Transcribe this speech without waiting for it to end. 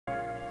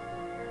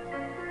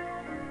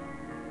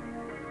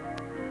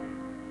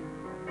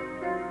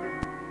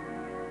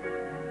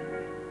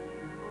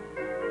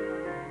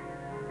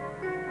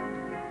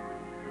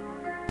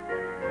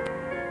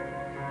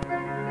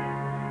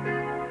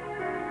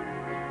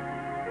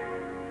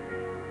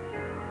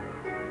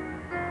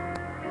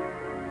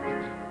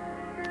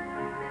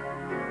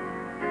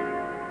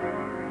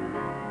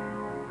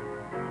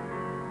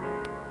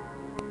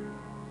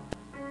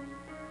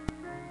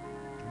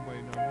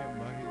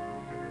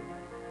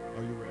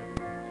Are you ready?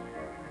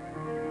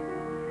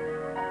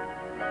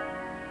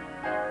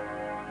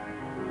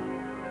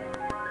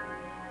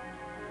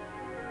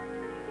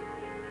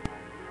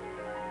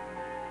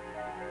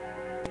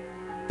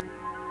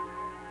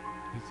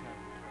 He's having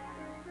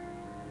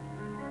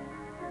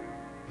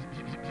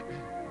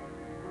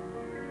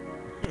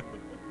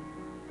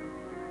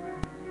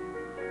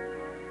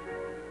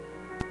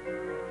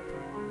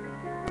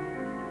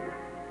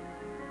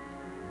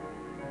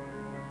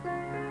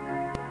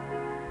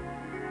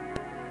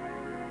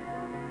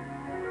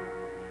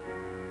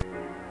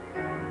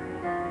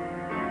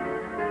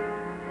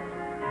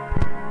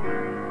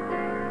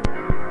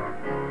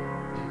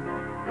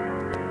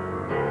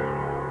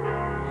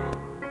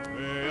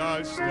May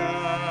I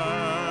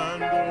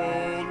stand,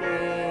 O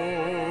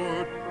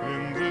Lord,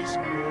 in this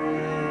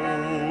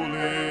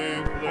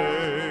holy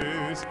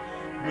place.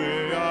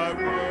 May I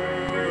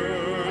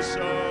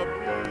worship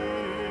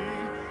thee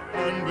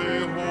and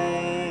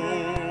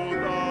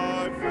behold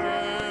thy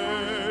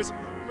face.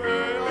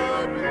 May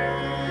I be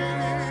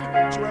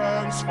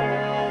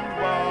transformed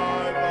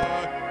by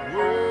thy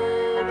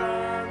word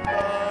and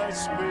thy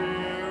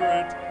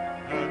spirit,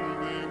 and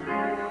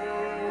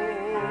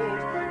behold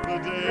the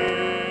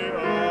day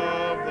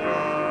of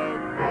thy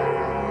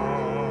power.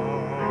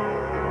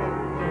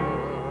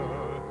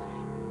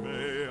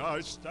 May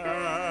I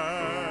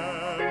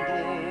stand, O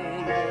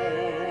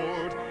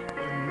Lord,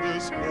 in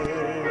this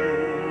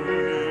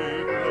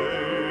holy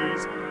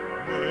place.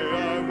 May I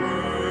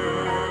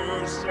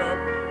worship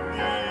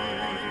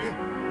thee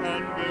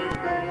and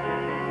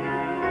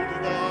behold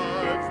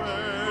thy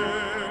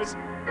face.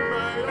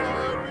 May I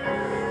be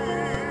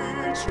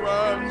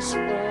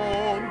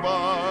transformed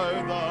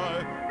by thy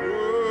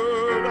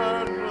word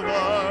and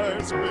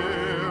thy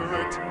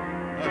spirit,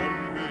 and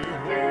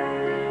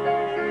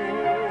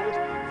behold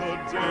the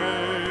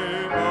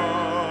day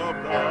of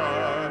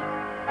thy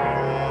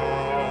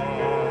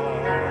power.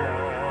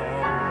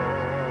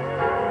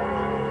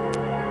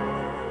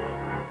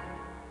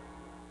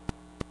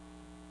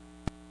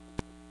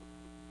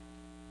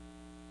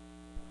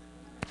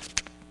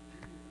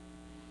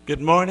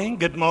 Good morning,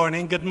 good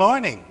morning, good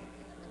morning.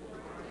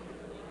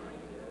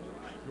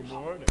 Good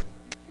morning.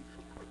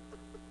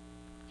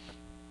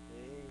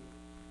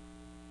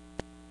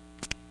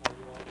 How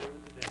you all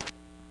doing today?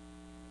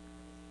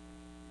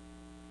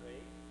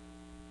 Great.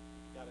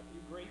 Got a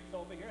few greats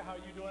over here. How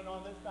you doing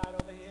on this side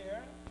over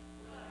here?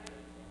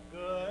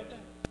 Good.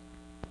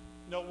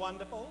 No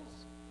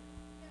wonderfuls?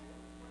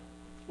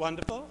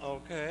 Wonderful,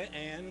 okay.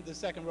 And the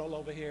second row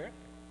over here?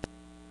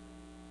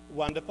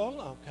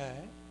 Wonderful,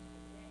 okay.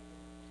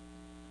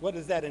 What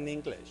is that in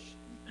English?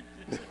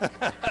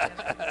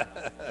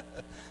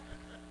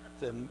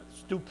 It's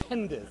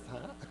stupendous,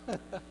 huh?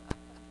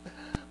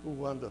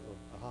 Wonderful.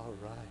 All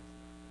right.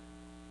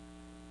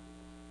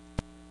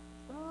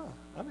 Oh,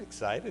 I'm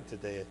excited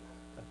today.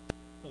 I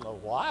don't know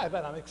why,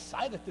 but I'm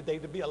excited today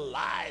to be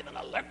alive and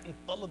alert and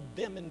full of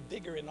vim and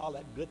vigor and all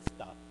that good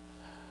stuff.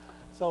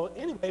 So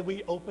anyway,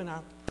 we open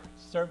our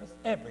service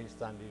every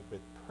Sunday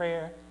with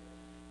prayer,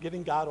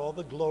 giving God all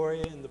the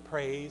glory and the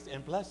praise,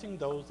 and blessing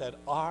those that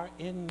are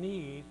in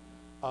need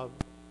of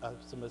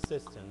some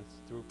assistance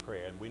through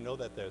prayer. And we know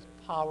that there's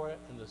power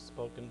in the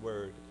spoken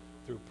word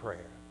through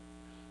prayer.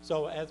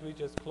 So as we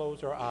just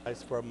close our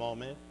eyes for a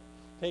moment,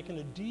 taking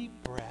a deep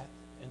breath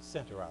and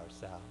center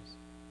ourselves,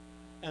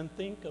 and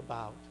think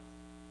about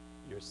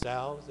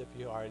yourselves. If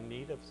you are in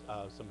need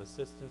of some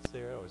assistance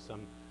there, or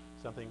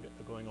something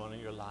going on in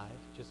your life,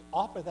 just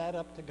offer that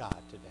up to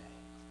God today.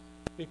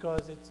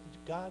 Because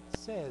God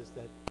says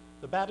that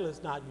the battle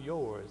is not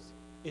yours,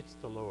 it's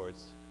the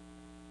Lord's.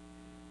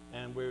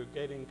 And we're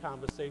getting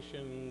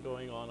conversation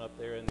going on up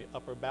there in the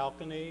upper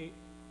balcony.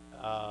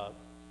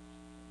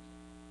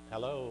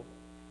 Hello,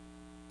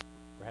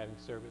 we're having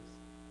service.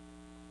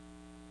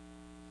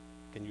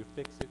 Can you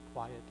fix it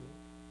quietly?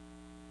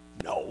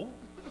 No.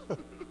 Well,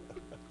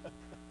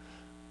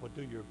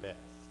 do your best.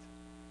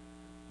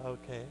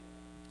 Okay.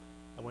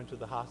 I went to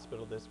the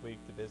hospital this week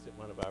to visit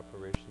one of our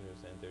parishioners,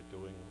 and they're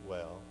doing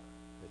well.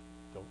 They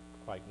don't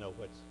quite know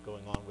what's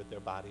going on with their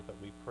body, but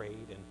we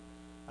prayed, and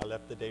I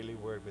left the daily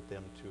word with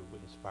them to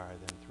inspire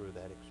them through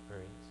that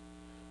experience.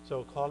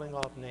 So calling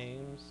off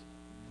names,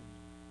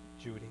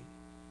 Judy,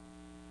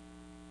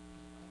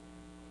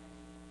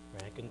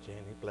 Frank and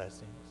Jenny,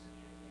 blessings.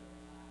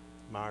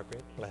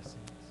 Margaret, blessings.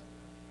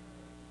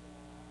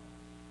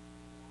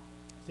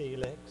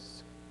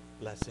 Felix,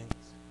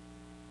 blessings.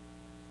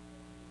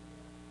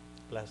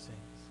 Blessings.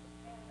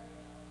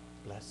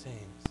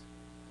 Blessings.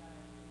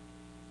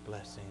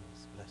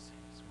 Blessings.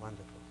 Blessings.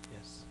 Wonderful.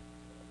 Yes.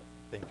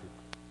 Thank you.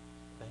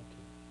 Thank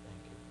you.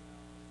 Thank you.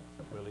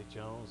 Willie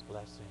Jones,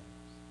 blessings.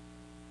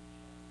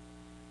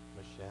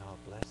 Michelle,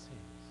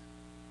 blessings.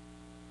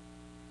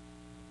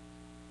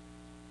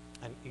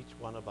 And each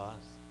one of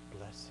us,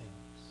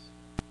 blessings.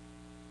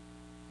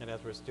 And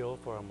as we're still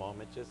for a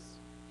moment, just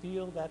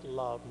feel that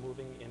love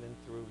moving in and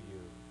through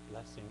you,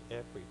 blessing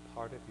every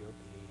part of your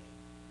being.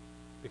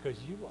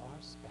 Because you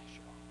are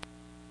special.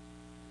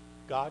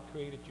 God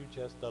created you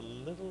just a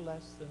little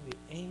less than the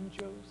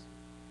angels,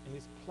 and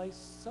He's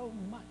placed so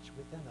much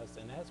within us.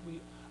 And as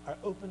we are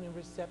open and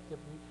receptive,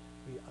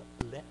 we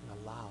let and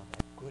allow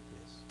that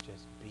goodness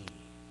just be.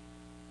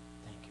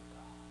 Thank you,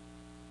 God.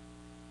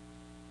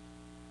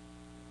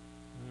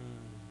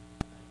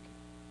 Thank you.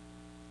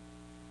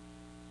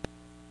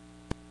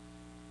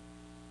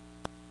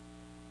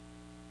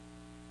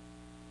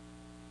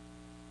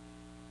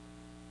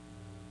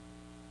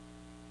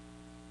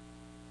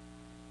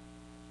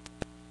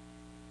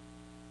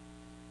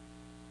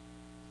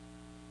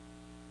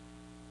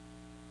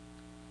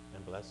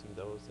 And blessing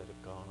those that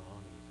have gone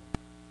on even,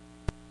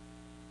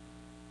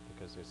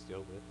 because they're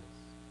still with us,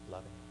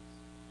 loving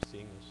us,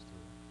 seeing us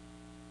through.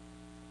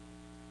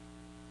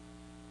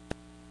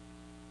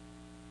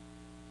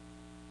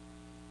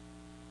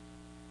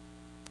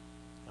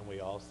 And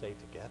we all say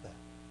together,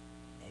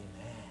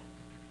 amen.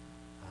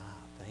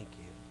 Thank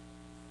you.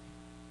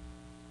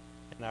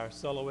 And our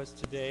soloist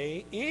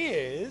today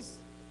is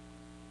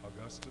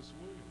Augustus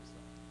Williams.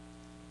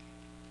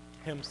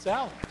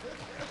 himself.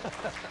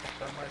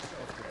 By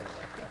myself today.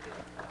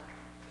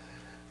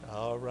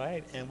 All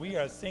right, and we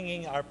are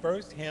singing, our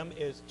first hymn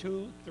is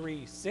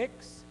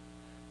 236,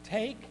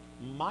 Take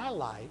My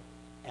Life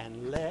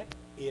and Let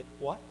It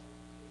what?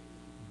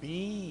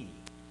 Be.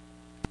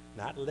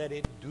 Not let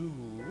it do.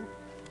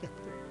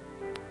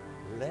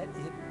 Let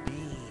it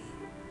be.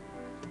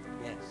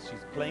 Yes,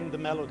 she's playing the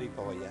melody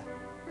for you.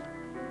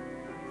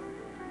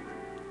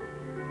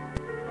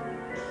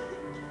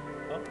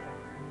 Oh.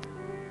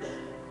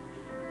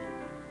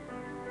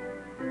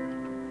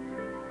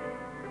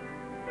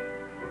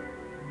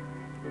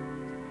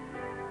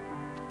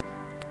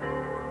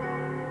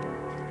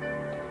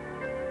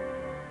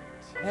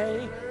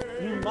 Take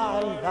my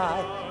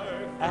life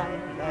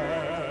and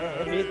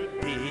let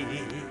it be.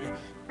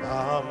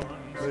 Come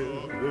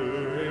to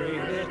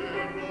it.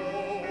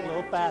 A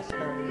little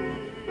faster.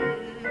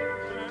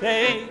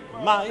 Take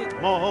my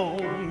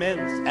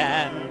moments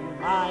and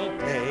my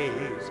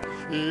days.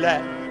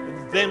 Let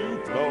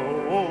them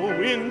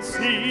flow in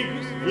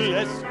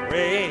ceaseless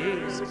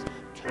grace.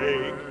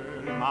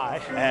 Take my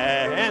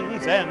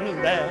hands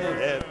and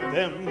let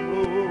them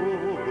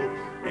move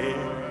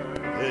in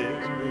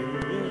this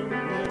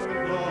movement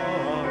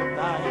of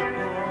thy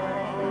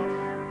love.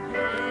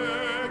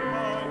 Take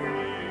my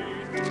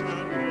feet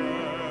and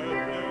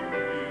let them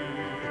be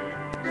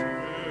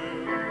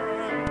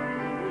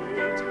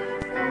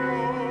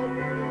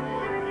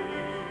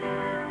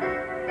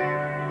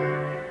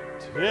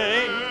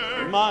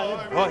Take my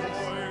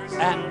voice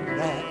and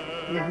let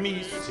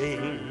me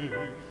sing,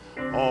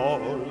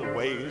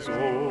 always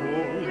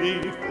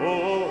only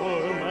for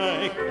my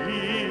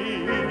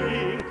King.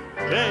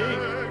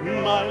 Take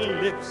my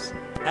lips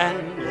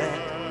and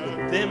let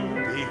them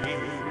be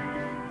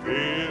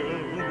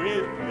filled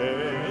with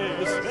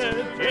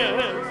messages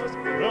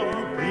from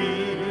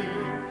thee.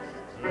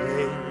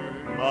 Take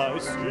my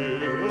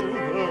silver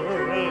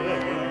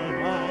and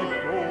my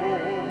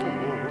gold.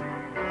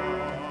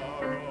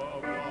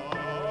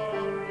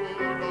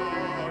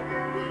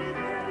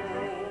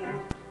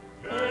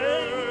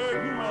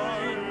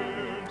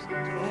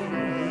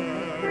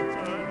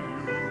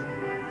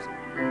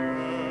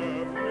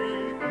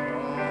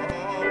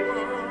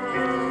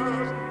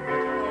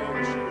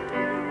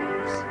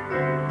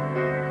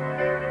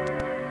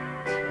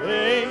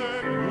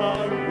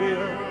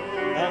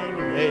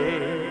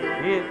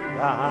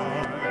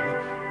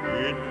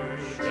 It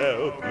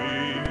shall be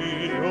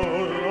no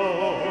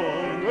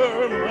longer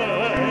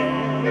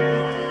mine.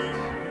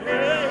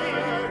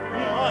 Take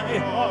my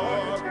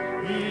heart,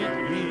 it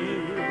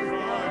is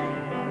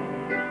thine.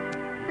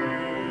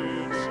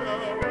 It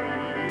shall be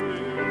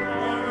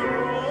thy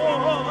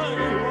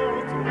royal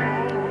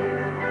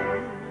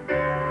throne.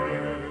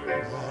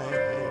 Thy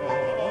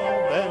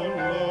love and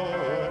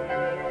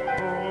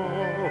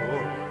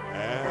Lord,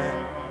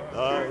 and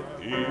thy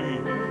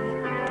peace.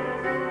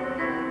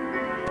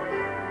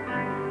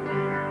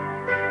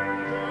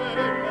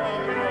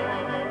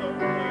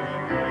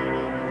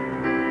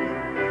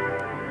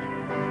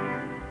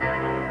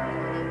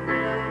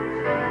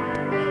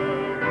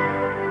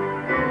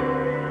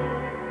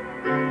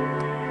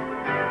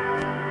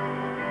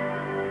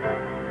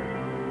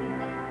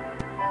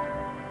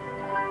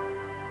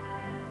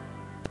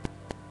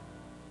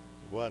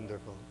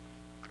 Wonderful.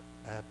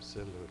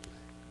 Absolutely.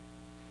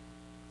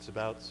 It's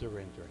about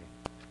surrendering.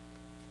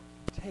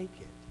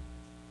 Take it.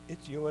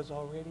 It's yours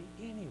already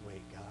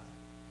anyway, God.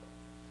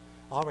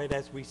 All right,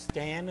 as we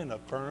stand and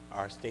affirm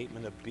our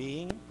statement of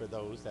being, for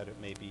those that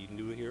may be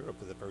new here or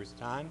for the first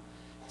time,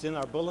 it's in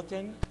our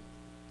bulletin,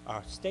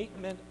 our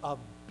statement of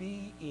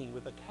being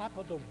with a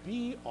capital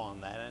B on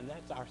that, and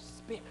that's our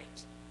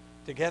spirit.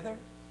 Together,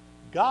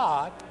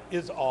 God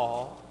is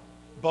all,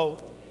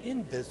 both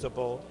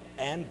invisible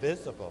and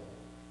visible.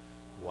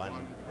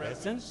 One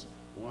presence,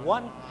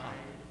 one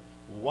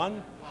kind,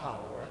 one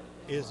power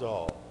is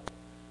all.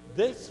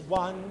 This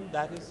one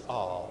that is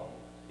all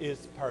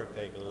is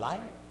perfect life,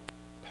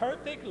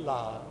 perfect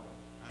love,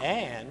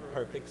 and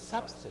perfect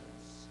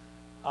substance.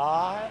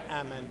 I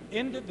am an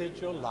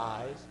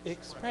individualized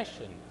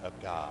expression of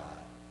God.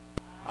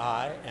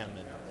 I am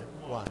in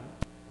one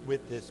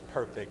with this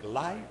perfect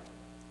life,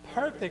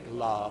 perfect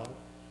love,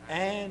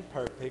 and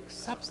perfect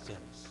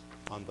substance.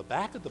 On the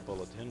back of the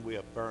bulletin, we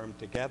affirm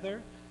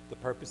together the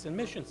purpose and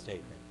mission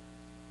statement.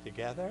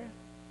 Together,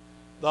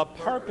 the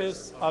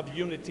purpose of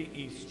Unity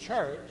East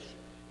Church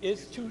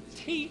is to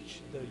teach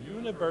the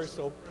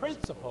universal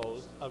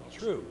principles of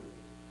truth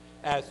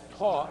as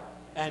taught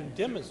and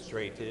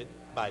demonstrated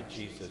by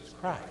Jesus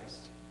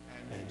Christ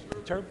and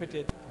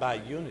interpreted by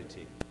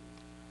Unity.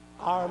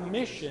 Our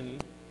mission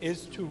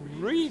is to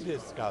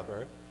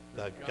rediscover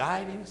the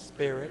guiding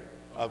spirit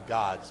of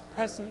God's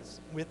presence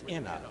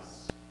within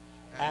us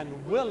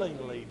and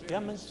willingly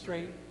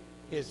demonstrate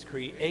his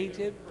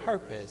creative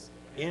purpose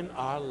in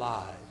our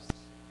lives.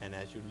 And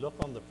as you look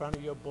on the front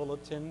of your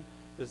bulletin,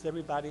 does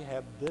everybody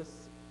have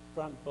this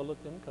front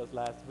bulletin? Because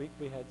last week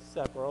we had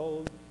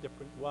several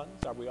different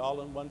ones. Are we all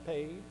on one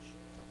page?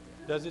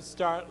 Does it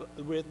start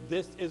with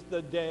 "This is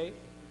the day"?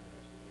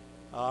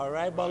 All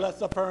right, well,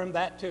 let's affirm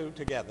that too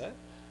together.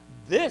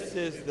 This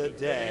is the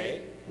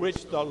day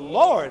which the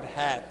Lord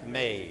hath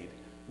made.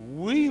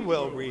 We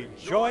will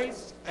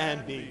rejoice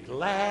and be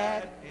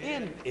glad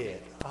in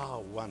it.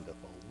 Oh,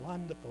 wonderful,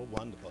 wonderful,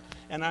 wonderful.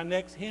 And our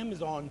next hymn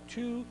is on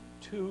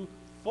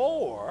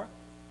 224.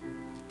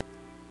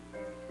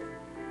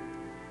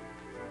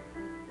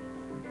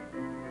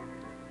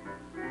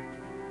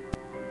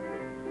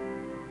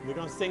 We're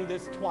going to sing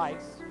this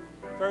twice.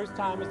 First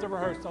time is the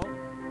rehearsal.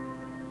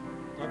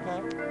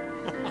 Okay?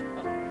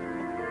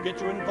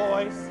 Get you in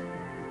voice.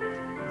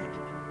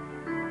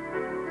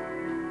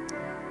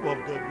 Well,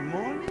 good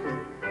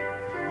morning.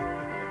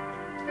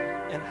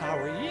 And how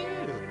are you?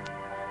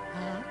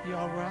 Huh? You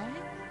all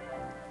right?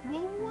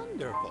 Well,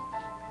 wonderful.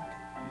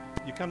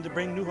 You come to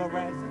bring New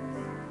Horizons?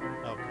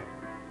 Okay.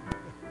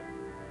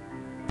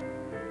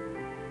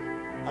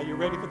 Are you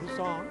ready for the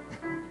song?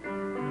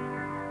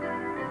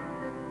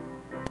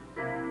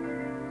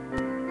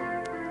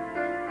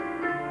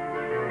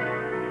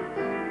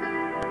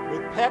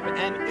 With pep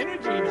and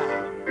energy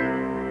now.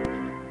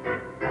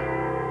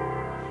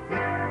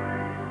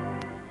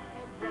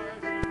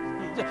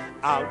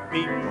 Out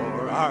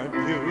before our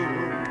view,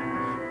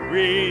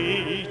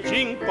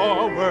 reaching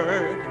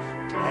forward,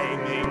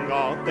 claiming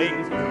all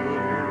things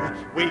new.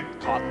 We've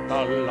caught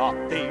the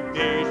lofty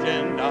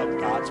vision of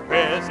God's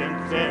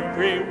presence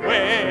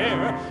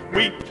everywhere.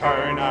 We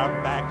turn our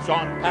backs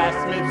on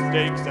past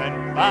mistakes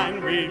and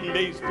find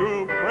release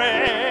through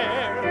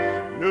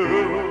prayer.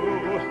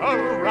 New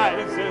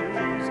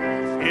horizons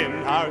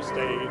in our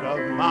state of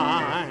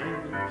mind.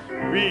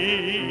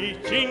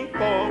 Reaching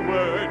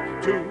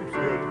forward to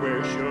truth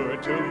we're sure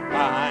to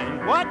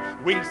find. What?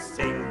 We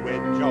sing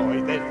with joy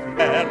this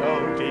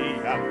melody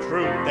of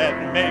truth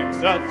that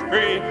makes us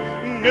free.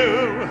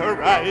 New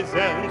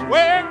horizons,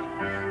 where?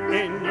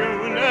 In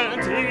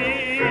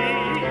unity.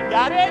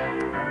 Got it?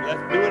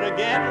 Let's do it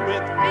again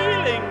with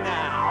feeling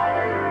now.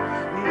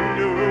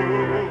 New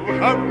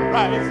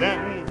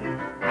horizons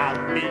out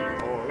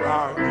before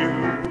our view.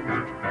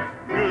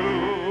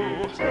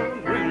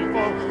 Moving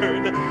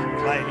forward,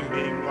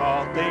 claiming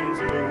all things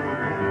new.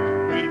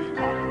 We've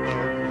got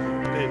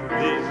the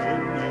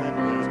vision and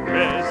His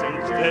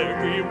presence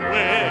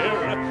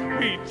everywhere.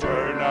 We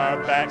turn our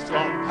backs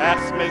on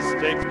past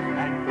mistakes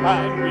and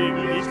find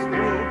release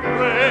through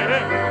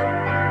prayer.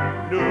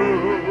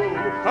 New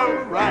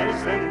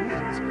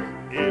horizons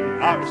in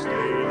our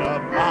state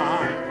of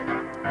mind.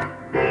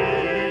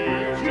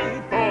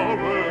 Reaching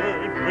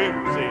forward,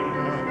 we'll sing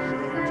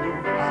to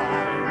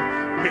find.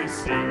 We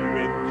sing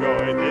with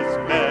joy this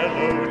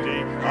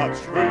melody of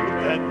truth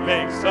that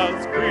makes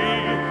us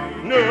free.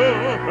 New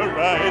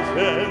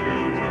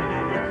horizons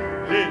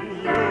in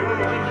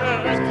unity.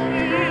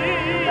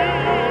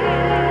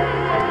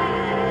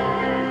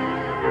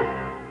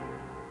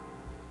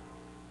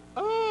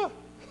 Oh,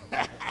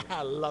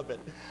 I love it.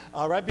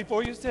 All right,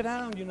 before you sit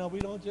down, you know, we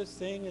don't just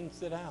sing and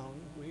sit down.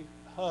 We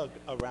hug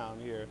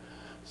around here.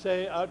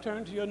 Say,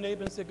 turn to your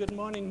neighbor and say, good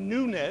morning,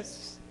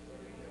 newness.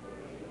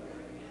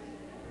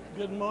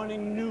 Good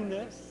morning,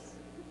 newness.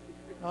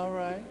 All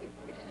right.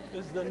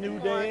 This is a new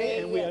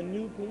day, and we are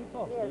new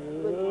people.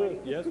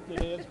 Yes,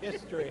 yesterday is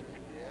history.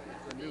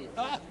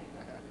 Ah.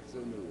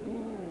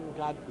 Ooh,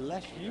 God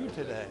bless you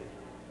today.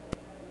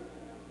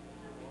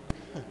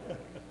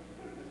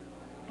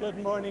 Good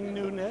morning,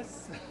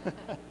 newness. Good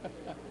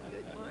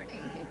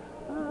morning.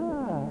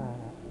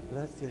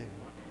 Bless you.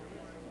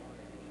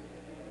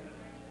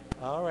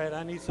 All right,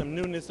 I need some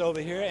newness over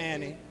here,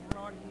 Annie.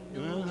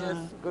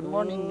 Newness. Good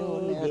morning,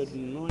 newness.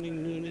 Good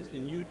morning, newness,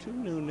 and you too,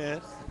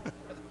 newness.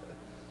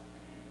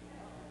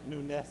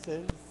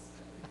 Newnesses.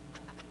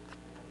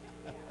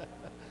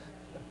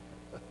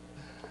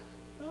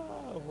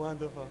 Oh,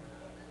 wonderful.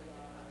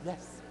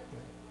 Yes.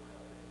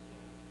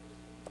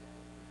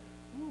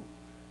 Ooh.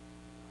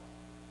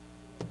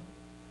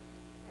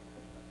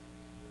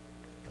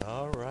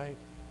 All right.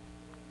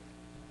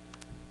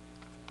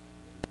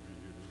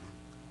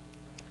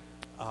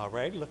 All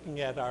right, looking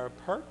at our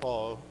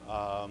purple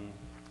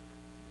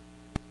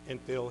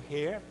and feel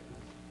here.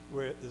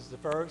 This is the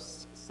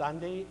first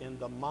Sunday in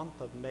the month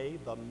of May,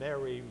 the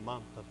merry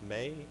month of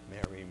May,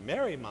 merry,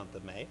 merry month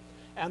of May.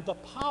 And the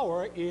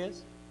power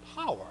is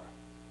power.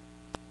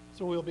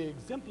 So we'll be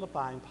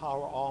exemplifying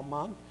power all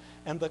month.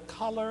 And the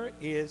color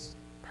is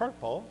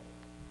purple.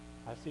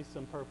 I see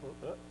some purple.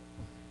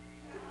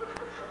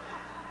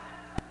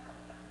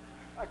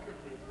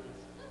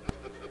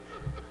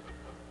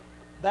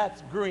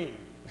 That's green.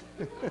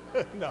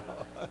 No,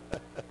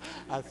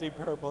 I see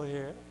purple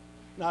here.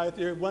 Now, if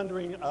you're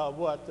wondering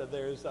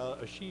there's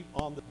a sheet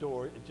on the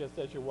door. It just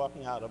says you're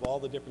walking out of all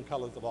the different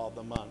colors of all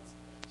the months.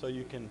 So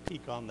you can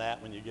peek on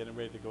that when you're getting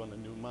ready to go in the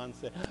new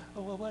month. Say,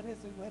 oh, well, what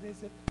is it? What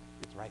is it?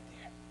 It's right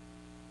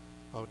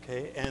there.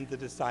 Okay, and the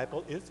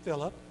disciple is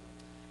Philip.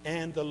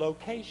 And the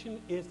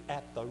location is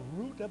at the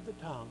root of the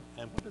tongue.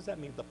 And what does that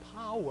mean? The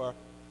power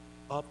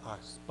of our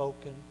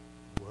spoken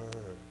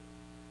word.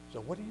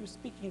 So what are you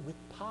speaking with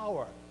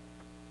power?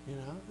 You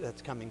know,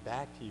 that's coming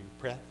back to you,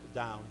 pressed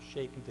down,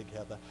 shaken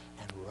together,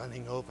 and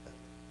running over.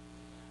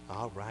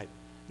 All right.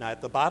 Now,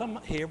 at the bottom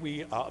here,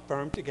 we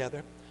affirm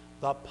together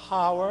the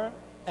power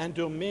and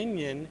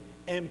dominion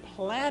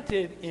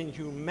implanted in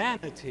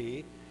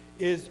humanity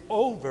is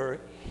over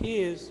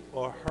his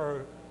or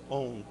her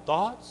own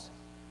thoughts,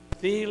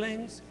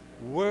 feelings,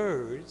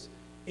 words,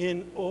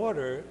 in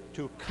order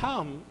to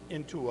come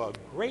into a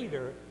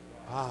greater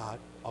God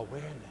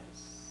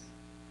awareness.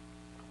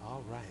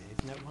 All right.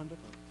 Isn't that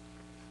wonderful?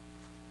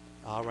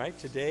 All right,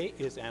 today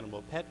is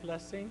Animal Pet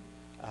Blessing.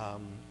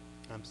 I'm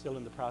still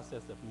in the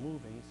process of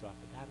moving, so I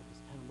forgot it was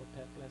Animal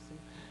Pet Blessing.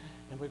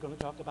 And we're going to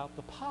talk about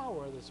the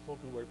power of the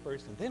spoken word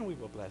first, and then we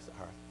will bless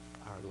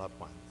our loved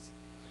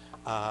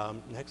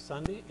ones. Next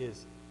Sunday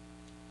is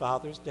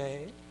Father's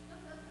Day.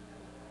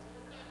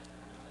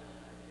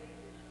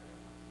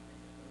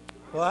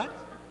 What?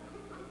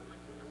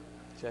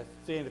 Just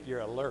seeing if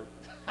you're alert.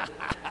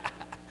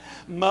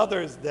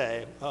 Mother's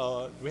Day.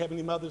 Do we have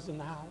any mothers in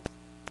the house?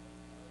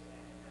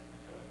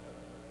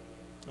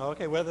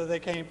 Okay, whether they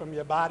came from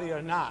your body or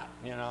not,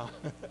 you know.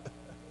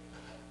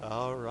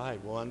 All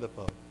right,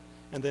 wonderful.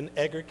 And then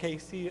Edgar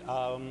Casey,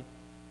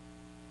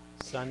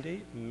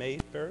 Sunday, May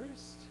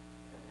 1st.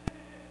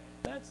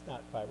 That's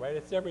not quite right.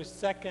 It's every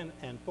second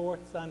and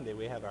fourth Sunday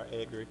we have our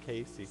Edgar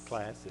Casey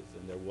classes,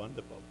 and they're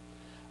wonderful.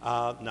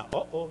 Now,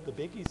 the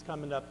biggie's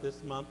coming up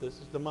this month. This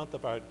is the month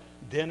of our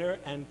dinner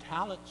and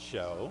talent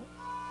show.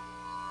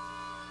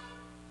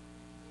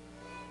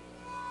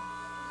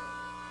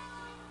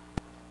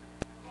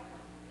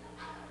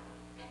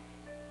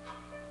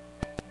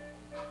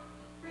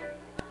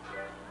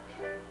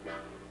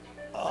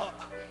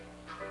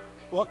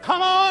 Well,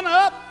 come on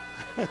up.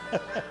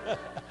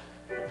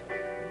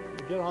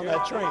 Get on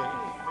that train.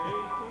 May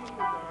 18th is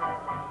our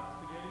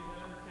Spaghetti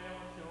Dinner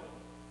Talent Show.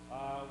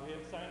 We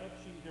have a sign-up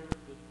sheet here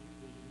that's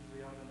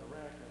usually out in the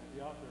rack, and it'll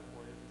be out there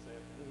for you this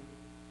afternoon.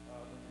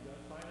 When you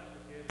sign up,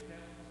 if you have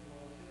talent, you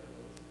want to share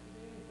those, it could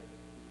be anything.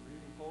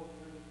 Reading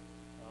poetry,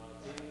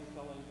 singing,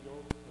 telling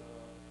jokes,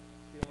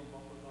 stealing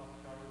bumpers off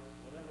cars,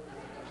 whatever it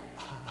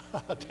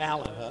is.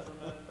 Talent, huh?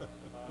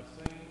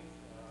 Singing,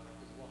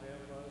 because we'll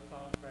have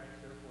soundtracks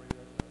there for you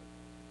to use.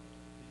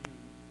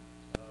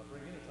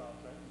 Bring in a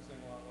soundtrack and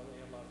sing along with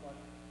it. You have a lot of fun.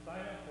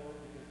 Sign up for it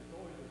because it's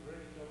always a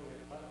great show. We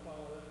have a lot of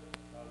fun with it.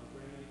 We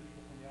bring in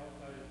people from the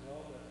outside as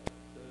well to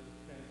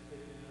kind of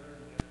stick in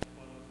there and have some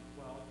fun with it as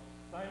well.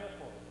 Sign up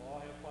for it. We'll all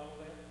have fun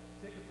with it.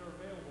 Tickets are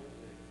available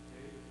today.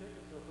 Okay? The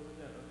tickets are for the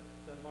dinner.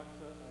 $10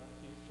 a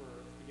piece for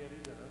spaghetti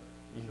dinner.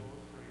 The show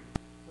is free.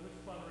 But it's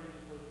a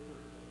fundraiser for the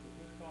church. So it's a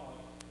good cause.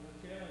 And the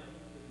challenge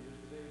is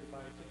today to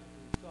buy a ticket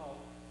for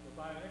yourself or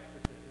buy an extra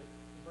ticket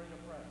and bring a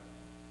friend.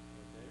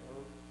 Okay?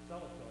 Or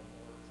sell it to them,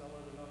 or sell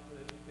it enough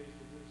that it pays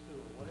for yours too,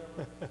 or whatever.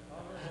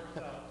 However it works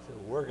out. So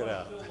work it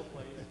out. Fill the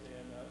place,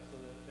 and so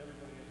that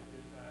everybody has a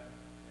good time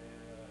and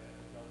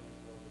the government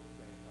grows at the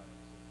same time.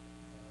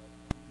 So,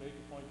 make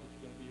the point that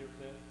you're going to be here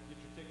for that.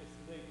 Get your tickets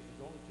today because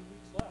there's only 2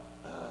 weeks left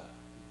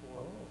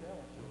before the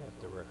challenge. We have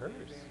to So take rehearse.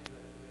 advantage of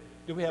that today.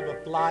 Do we have a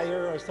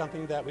flyer or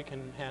something that we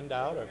can hand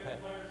out? Or We have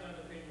flyers on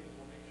the table.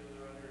 We'll make sure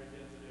they're on there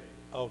again today.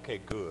 Okay,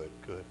 good,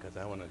 because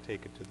I want to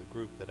take it to the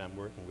group that I'm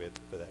working with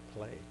for that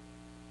play.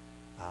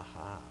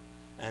 Aha.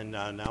 And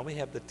now we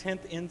have the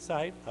 10th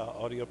Insight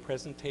audio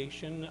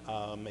presentation,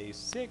 May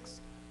 6th,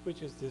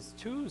 which is this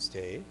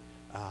Tuesday.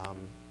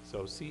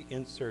 So see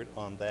insert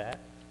on that.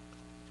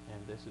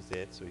 And this is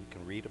it, so you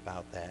can read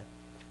about that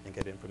and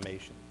get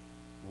information.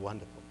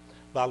 Wonderful.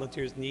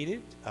 Volunteers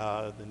needed.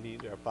 The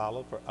needs are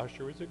followed for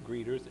ushers or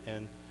greeters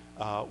and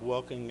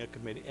welcoming a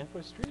committee. And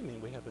for streaming,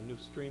 we have a new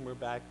streamer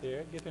back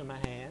there. Give him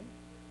a hand.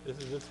 This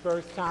is his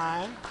first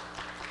time.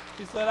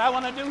 He said, I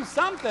want to do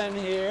something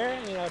here,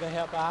 to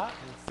help out.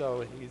 And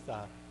so he's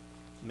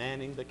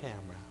manning the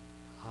camera.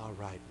 All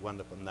right,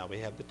 wonderful. Now we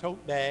have the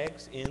tote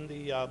bags in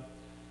the,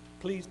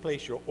 please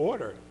place your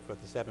order for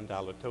the $7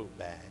 tote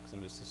bags.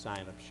 And there's a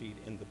sign-up sheet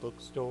in the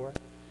bookstore.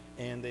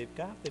 And they've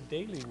got the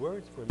daily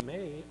words for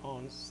May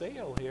on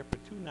sale here for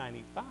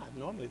 $2.95.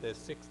 Normally they're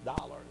 $6,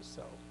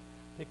 so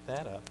pick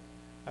that up.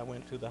 I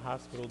went to the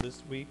hospital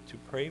this week to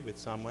pray with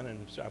someone, and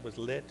so I was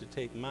led to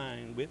take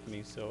mine with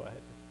me, so I had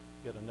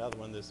to get another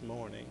one this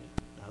morning.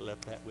 I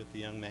left that with the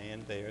young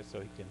man there so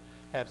he can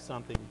have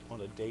something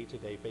on a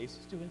day-to-day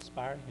basis to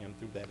inspire him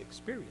through that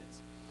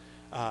experience.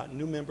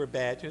 New member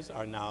badges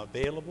are now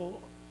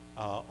available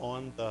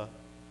on the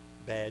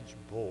badge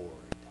board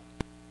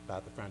by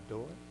the front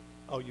door.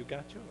 Oh, you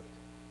got yours?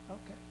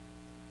 Okay.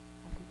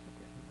 I keep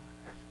forgetting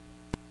mine.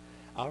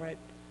 All right.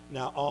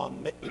 Now,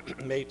 on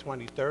May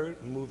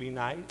 23rd, movie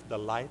night, The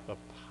Life of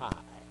Pi.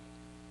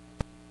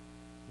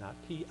 Not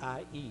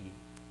P-I-E,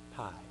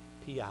 pie,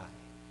 P-I.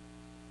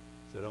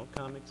 So don't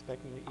come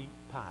expecting to eat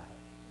pie.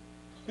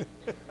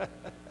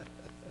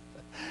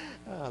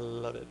 I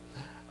love it.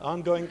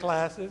 Ongoing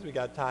classes, we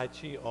got Tai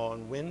Chi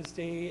on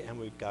Wednesday, and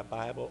we've got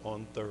Bible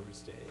on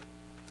Thursday.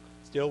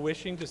 Still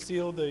wishing to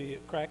seal the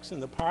cracks in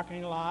the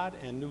parking lot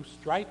and new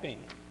striping.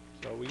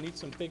 So we need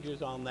some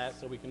figures on that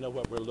so we can know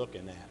what we're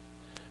looking at.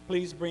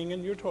 Please bring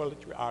in your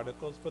toiletry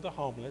articles for the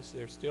homeless.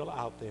 They're still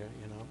out there,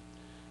 you know,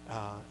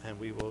 and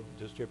we will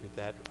distribute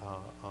that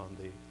on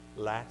the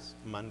last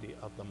Monday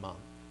of the month.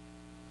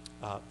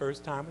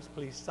 First timers,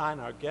 please sign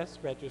our guest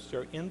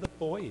register in the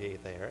foyer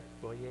there,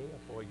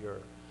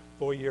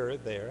 foyer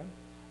there,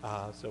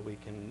 so we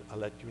can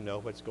let you know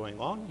what's going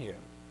on here.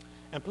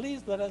 And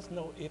please let us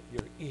know if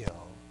you're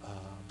ill,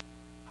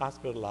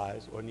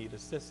 hospitalized, or need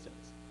assistance.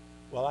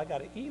 Well, I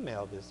got an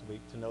email this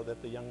week to know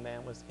that the young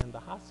man was in the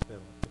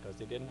hospital because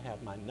they didn't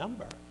have my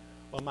number.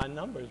 Well, my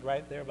number is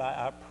right there by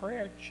our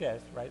prayer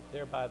chest, right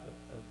there by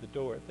the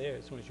door there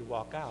as soon as you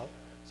walk out.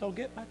 So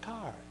get my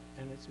card,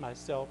 and it's my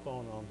cell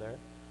phone on there,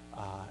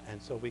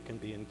 and so we can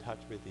be in touch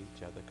with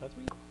each other because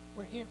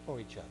we're here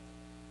for each other.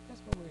 That's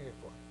what we're here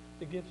for,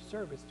 to give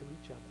service to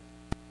each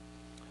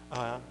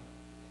other.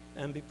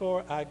 And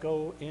before I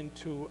go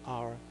into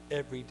our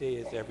Every Day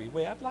is Every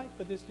Way, I'd like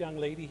for this young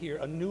lady here,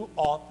 a new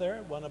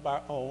author, one of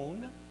our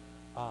own.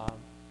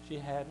 She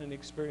had an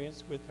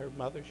experience with her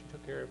mother. She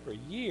took care of her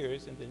for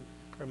years, and then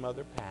her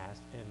mother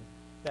passed. And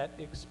that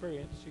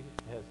experience she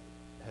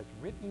has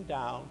written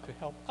down to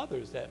help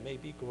others that may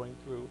be going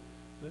through.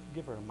 Let's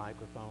give her a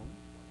microphone.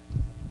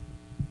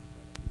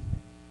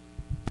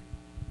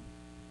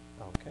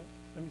 Okay,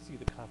 let me see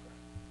the cover.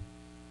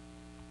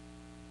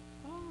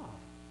 Ah.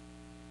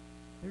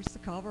 There's the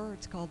cover.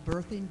 It's called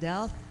Birthing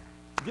Death.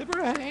 Give her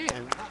a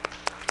hand.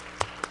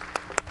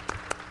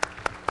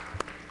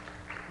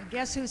 And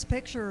guess whose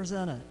picture is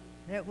in it?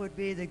 It would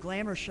be the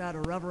glamour shot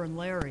of Reverend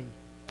Larry.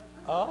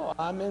 Oh,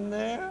 I'm in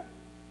there?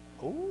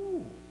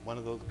 Ooh, one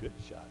of those good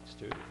shots,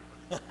 too.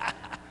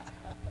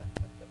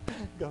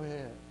 Go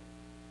ahead.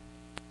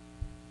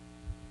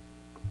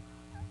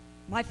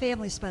 My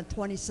family spent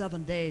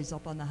 27 days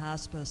up on the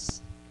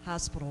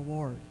hospital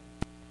ward.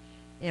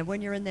 And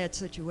when you're in that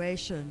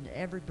situation,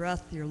 every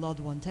breath your loved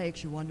one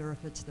takes, you wonder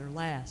if it's their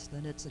last.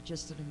 And it's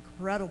just an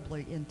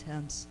incredibly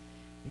intense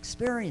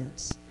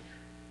experience.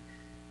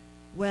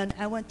 When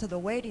I went to the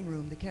waiting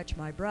room to catch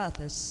my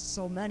breath, as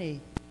so many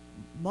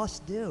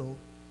must do,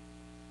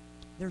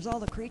 there's all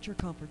the creature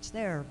comforts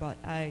there, but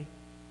I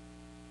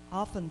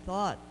often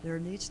thought there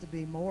needs to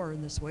be more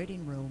in this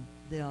waiting room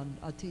than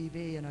a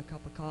TV and a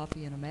cup of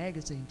coffee and a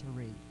magazine to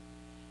read.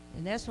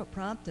 And that's what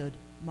prompted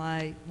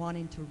my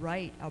wanting to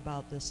write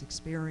about this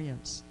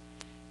experience.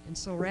 And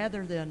so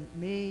rather than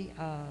me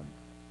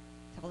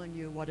telling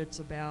you what it's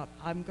about,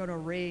 I'm going to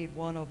read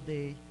one of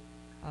the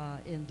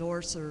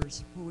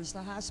endorsers who was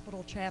the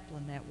hospital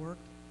chaplain that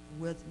worked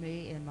with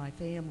me and my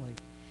family.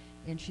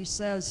 And she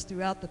says,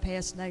 throughout the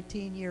past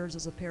 19 years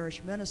as a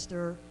parish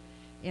minister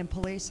and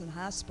police and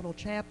hospital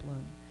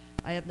chaplain,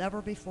 I have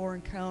never before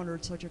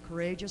encountered such a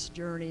courageous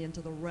journey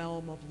into the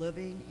realm of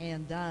living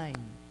and dying.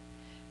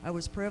 I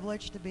was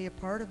privileged to be a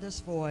part of this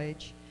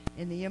voyage,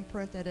 and the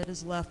imprint that it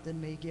has left in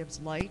me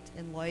gives light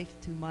and life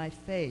to my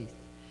faith.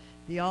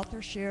 The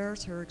author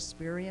shares her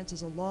experience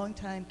as a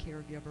longtime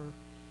caregiver,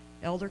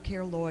 elder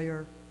care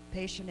lawyer,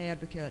 patient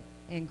advocate,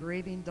 and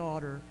grieving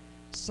daughter,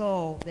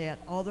 so that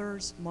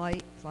others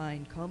might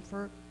find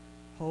comfort,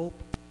 hope,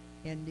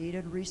 and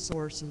needed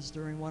resources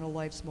during one of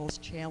life's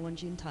most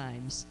challenging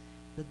times,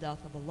 the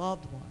death of a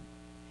loved one.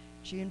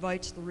 She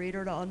invites the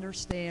reader to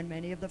understand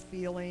many of the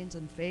feelings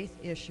and faith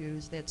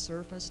issues that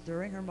surfaced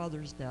during her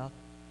mother's death,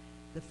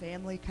 the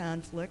family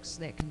conflicts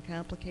that can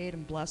complicate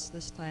and bless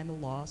this time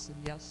of loss. And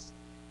yes,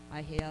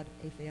 I had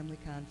a family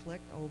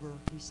conflict over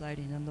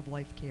deciding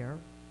end-of-life care.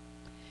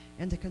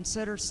 And to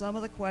consider some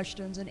of the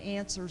questions and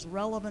answers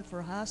relevant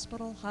for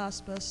hospital,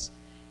 hospice,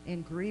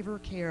 and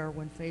griever care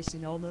when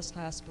facing illness,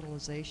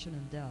 hospitalization,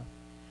 and death.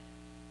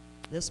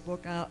 This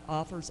book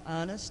offers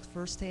honest,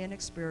 first-hand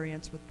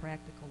experience with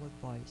practical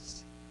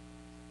advice.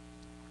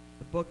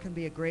 The book can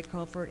be a great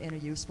comfort and a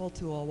useful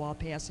tool while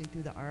passing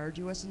through the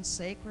arduous and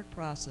sacred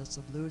process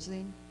of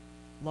losing,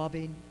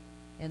 loving,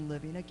 and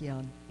living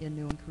again in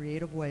new and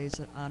creative ways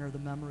that honor the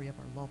memory of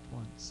our loved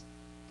ones.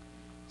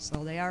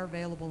 So they are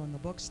available in the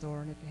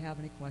bookstore, and if you have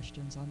any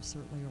questions, I'm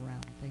certainly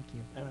around. Thank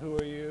you. And who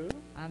are you?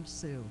 I'm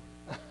Sue.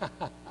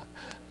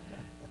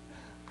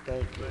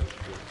 Thank you.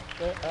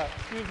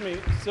 Excuse me,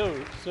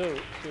 Sue.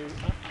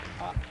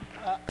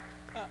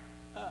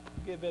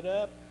 Give it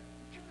up.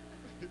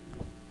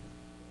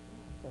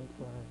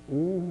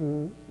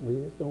 Mm-hmm.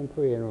 We just don't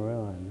pray and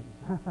run.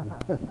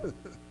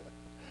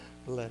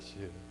 Bless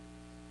you.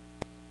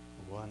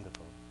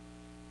 Wonderful.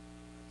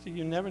 See,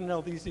 you never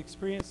know these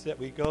experiences that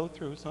we go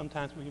through.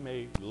 Sometimes we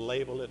may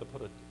label it or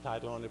put a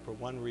title on it for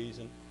one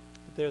reason,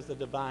 but there's a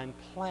divine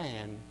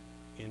plan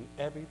in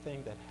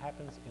everything that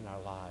happens in our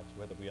lives,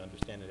 whether we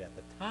understand it at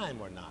the time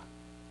or not.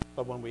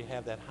 But when we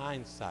have that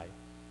hindsight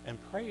and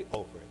pray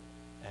over it,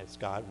 as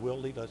God will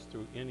lead us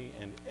through any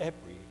and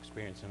every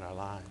experience in our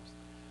lives.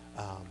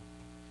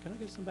 Can I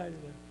get somebody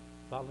to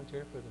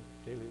volunteer for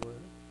the daily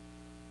word?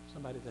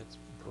 Somebody that's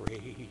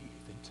brave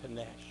and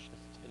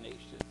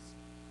tenacious.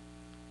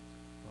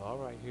 All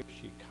right, here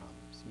she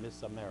comes,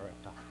 Miss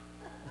America.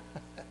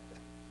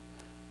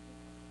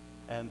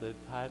 And the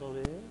title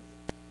is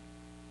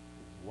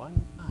One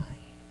Mind.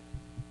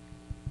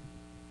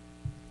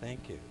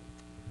 Thank you.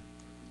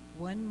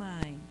 One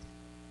mind.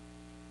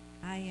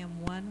 I am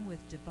one with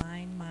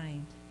divine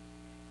mind.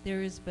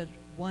 There is but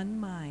one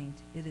mind.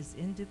 It is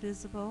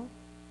indivisible.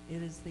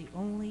 It is the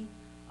only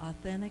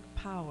authentic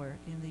power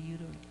in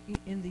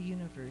the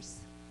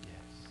universe.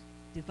 Yes.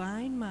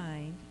 Divine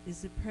mind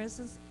is the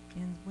presence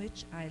in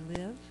which I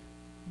live,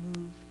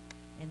 move,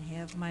 and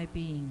have my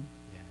being.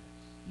 Yes.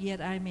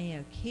 Yet I may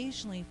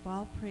occasionally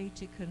fall prey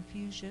to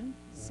confusion,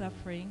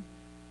 suffering,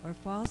 or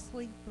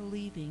falsely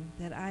believing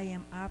that I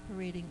am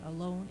operating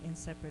alone and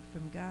separate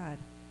from God.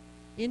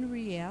 In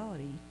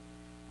reality,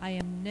 I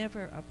am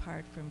never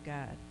apart from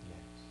God.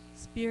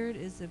 Yes. Spirit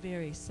is the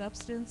very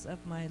substance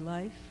of my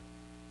life,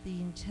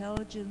 the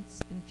intelligence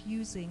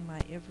infusing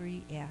my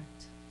every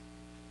act.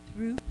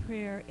 Through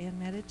prayer and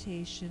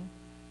meditation,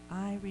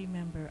 I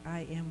remember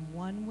I am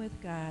one with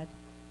God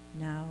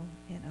now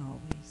and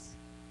always.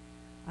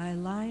 I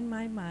align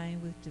my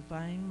mind with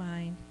divine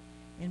mind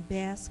and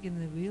bask in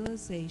the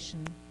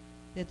realization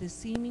that the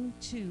seeming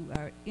two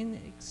are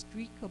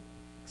inextricable.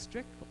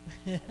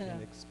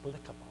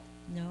 Inexplicable.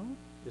 No,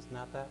 Is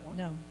not that one?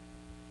 no.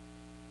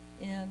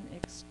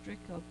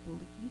 Inextricably.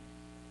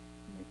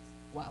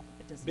 Well,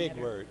 it doesn't Big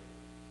matter. word.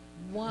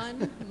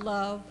 One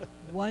love,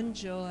 one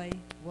joy,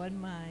 one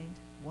mind,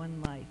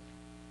 one life.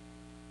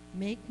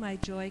 Make my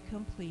joy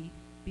complete,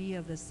 be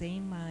of the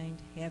same mind,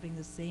 having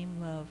the same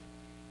love,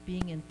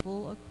 being in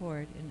full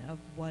accord and of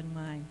one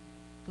mind.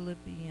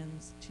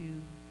 Philippians 2,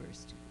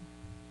 verse 2.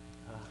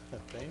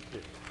 Thank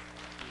you.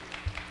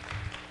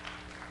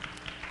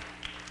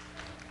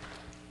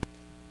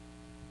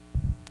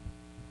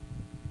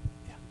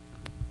 Yeah.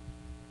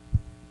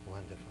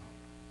 Wonderful.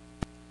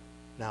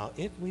 Now,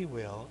 if we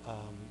will,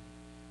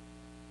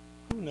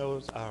 who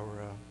knows our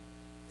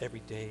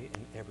every day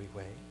in every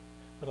way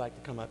would like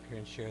to come up here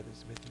and share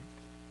this with me?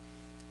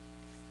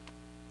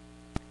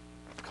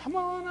 Come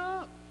on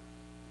up.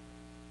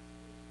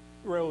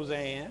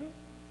 Roseanne.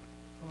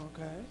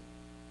 Okay.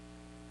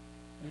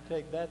 You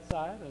take that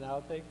side and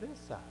I'll take this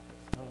side.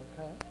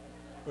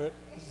 Okay.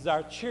 This is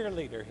our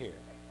cheerleader here.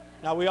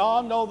 Now we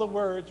all know the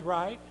words,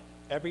 right?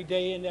 Every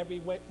day in every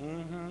way.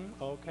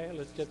 Okay,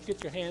 let's just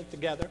get your hands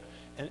together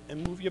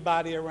and move your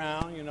body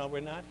around. You know,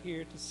 we're not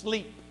here to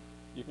sleep.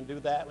 You can do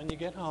that when you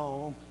get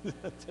home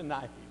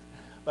tonight.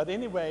 But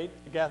anyway,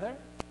 together.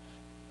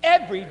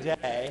 Every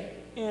day,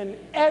 in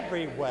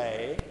every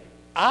way,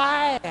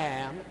 I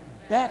am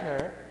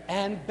better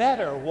and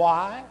better.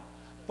 Why?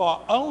 For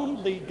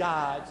only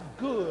God's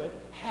good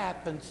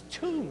happens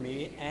to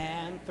me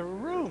and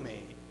through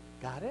me.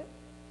 Got it?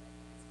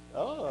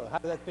 Oh, how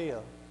does that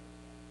feel?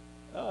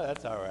 Oh,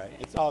 that's all right.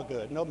 It's all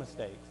good. No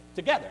mistakes.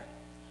 Together.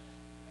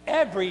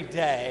 Every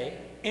day,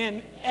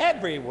 in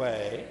every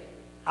way,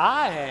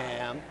 I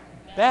am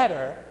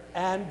better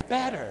and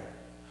better.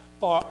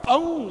 For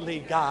only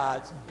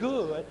God's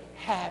good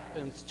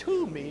happens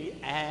to me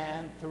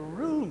and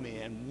through me.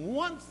 And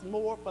once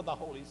more for the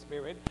Holy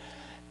Spirit,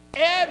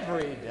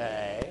 every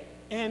day,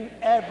 in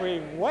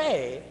every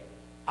way,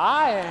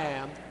 I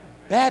am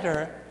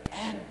better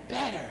and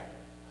better.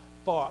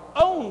 For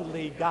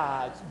only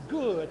God's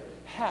good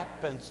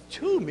happens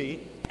to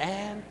me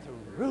and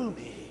through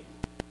me.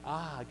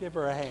 Ah, give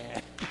her a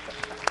hand.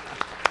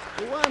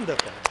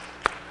 Wonderful.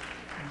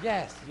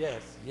 Yes,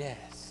 yes,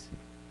 yes.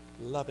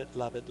 Love it,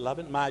 love it, love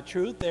it. My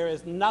truth, there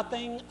is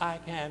nothing I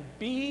can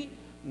be,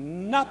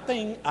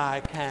 nothing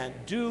I can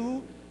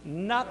do,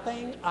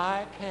 nothing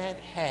I can't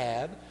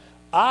have.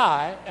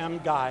 I am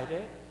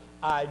guided.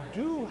 I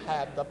do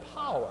have the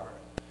power.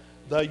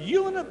 The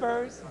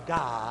universe,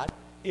 God,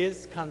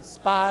 is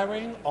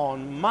conspiring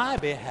on my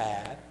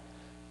behalf.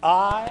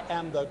 I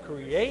am the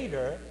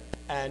creator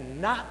and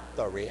not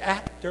the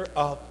reactor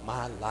of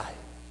my life.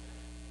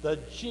 The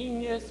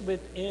genius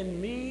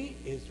within me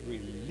is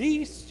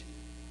released.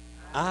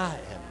 I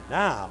am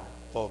now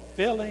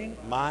fulfilling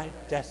my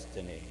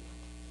destiny.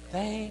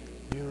 Thank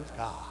you,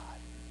 God.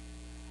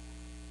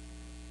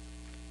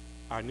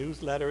 Our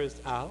newsletter is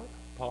out.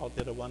 Paul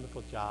did a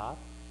wonderful job.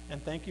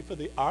 And thank you for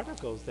the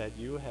articles that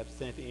you have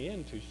sent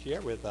in to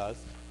share with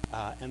us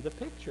and the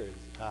pictures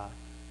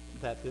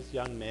that this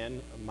young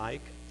man,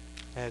 Mike,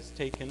 has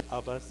taken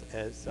of us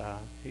as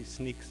he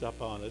sneaks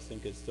up on us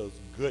and gets those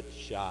good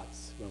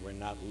shots when we're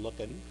not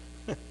looking.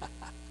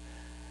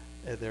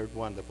 They're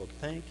wonderful.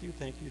 Thank you,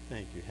 thank you,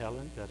 thank you.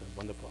 Helen got a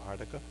wonderful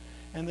article.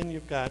 And then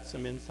you've got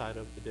some insight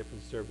of the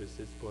different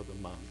services for the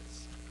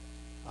months.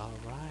 All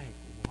right,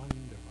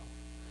 wonderful.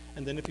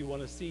 And then if you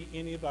want to see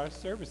any of our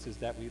services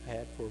that we've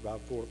had for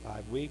about 4 or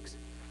 5 weeks,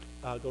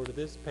 go to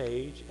this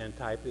page and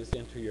type this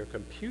into your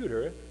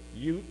computer,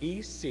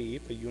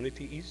 UEC for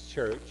Unity East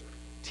Church,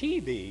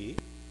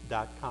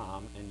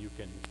 TV.com, and you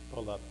can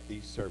pull up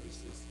these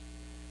services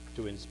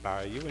to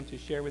inspire you and to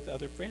share with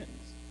other friends.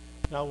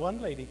 Now,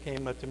 one lady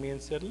came up to me and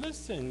said,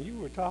 listen, you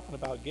were talking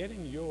about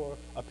getting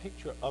a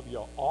picture of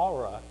your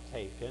aura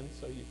taken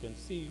so you can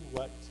see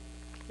what.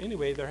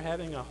 Anyway, they're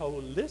having a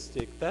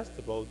holistic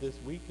festival this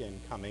weekend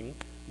coming,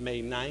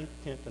 May 9th,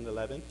 10th, and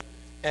 11th,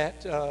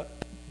 at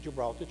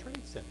Gibraltar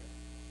Trade Center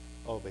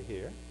over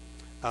here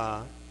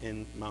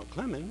in Mount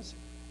Clemens.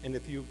 And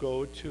if you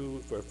go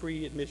for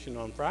free admission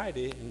on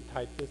Friday and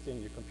type this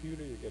in your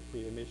computer, you get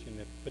free admission,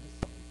 but it's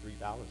only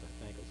 $3, I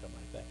think, or something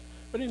like that.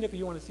 But then if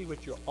you want to see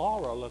what your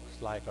aura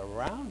looks like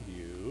around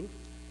you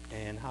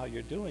and how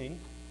you're doing,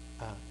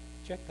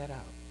 check that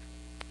out.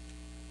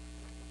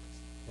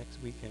 Next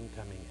weekend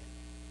coming in.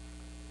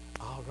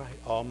 All right,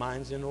 all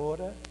minds in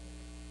order.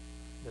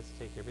 Let's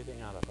take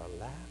everything out of our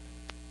lap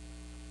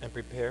and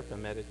prepare for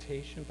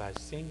meditation by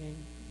singing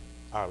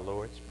our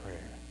Lord's Prayer.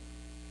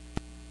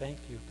 Thank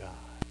you, God.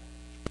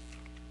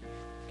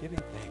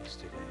 Giving thanks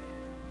today.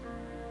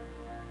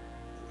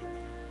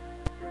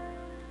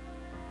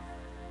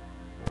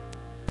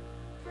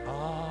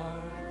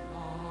 Our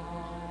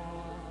Father,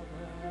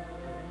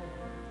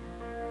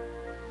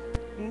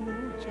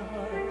 which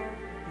art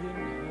in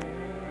heaven,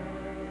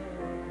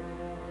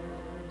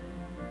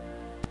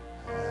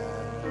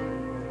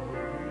 hallowed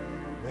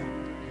be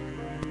thy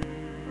name.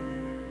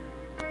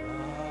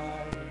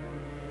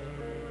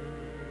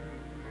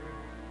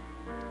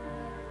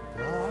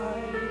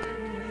 Thy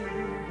kingdom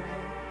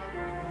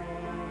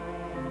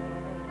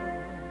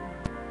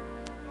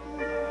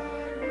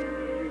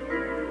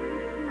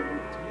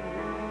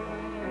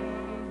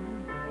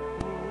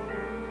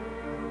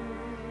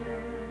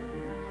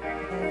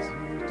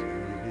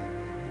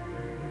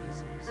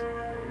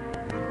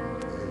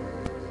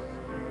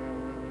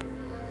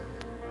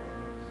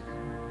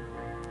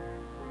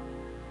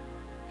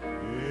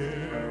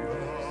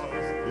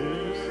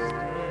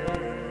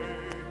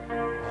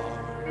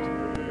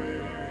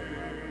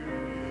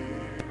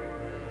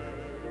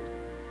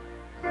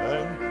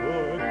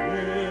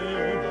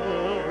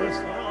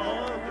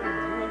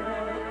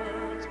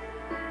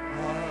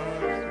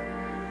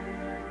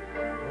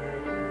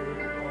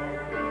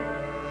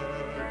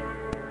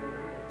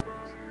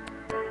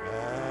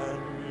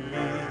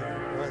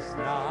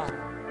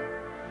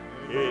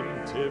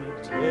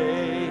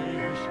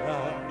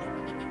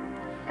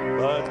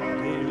but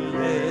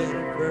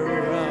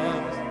deliver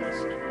us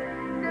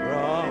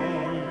from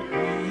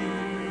evil.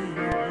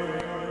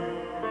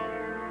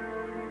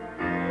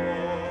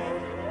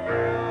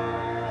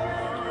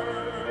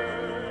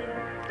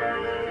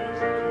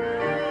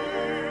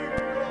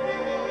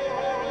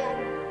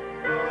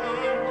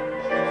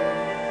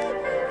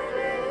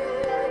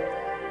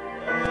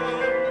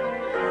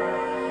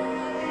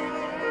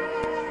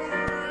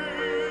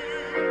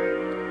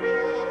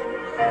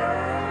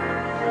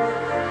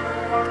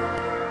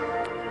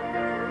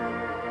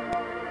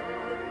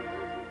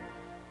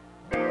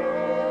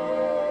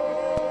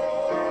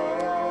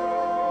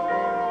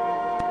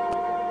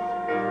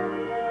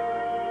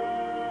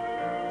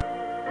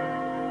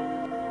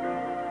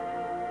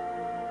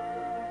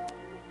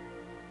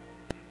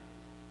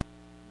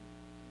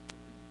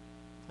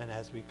 And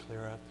as we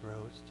clear our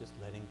throats, just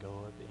letting go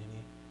of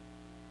any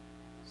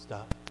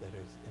stuff that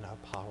is in our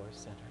power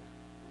center.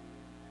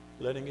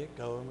 Letting it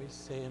go, and we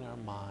say in our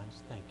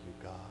minds, thank you,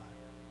 God.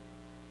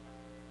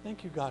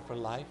 Thank you, God, for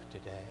life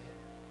today.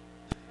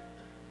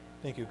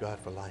 Thank you, God,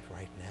 for life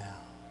right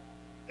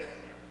now.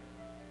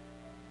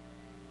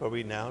 For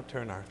we now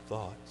turn our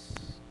thoughts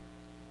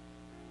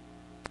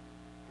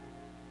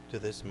to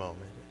this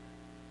moment.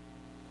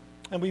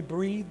 And we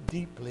breathe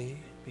deeply,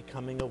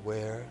 becoming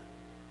aware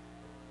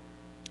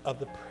of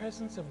the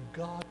presence of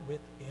God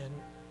within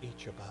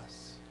each of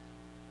us.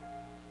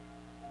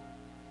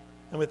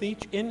 And with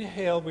each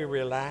inhale, we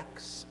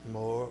relax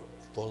more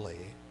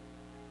fully.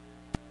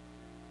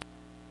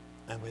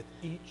 And with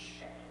each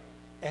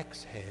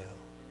exhale,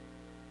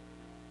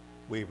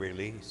 we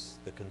release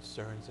the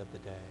concerns of the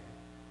day,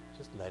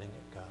 just letting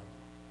it go.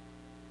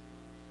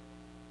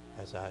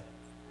 As I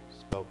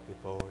spoke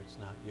before, it's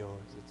not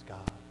yours, it's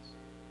God's.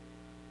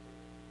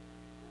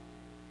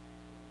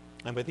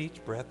 And with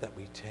each breath that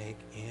we take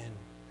in,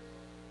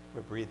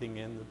 we're breathing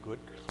in the good,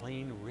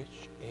 clean,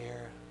 rich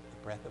air,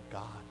 the breath of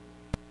God,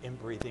 in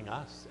breathing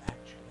us,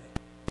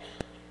 actually.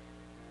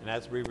 And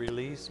as we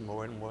release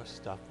more and more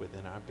stuff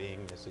within our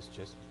being, this is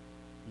just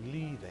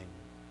leaving,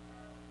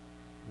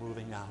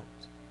 moving out.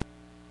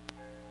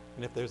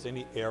 And if there's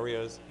any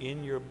areas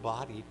in your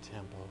body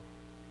temple,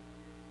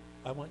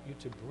 I want you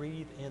to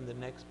breathe in the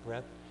next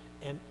breath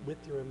and with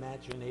your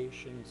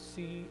imagination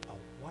see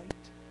a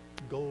white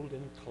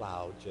golden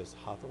cloud just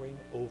hovering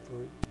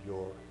over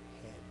your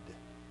head.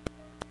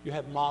 You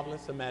have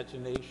marvelous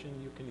imagination.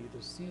 You can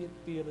either see it,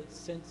 feel it,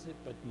 sense it,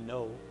 but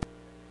know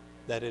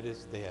that it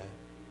is there.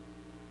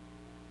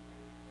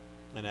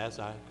 And as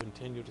I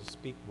continue to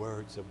speak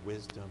words of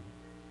wisdom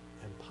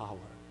and power,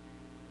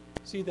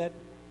 see that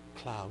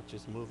cloud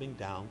just moving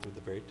down through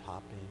the very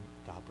top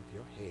of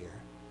your hair,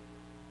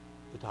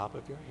 the top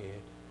of your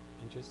head,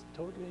 and just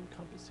totally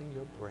encompassing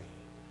your brain.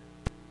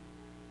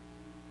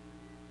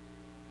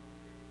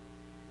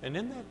 And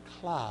in that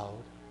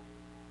cloud,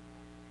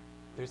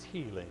 there's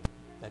healing.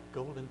 That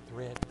golden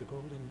thread, the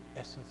golden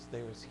essence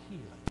there is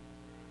healing.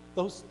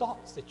 Those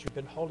thoughts that you've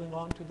been holding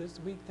on to this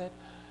week that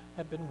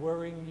have been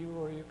worrying you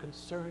or you're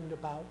concerned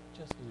about,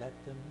 just let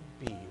them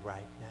be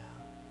right now.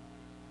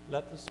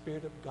 Let the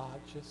Spirit of God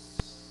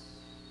just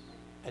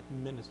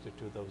administer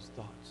to those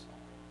thoughts.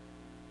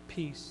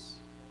 Peace,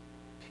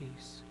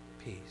 peace,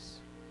 peace.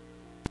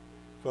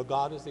 For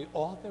God is the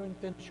author and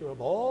finisher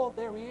of all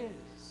there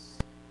is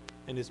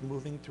and is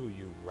moving through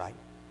you right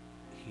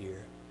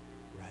here,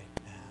 right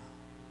now.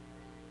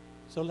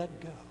 So let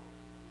go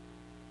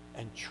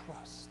and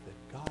trust that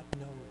God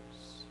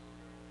knows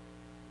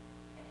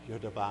your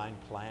divine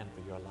plan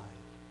for your life.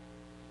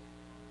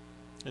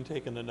 And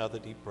taking another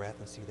deep breath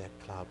and see that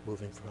cloud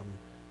moving from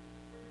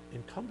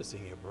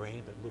encompassing your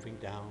brain, but moving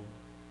down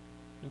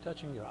and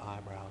touching your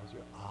eyebrows,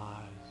 your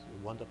eyes,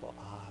 your wonderful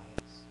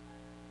eyes.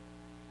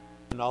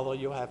 And although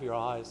you have your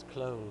eyes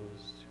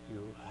closed,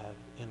 you have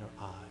inner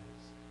eyes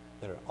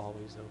that are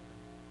always open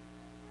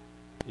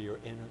to your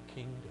inner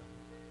kingdom,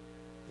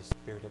 the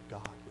Spirit of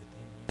God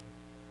within you,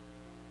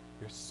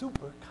 your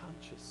super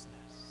consciousness.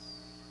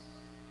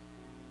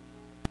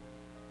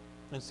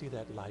 And see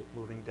that light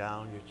moving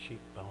down your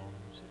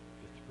cheekbones,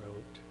 your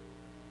throat,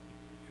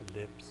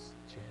 your lips,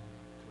 chin,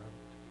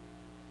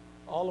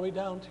 throat, all the way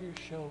down to your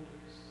shoulders,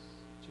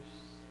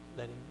 just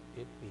letting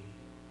it be.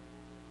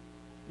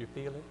 You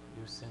feel it,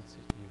 you sense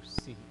it, you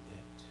see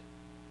it.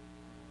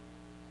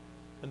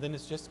 And then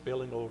it's just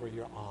spilling over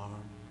your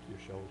arms, your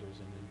shoulders,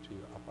 and into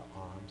your upper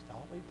arms,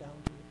 all the way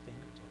down to your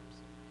fingertips.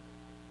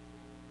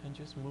 And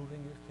just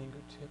moving your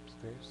fingertips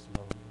very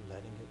slowly,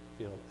 letting it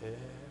fill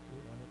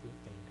every one of your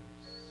fingers.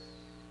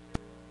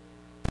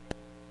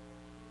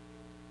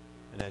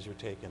 And as you're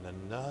taking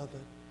another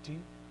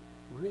deep,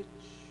 rich,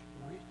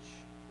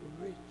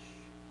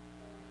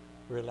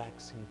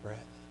 relaxing breath,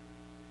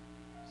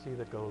 see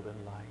the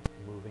golden light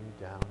moving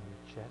down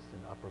your chest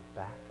and upper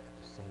back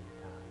at the same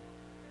time,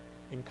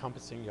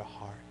 encompassing your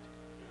heart,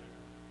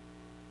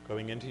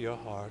 going into your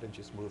heart and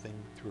just moving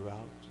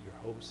throughout your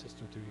whole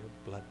system, through your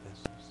blood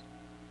vessels,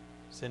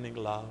 sending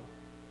love,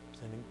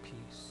 sending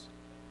peace,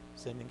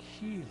 sending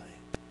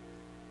healing,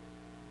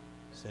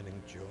 sending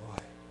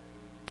joy,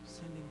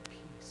 sending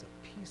peace,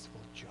 a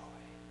peaceful joy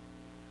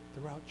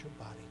throughout your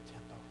body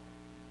temple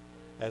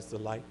as the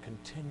light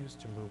continues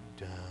to move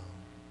down.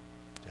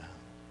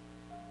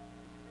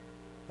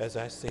 As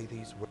I say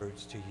these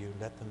words to you,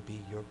 let them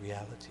be your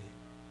reality.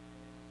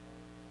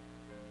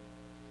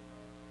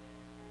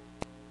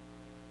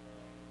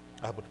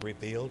 I would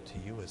reveal to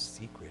you a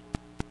secret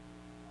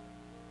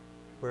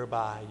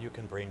whereby you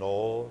can bring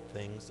all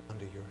things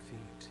under your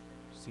feet.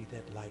 See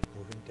that light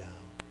moving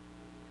down.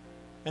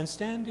 And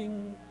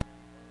standing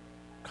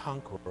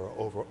conqueror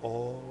over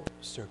all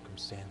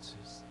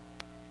circumstances.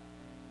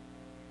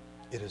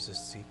 It is a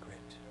secret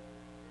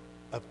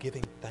of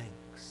giving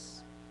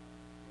thanks.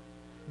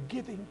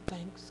 Giving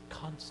thanks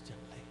constantly.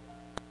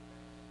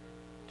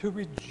 To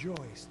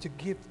rejoice, to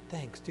give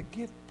thanks, to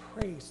give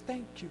praise.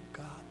 Thank you,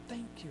 God.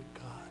 Thank you,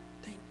 God.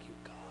 Thank you,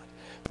 God.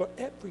 For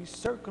every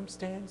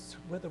circumstance,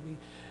 whether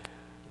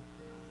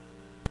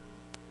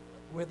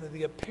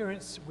the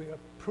appearance we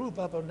approve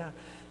of or not,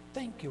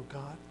 thank you,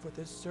 God, for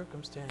this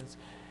circumstance.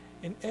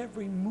 In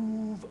every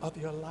move of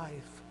your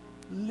life,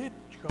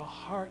 lift your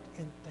heart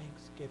in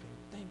thanksgiving.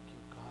 Thank you,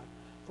 God,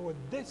 for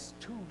this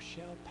too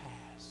shall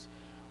pass.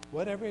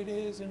 Whatever it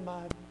is in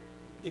my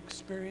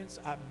experience,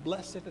 I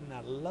bless it and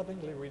I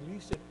lovingly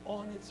release it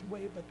on its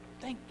way. But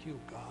thank you,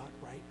 God,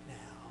 right now.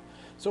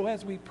 So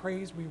as we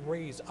praise, we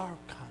raise our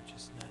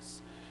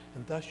consciousness.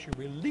 And thus you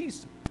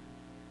release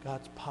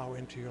God's power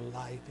into your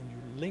life and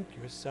you link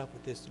yourself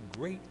with this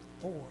great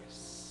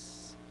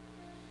force.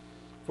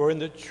 For in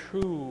the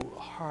true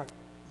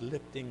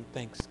heart-lifting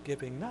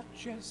thanksgiving, not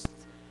just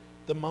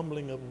the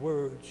mumbling of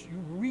words, you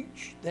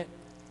reach that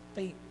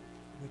faith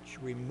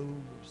which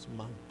removes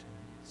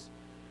mountains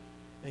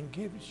and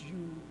gives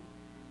you,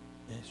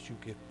 as you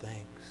give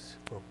thanks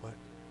for what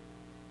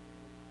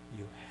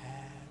you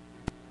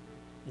have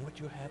and what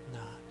you have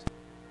not.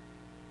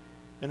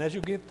 And as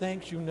you give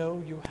thanks, you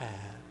know you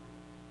have,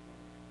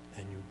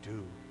 and you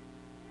do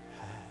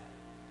have.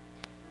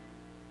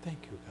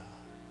 Thank you, God.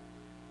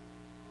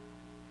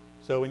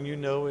 So when you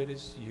know it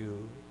is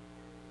you,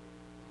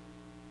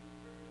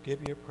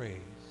 give your praise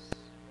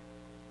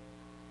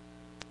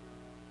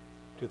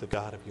to the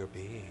God of your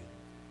being.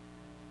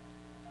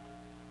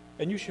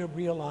 And you shall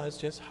realize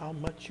just how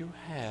much you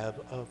have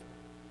of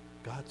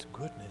God's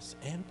goodness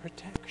and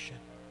protection.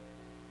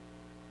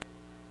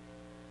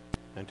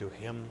 And to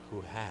him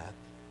who hath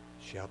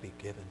shall be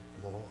given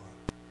more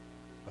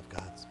of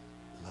God's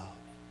love,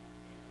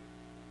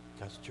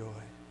 God's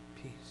joy,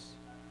 peace.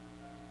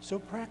 So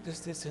practice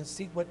this and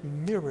see what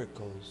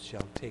miracles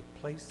shall take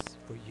place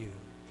for you.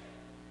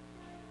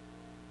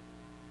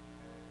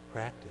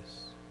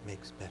 Practice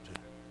makes better.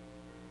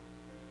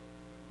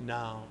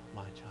 Now,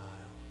 my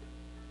child,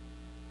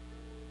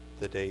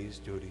 the day's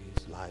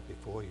duties lie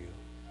before you.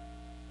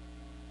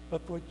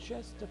 But for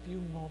just a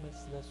few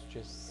moments, let's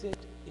just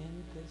sit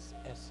in this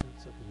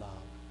essence of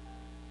love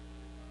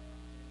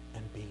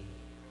and be,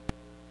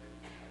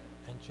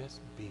 and just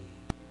be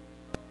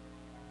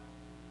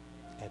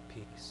at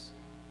peace,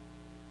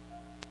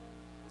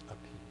 a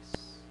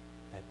peace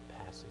that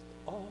passeth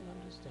all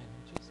understanding.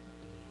 Just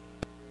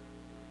be.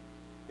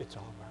 It's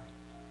all right.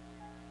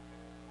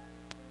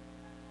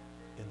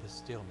 In the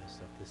stillness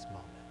of this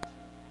moment,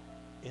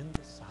 in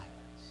the silence.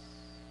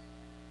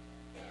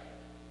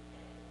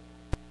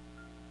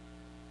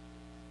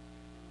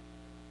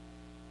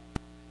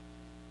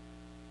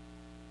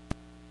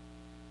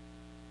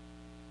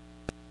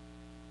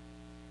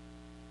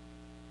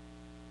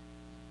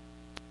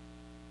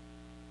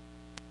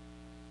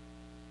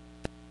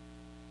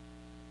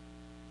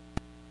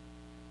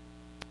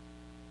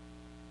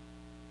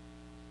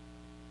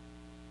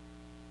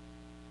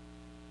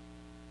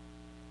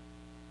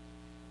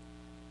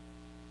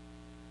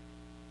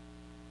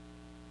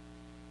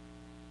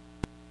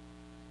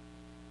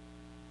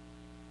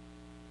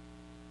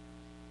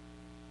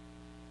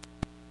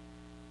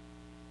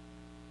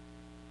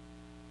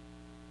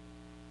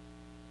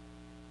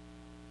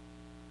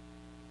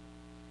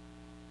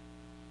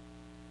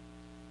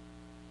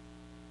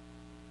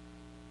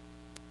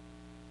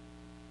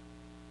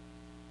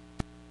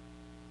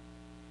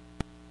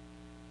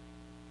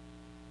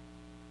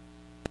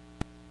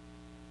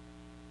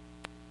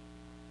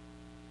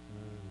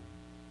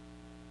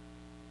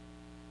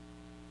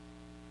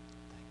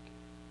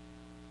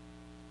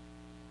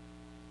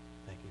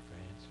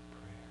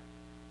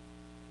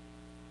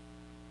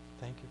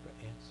 Thank you for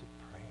answered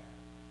prayer.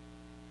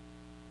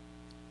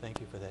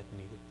 Thank you for that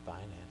needed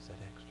finance, that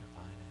extra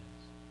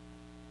finance.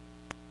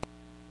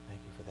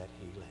 Thank you for that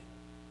healing,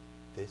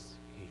 this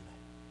healing.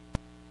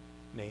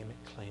 Name it,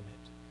 claim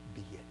it,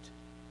 be it.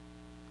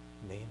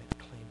 Name it,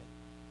 claim it.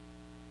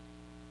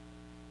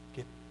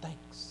 Give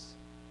thanks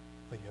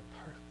for your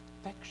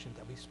perfection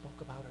that we spoke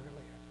about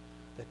earlier,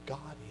 that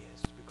God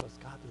is, because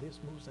God lives,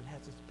 moves, and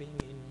has his being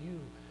in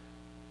you.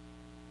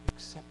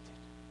 Accept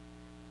it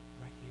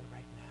right here,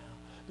 right now.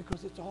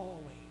 Because it's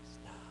always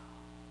now.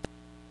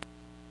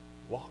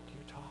 Walk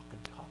your talk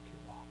and talk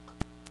your walk.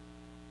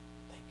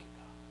 Thank you,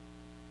 God.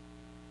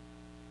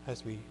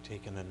 As we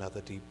take in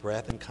another deep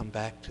breath and come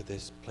back to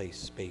this place,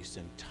 space,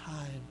 and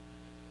time.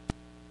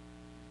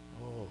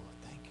 Oh,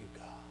 thank you,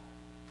 God.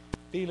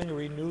 Feeling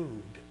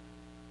renewed.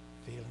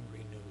 Feeling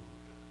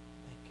renewed.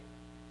 Thank you.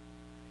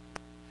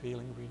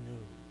 Feeling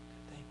renewed.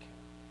 Thank you.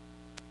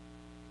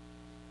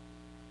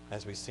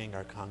 As we sing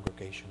our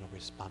congregational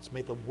response,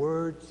 may the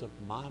words of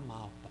my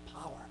mouth, the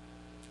power,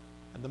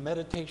 and the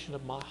meditation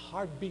of my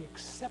heart be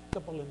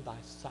acceptable in thy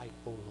sight,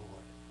 O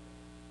Lord.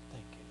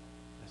 Thank you.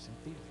 Blessing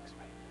Felix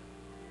right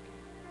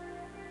now.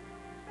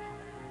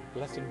 Hallelujah.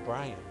 Blessing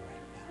Brian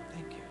right now.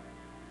 Thank you.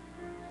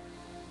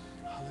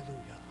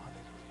 Hallelujah.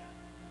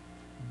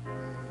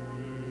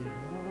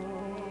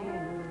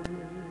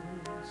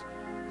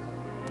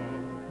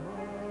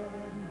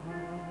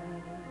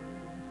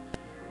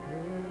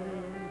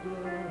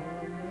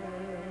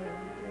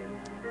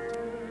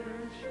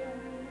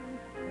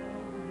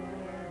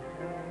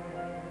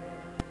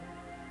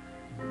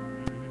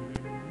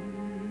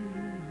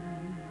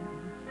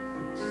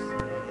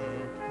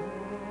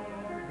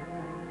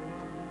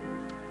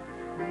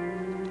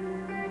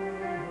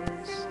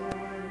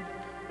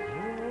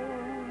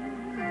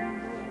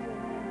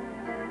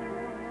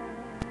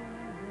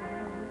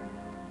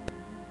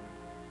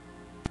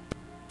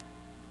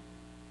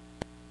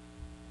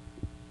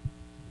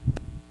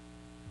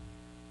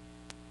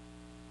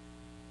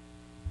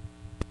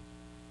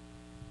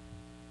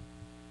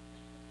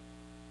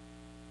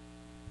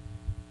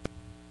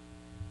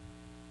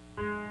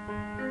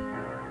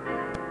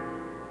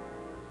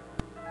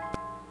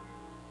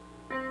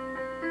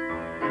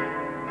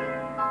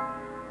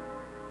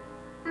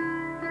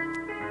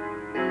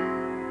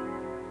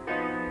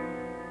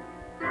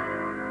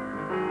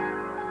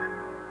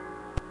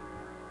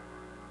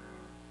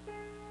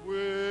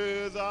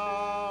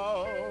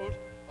 Without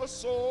a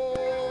song,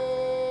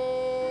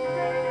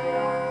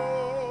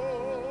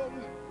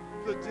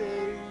 the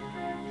day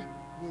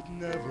would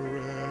never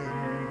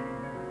end.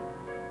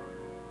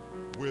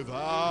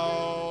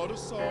 Without a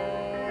song,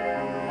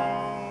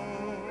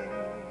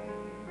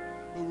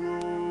 the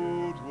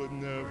road would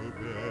never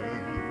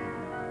bend.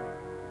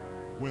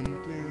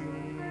 When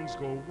things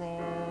go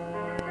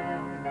wrong,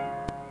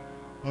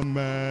 a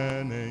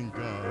man ain't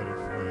got a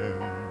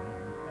friend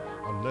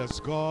unless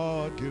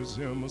God gives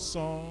him a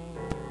song.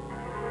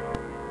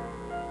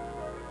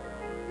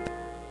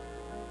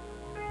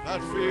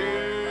 That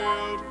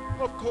field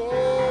of corn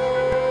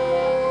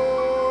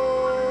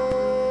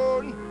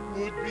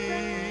would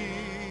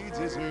be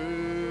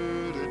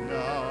deserted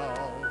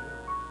now.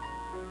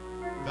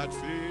 That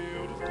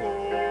field of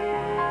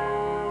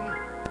corn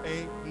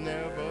ain't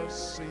never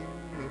seen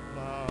a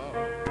plow.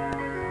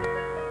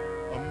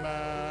 A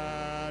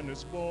man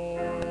is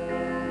born,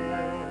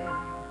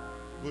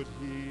 but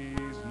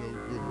he's no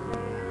good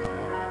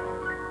now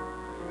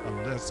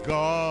unless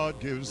God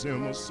gives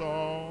him a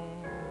song.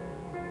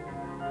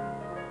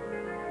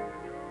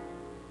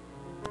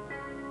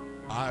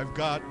 I've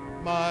got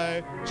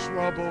my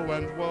trouble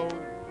and woe,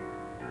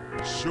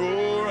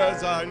 sure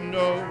as I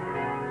know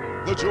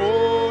the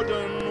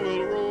Jordan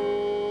will roll.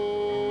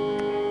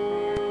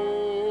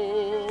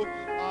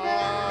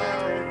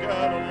 I'll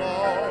get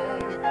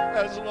along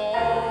as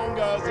long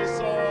as the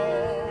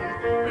song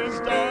is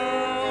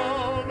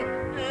down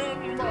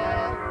in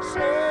my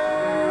soul.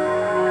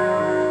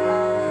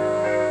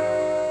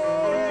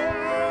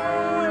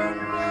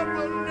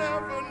 Never,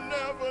 never,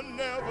 never,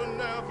 never,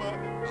 never,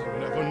 I'll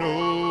never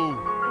know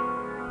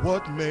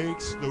what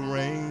makes the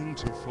rain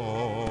to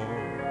fall.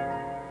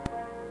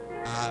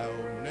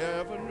 I'll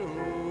never know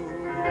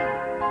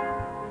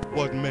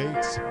what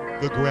makes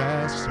the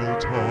grass so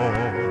tall.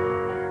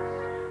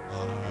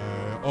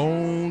 I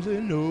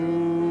only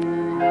know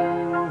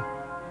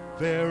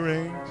there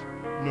ain't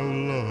no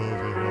love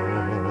at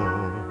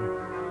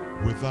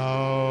all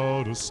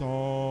without a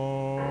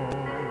song.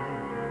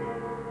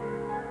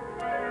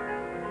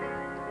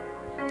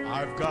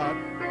 I've got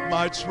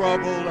my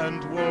trouble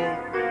and woe,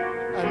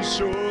 and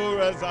sure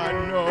as I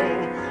know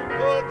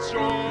the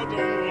Jordan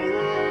will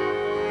roll,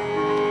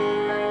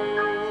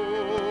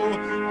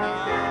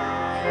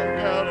 I'll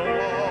get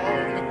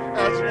along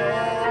as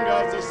long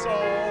as the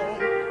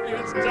song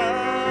is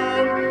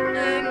down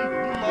in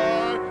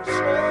my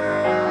soul.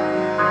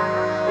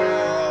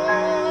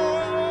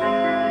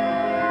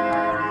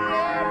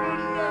 Never,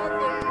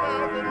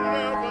 never,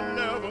 never,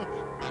 never,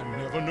 I'll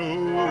never know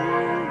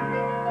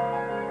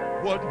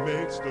what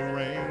makes the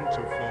rain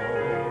to fall.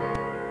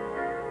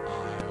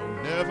 I'll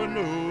never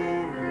know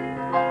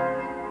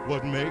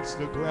what makes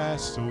the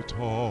grass so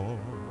tall.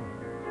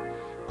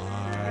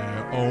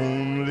 I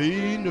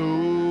only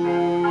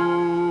know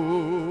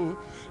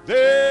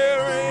there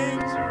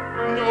ain't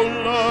no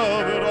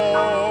love at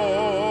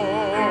all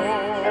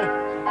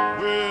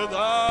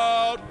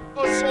without a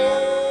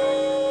soul.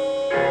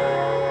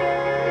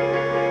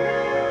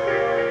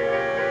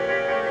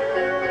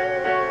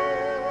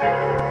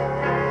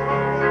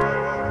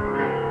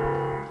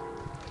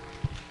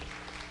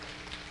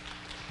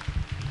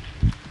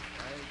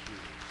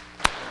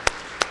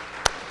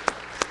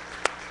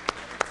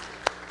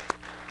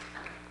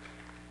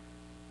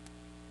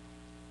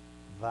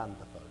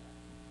 Wonderful.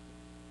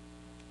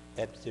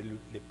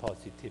 Absolutely,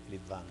 positively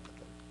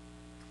wonderful.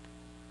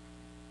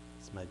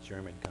 It's my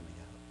German coming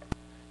out.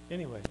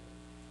 Anyway,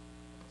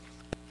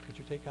 could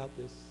you take out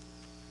this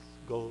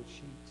gold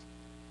sheet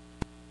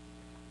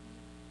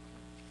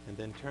and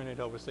then turn it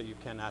over so you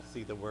cannot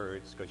see the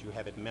words because you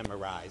have it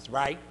memorized,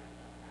 right?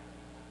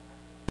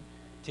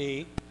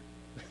 T?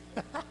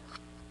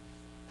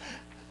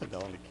 No,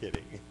 only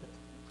kidding.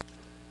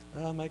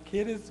 My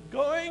kid is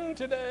going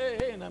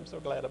today, and I'm so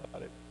glad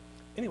about it.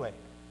 Anyway,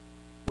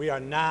 we are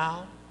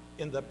now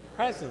in the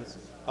presence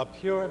of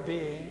pure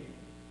being,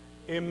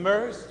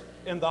 immersed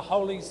in the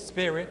Holy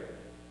Spirit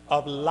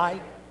of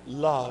light,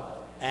 love,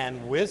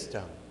 and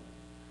wisdom.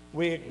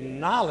 We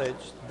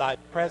acknowledge thy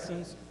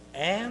presence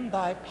and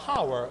thy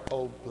power,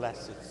 O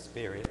blessed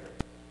Spirit.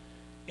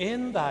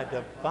 In thy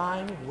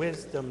divine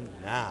wisdom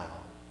now,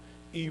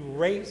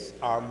 erase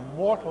our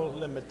mortal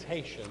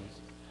limitations,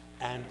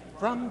 and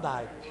from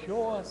thy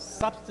pure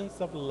substance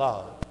of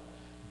love,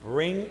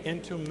 bring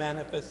into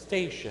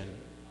manifestation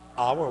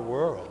our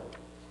world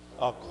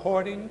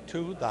according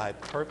to thy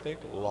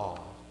perfect law.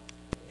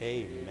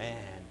 Amen.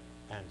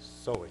 And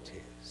so it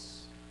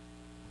is.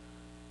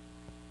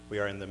 We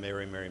are in the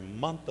merry, merry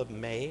month of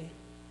May.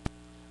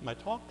 My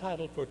talk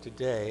title for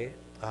today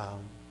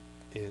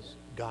is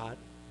God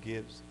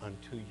Gives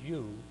Unto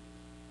You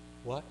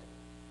what?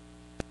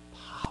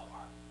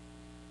 Power.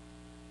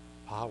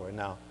 Power.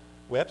 Now,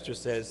 Webster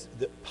says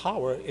that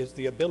power is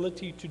the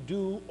ability to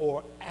do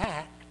or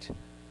act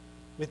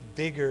with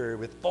vigor,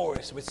 with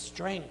force, with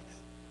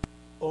strength,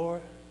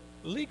 or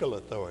legal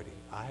authority.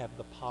 I have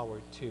the power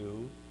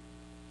to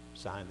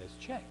sign this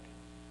check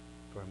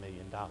for $1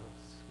 million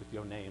with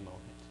your name on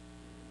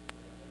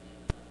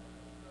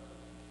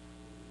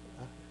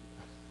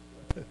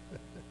it.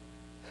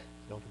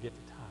 Don't forget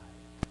to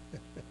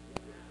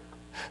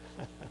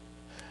tithe.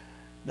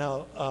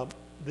 Now,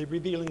 the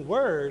revealing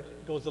word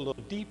goes a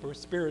little deeper,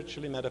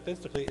 spiritually,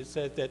 metaphysically. It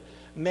says that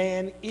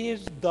man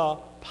is the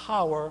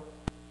power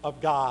of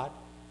God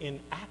in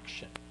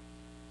action.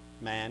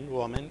 Man,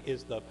 woman,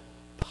 is the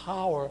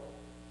power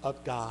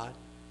of God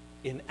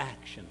in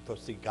action. For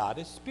see, God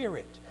is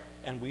spirit,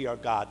 and we are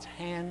God's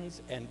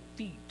hands and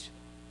feet.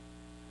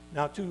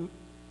 Now, to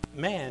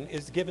man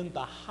is given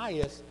the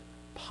highest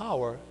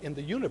power in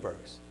the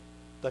universe,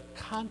 the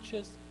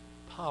conscious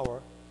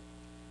power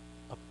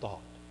of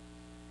thought.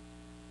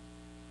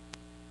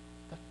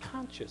 The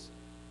conscious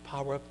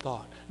power of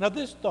thought. Now,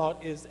 this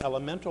thought is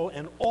elemental,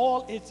 and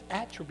all its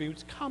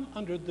attributes come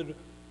under the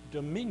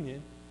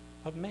dominion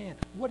of man.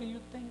 What are you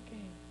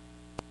thinking?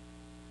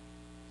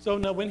 So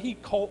now when he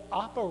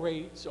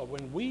cooperates, or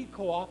when we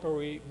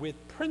cooperate with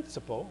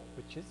principle,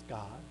 which is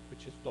God,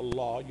 which is the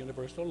law,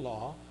 universal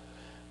law,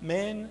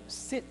 man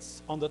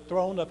sits on the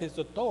throne of his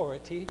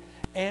authority,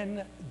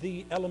 and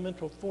the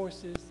elemental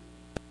forces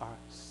are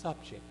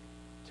subject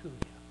to him.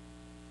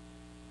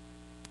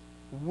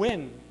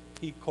 When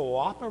he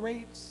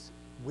cooperates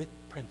with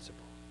principle.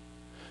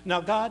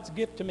 Now, God's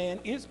gift to man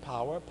is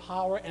power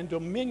and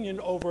dominion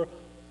over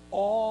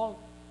all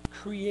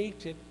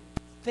created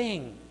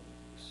things.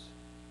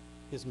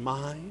 His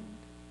mind,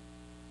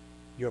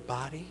 your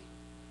body,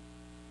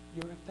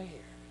 your affairs.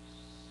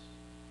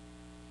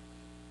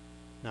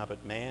 Now,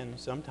 but man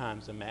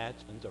sometimes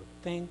imagines or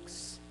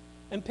thinks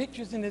and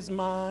pictures in his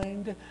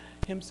mind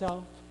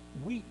himself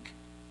weak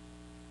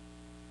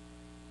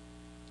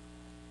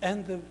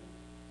and the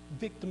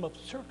victim of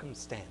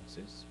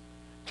circumstances,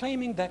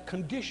 claiming that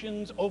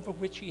conditions over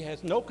which he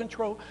has no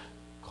control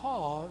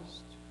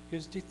caused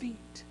his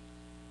defeat.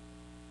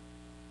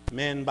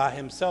 Man by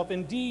himself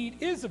indeed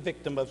is a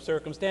victim of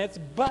circumstance,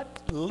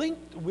 but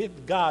linked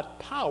with God's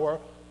power,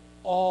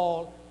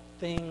 all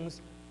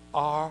things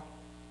are.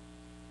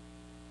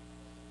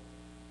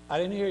 I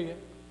didn't hear you.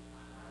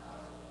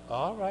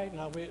 All right,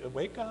 now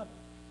wake up.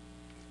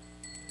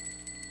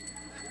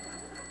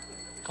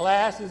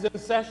 Class is in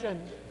session.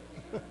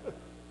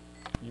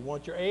 You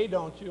want your A,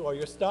 don't you, or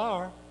your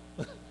star?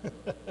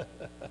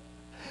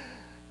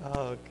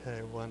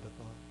 Okay,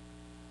 wonderful.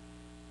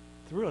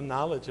 Through a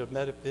knowledge of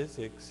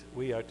metaphysics,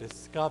 we are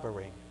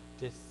discovering,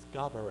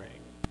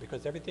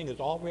 because everything is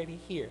already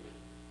here.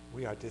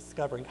 We are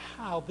discovering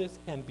how this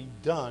can be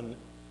done,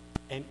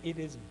 and it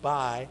is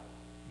by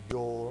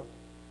your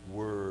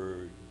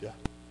word.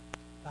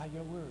 By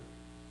your word.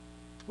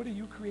 What are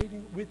you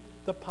creating with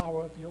the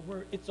power of your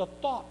word? It's a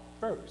thought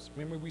first.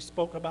 Remember we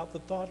spoke about the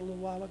thought a little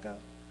while ago?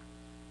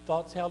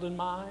 Thoughts held in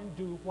mind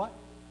do what?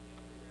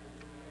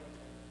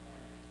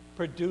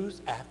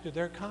 Produce after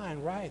their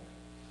kind, right?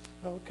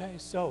 Okay,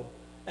 so,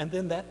 and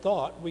then that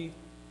thought, we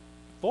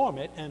form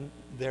it, and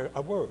there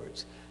are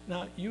words.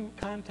 Now, you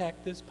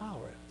contact this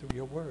power through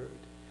your word.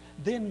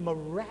 Then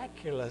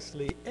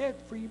miraculously,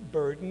 every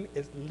burden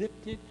is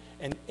lifted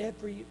and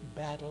every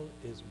battle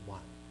is won.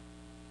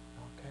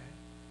 Okay?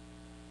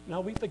 Now,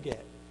 we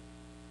forget.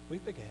 We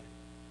forget.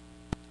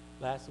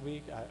 Last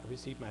week, I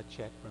received my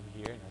check from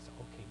here, and I said,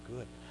 okay,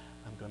 good.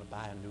 I'm going to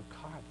buy a new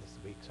car this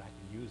week so I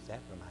can use that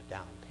for my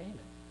down payment.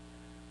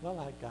 Well,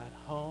 I got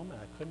home, and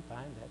I couldn't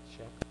find that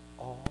check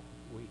all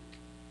week.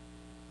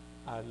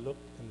 I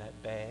looked in that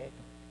bag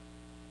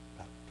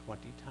about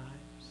 20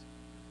 times,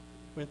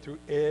 went through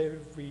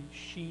every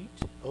sheet,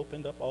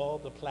 opened up all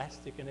the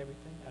plastic and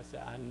everything. I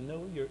said, I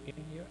know you're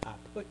in here. I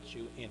put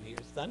you in here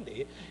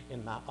Sunday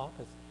in my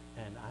office,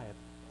 and I have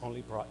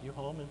only brought you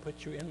home and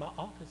put you in my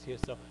office here,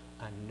 so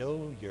I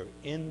know you're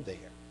in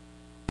there.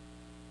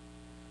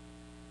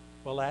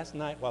 Well, last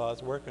night while I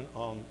was working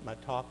on my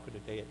talk for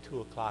today at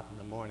 2 o'clock in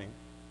the morning,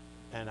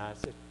 and I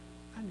said,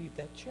 I need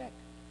that check.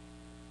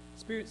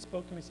 Spirit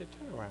spoke to me and said,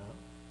 turn around.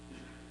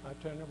 I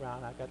turned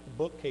around. I got the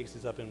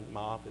bookcases up in my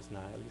office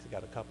now. At least I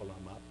got a couple of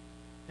them up.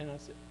 And I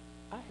said,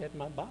 I had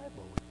my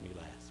Bible with me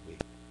last week.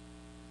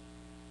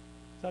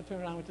 So I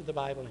turned around, went to the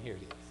Bible, and here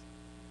it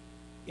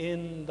is.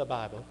 In the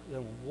Bible.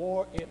 Then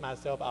wore it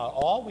myself out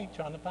all week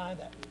trying to find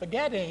that.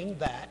 Forgetting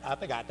that I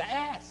forgot to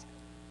ask.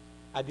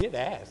 I did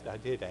ask.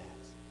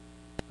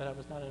 But I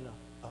was not in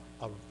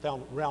a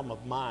realm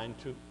of mind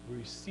to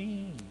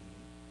receive.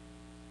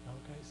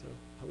 Okay, so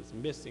I was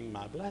missing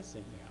my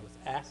blessing there. I was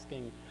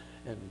asking,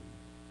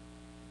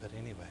 but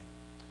anyway.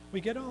 We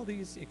get all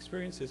these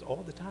experiences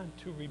all the time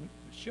to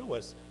show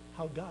us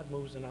how God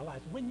moves in our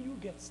lives. When you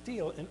get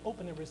still and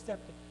open and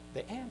receptive,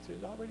 the answer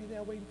is already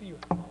there waiting for you.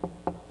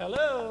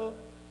 Hello?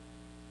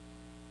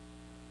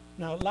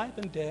 Now, life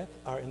and death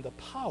are in the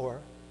power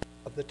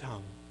of the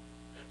tongue.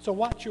 So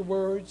watch your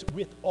words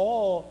with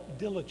all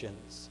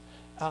diligence,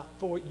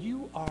 for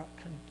you are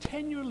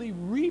continually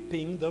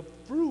reaping the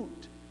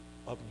fruit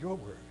of your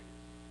word.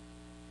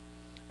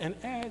 And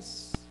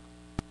as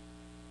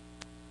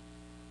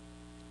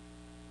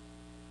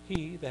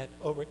he that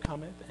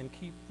overcometh and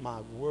keep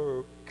my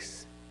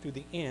works to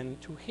the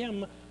end, to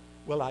him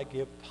will I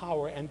give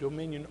power and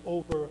dominion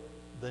over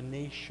the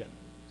nations.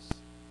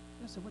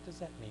 So what does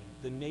that mean?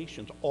 The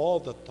nations, all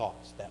the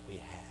thoughts that we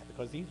have,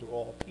 because these are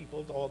all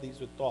peoples, all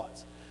these are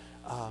thoughts,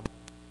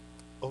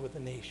 over the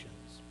nations.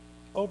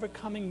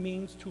 Overcoming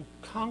means to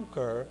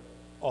conquer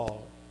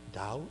all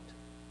doubt,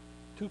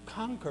 to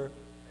conquer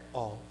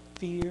all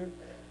fear,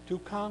 to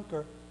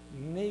conquer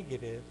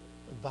negative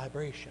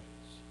vibrations.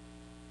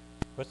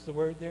 What's the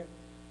word there?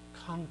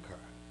 conquer.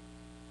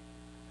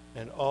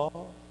 And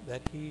all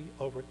that he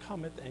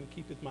overcometh and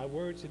keepeth my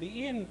words to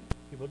the end,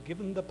 he will give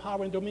him the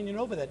power and dominion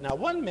over that. Now,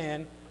 one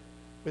man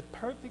with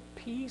perfect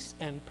peace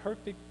and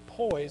perfect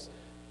poise,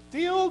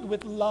 filled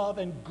with love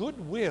and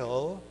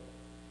goodwill,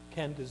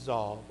 can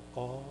dissolve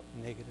all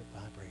negative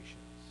vibrations.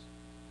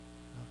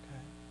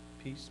 Okay?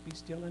 Peace, be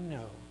still, and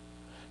know.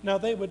 Now,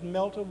 they would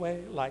melt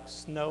away like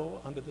snow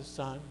under the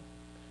sun.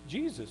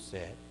 Jesus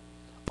said,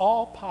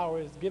 all power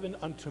is given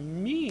unto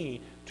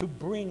me to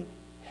bring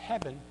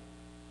heaven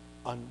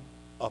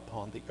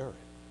upon the earth.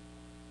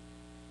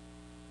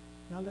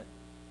 Now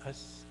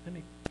let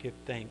me give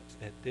thanks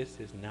that this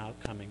is now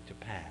coming to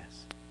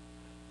pass.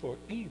 For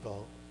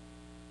evil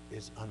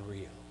is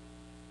unreal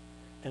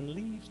and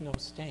leaves no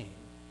stain.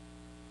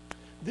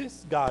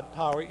 This God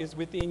power is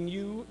within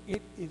you.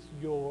 It is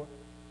your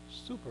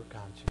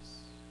superconscious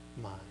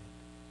mind.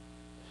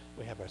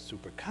 We have our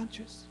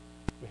superconscious,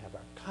 we have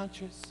our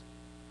conscious,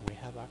 and we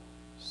have our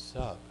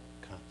subconscious.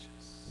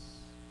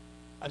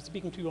 I'm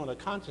speaking to you on a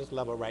conscious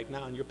level right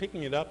now, and you're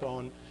picking it up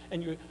on,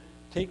 and you're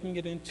taking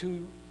it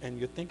into, and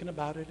you're thinking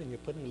about it, and you're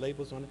putting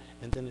labels on it,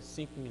 and then it's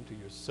sinking into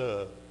your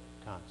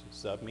subconscious.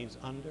 Sub means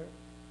under,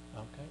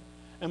 okay?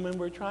 And when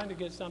we're trying to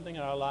get something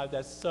in our lives,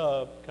 that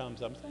sub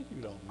comes up. Saying,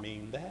 you don't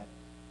mean that.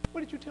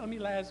 What did you tell me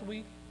last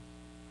week?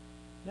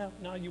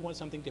 Now you want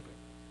something different.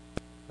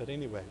 But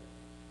anyway,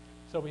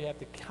 so we have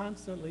to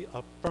constantly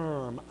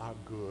affirm our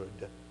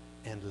good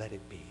and let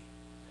it be.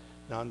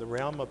 Now, in the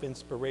realm of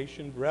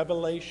inspiration,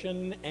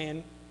 revelation,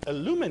 and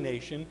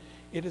illumination,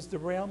 it is the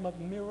realm of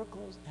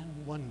miracles and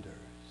wonders.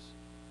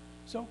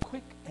 So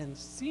quick and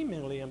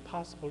seemingly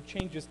impossible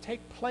changes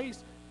take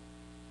place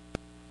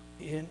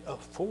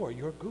for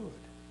your good.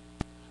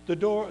 The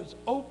doors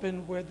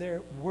open where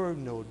there were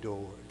no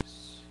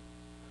doors.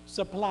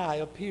 Supply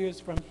appears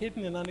from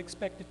hidden and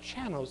unexpected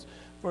channels,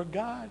 for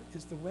God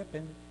is the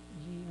weapon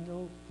ye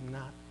know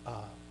not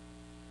of.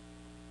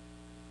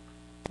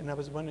 And I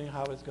was wondering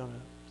how I was going to,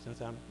 since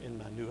I'm in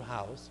my new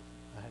house,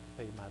 I had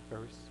to pay my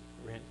first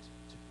rent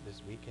this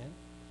weekend,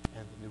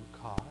 and the new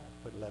car,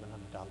 I put $1,100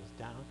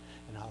 down,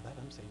 and all that.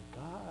 I'm saying,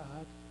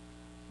 God,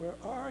 where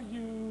are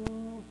you?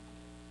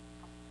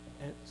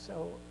 And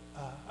so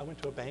I went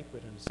to a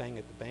banquet and sang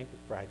at the banquet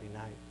Friday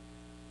night,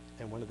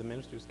 and one of the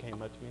ministers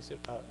came up to me and said,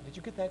 did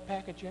you get that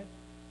package yet?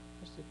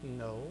 I said,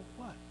 no.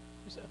 What?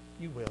 He said,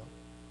 you will.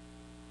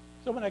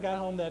 So when I got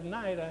home that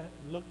night, I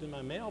looked in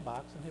my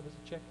mailbox, and there was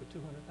a check for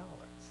 $200.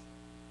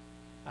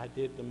 I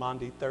did the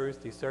Monday,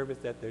 Thursday service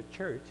at their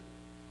church,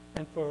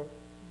 and for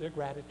their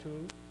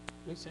gratitude,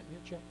 they sent me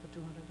a check for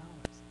 $200.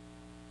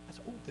 I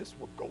said, oh, this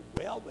will go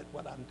well with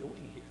what I'm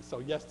doing here. So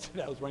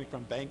yesterday I was running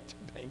from bank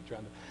to bank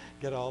trying to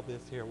get all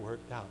this here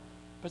worked out.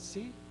 But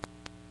see,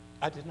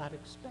 I did not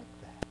expect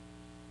that.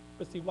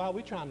 But see, while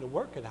we're trying to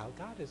work it out,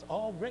 God has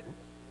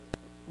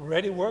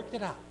already worked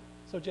it out.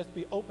 So just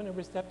be open and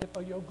receptive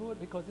for your good,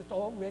 because it's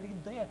already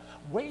there,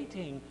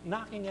 waiting,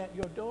 knocking at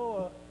your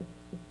door.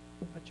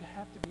 But you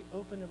have to be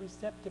open and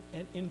receptive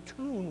and in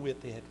tune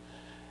with it.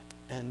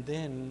 And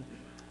then,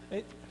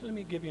 let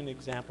me give you an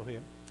example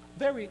here.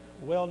 Very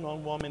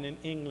well-known woman in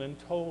England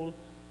told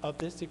of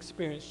this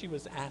experience. She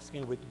was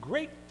asking with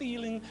great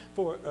feeling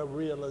for a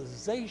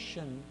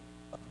realization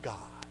of God.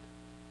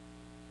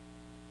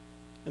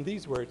 And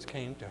these words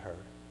came to her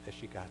as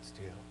she got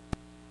still.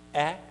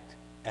 Act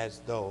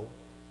as though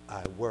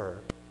I were,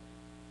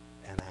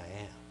 and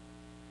I am.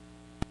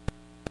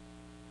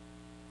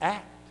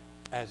 Act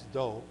as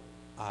though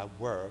I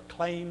were.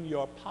 Claim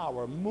your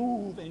power.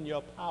 Move in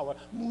your power.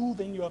 Move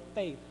in your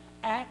faith.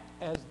 Act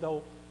as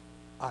though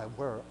I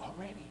were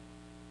already,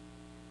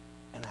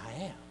 and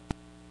I am.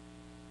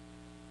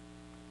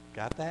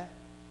 Got that?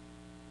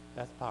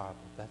 That's powerful.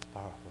 That's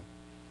powerful.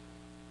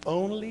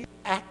 Only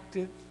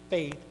active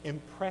faith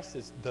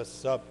impresses the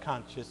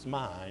subconscious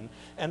mind,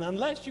 and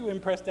unless you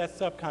impress that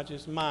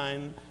subconscious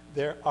mind,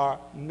 there are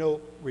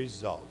no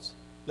results.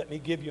 Let me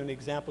give you an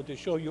example to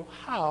show you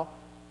how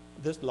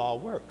this law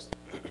works.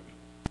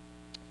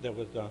 There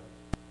was a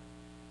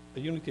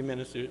unity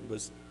minister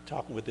was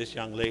talking with this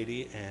young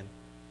lady, and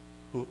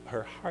who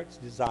her heart's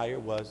desire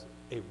was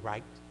a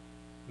right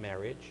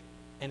marriage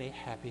and a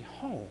happy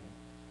home.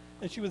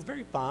 And she was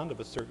very fond of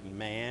a certain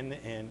man,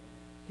 and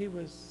he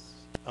was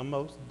a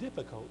most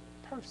difficult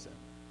person.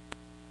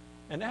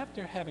 And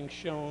after having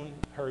shown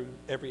her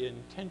every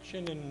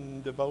intention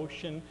and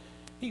devotion,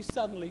 he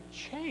suddenly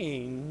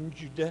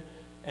changed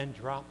and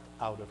dropped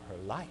out of her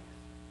life.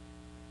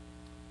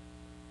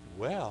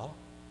 Well,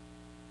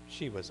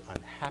 she was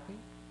unhappy,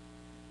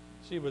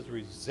 she was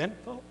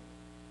resentful,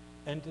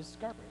 and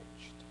discouraged.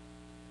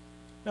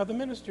 Now, the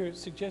minister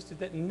suggested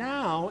that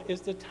now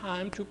is the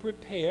time to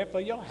prepare for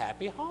your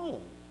happy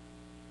home.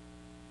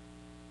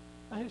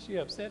 I hear she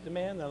upset the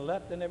man that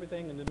left and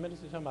everything, and the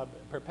minister talking about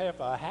prepare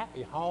for a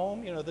happy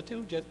home. You know, the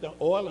two just the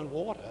oil and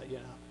water, you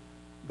know.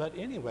 But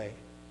anyway,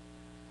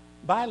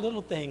 buy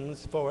little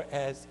things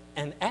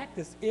and act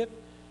as if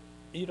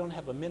you don't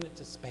have a minute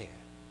to spare.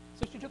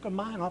 So she took her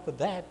mind off of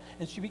that,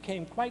 and she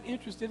became quite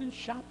interested in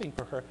shopping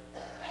for her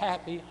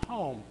happy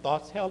home.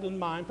 Thoughts held in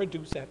mind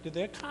produce after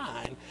their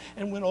kind.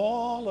 And when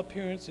all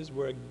appearances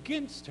were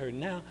against her,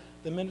 now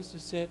the minister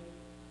said,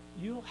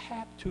 you'll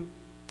have to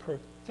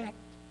perfect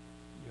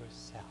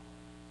yourself.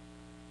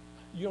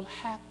 You'll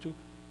have to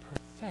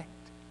perfect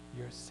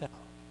yourself.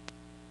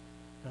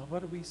 Now,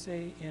 what do we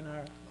say in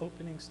our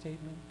opening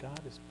statement? God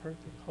is perfect,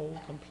 whole,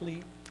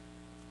 complete,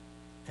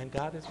 and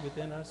God is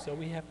within us. So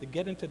we have to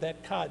get into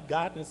that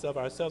godness of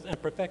ourselves and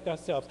perfect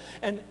ourselves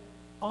and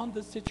on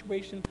the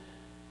situation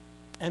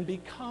and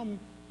become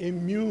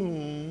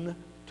immune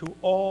to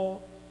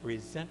all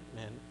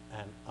resentment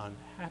and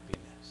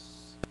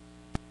unhappiness.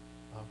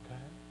 Okay?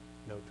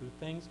 No two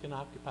things can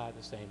occupy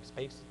the same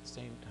space at the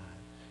same time.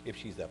 If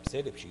she's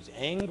upset, if she's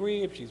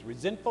angry, if she's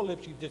resentful,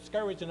 if she's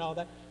discouraged and all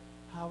that,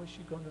 how is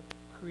she going to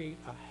create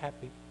a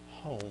happy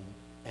home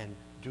and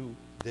do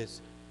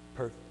this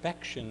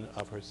perfection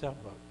of herself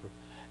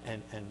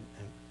and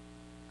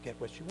get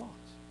what she wants?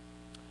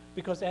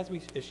 Because as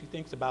she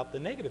thinks about the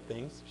negative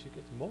things, she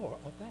gets more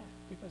of that,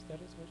 because that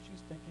is what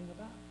she's thinking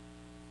about,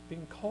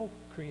 being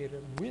co-creator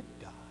with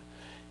God.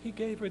 He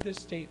gave her this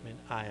statement,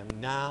 I am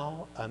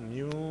now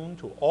immune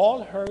to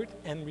all hurt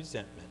and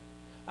resentment.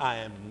 I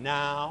am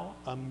now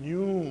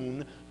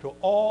immune to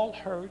all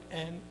hurt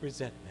and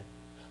resentment.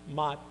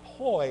 My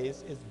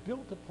poise is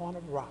built upon a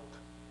rock,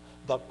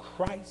 the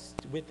Christ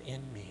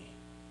within me.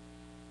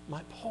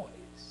 My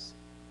poise.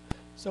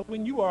 So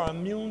when you are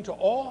immune to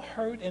all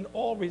hurt and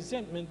all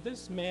resentment,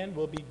 this man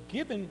will be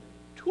given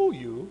to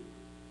you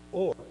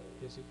or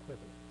his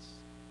equivalents.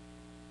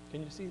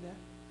 Can you see that?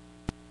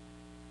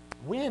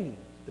 When,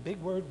 the big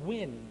word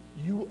when,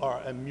 you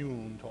are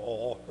immune to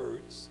all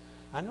hurts.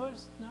 I know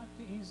it's not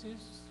the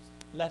easiest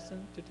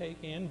lesson to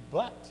take in,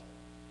 but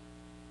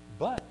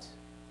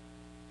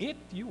if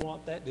you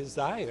want that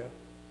desire,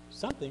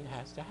 something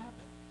has to happen.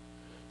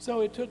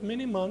 So it took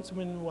many months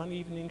when one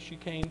evening she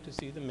came to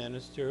see the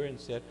minister and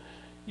said,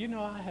 you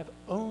know, I have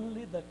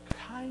only the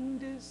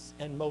kindest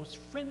and most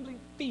friendly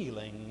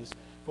feelings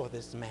for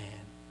this man.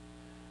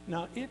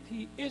 Now, if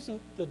he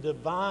isn't the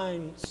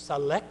divine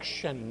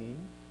selection,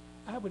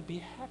 I would be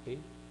happy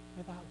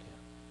without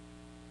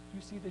him.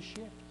 You see the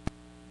shift?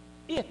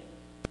 If,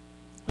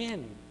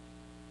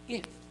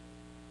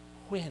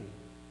 when.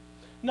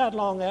 Not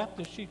long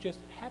after, she just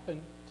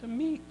happened to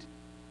meet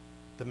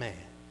the man.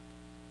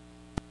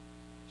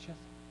 Just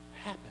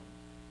happened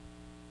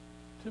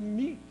to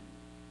meet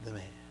the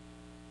man.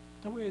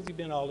 Now, where has he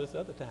been all this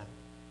other time?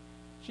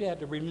 She had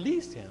to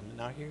release him, and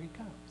now here he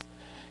comes.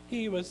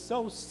 He was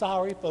so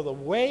sorry for the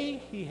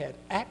way he had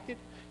acted.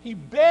 He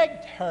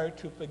begged her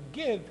to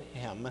forgive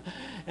him.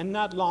 And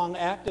not long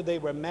after, they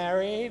were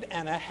married,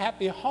 and a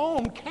happy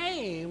home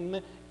came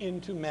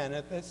into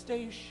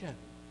manifestation.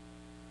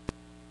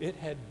 It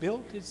had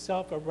built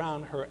itself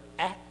around her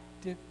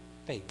active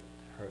faith.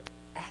 Her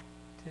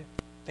active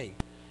faith.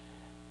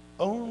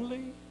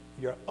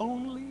 Your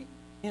only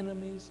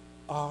enemies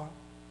are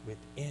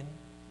within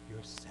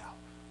yourself.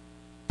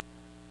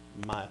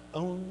 My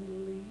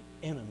only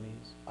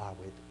enemies are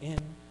within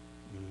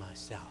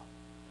myself.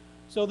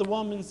 So the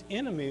woman's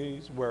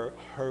enemies were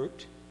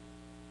hurt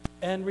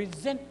and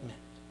resentment.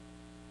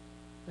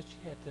 But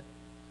she had to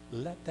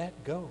let that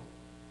go.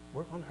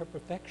 Work on her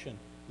perfection.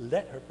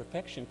 Let her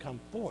perfection come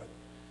forth.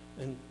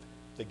 And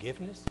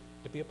forgiveness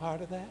to be a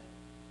part of that.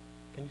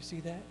 Can you see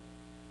that?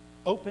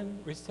 Open,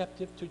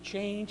 receptive to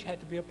change had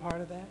to be a part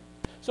of that.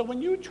 So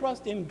when you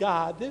trust in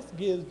God, this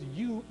gives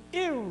you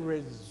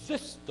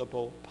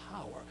irresistible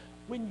power.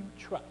 When you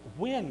trust.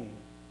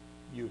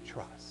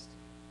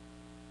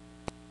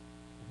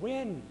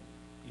 When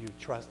you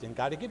trust in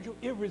God, it gives you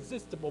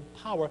irresistible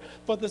power,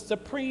 for the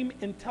supreme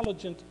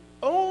intelligence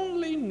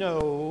only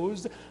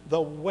knows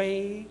the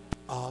way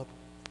of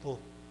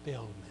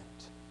fulfillment.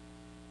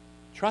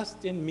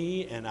 Trust in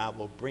me and I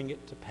will bring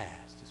it to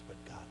pass, is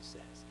what God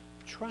says.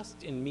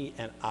 Trust in me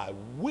and I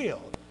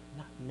will.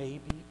 Not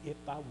maybe, if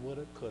I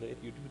woulda, coulda,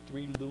 if you do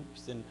 3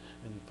 loops and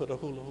put a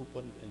hula hoop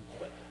on,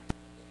 but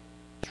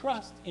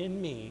trust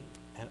in me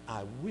and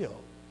I will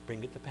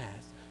bring it to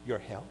pass. Your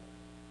health,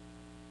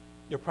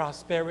 your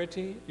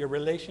prosperity, your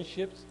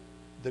relationships,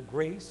 the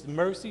grace,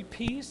 mercy,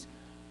 peace,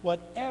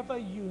 whatever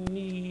you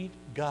need,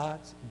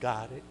 God's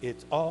got it.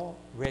 It's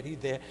already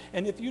there.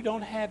 And if you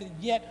don't have it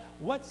yet,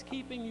 what's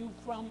keeping you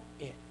from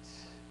it?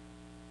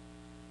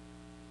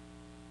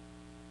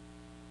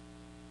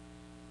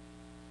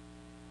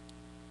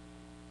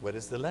 What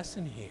is the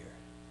lesson here?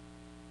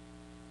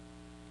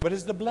 What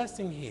is the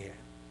blessing here?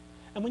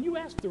 And when you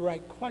ask the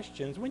right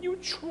questions, when you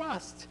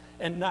trust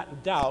and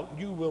not doubt,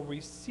 you will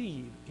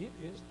receive. It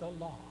is the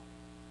law.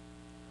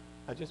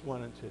 I just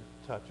wanted to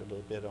touch a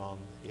little bit on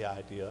the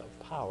idea of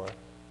power.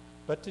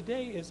 But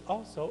today is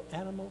also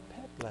Animal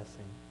Pet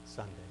Blessing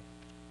Sunday.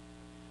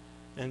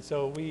 And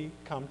so we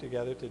come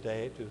together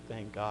today to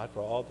thank God for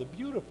all the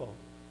beautiful,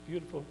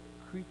 beautiful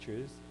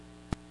creatures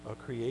or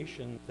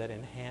creations that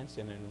enhance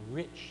and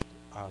enrich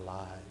our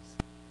lives.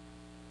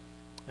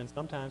 And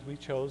sometimes we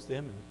chose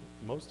them,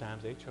 and most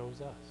times they chose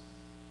us.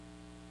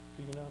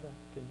 Do you know that?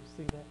 Can you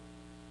see that?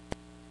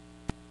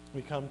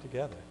 We come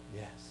together,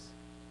 yes,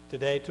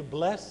 today to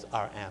bless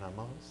our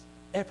animals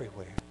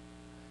everywhere.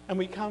 And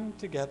we come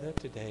together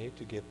today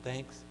to give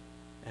thanks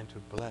and to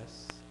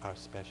bless our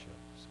special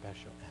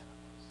animals.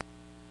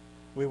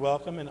 We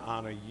welcome and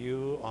honor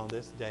you on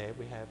this day.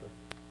 We have a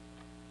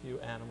few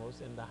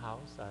animals in the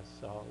house. I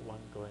saw one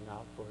going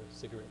out for a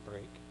cigarette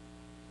break.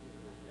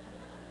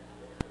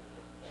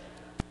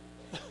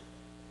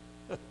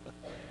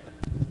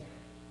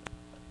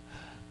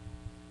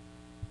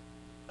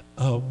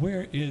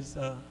 Where is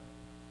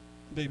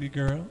baby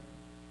girl?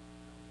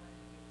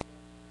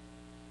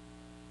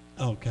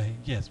 Okay,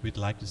 yes, we'd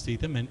like to see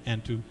them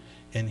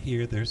and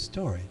hear their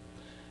story.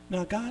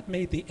 Now, God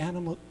made the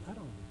animal. I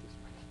don't need this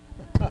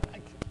right. Let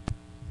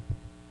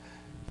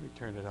me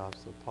turn it off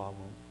so Paul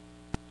won't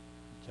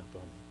jump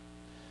on me.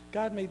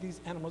 God made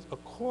these animals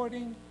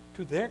according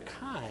to their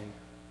kind,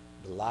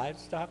 the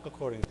livestock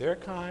according to their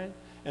kind,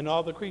 and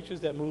all the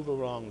creatures that move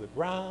along the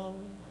ground,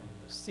 and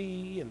the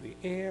sea, and the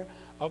air,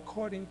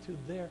 according to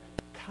their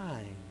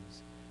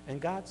kinds. And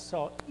God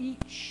saw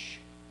each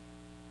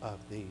of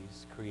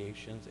these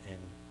creations and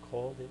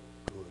called it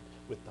good,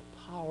 with the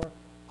power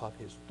of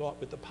his thought,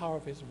 with the power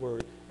of his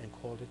word, and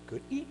called it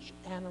good. Each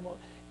animal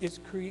is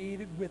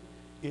created with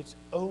its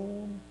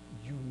own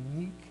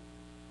unique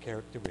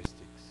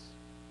characteristics,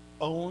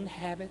 own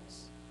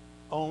habits,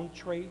 own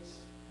traits,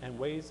 and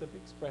ways of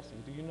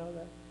expressing. Do you know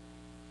that?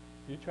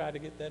 You try to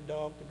get that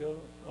dog to go,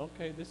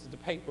 okay, this is the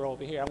paper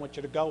over here. I want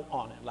you to go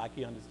on it, like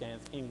he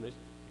understands English.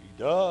 He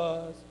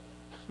does.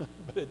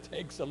 But it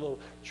takes a little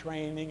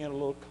training and a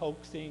little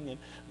coaxing. And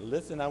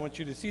listen, I want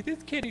you to see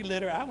this kitty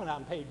litter. I went out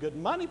and paid good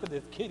money for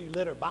this kitty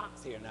litter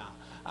box here now.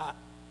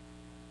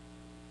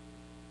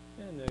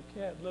 And the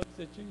cat looks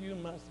at you. You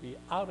must be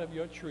out of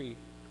your tree.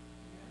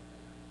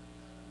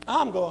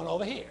 I'm going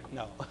over here.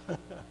 No.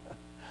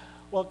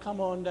 Well,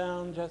 come on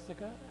down,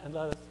 Jessica, and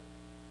let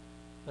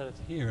us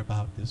hear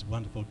about this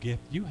wonderful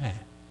gift you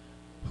have.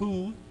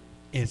 Who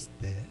is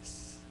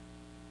this?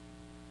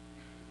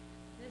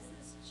 This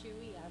is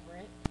Chewy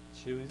Everett.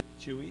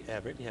 Chewy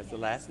Everett. He has the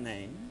last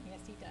name. Yes,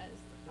 he does.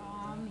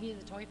 He's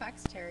a Toy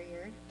Fox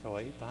Terrier.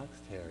 Toy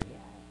Fox Terrier.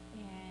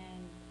 Yeah,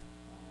 and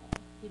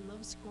he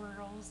loves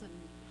squirrels and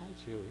Hi,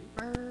 Chewy.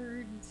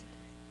 birds.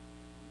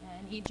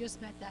 And he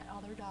just met that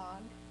other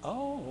dog.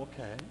 Oh,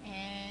 okay.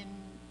 And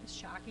it's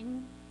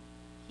shocking,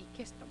 he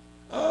kissed him.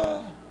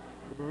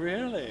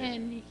 Really?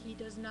 And he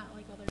does not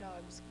like other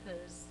dogs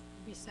because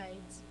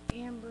besides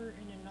Amber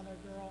and another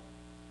girl,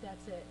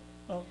 that's it.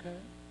 Okay.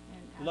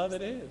 And Love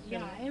it is.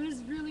 Yeah, it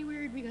was really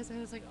weird because I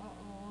was like,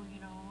 uh-oh, you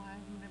know,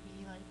 I'm going to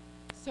be like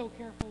so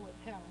careful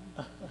with him.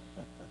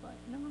 But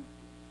no,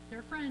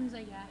 they're friends,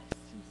 I guess.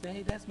 Say,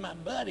 hey, that's my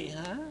buddy,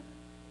 huh?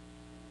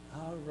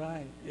 All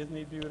right. Isn't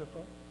he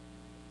beautiful?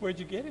 Where'd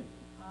you get him?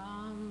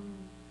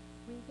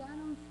 We got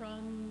him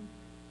from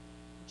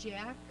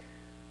Jack.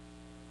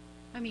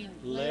 I mean,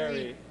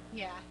 Larry.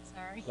 Yeah,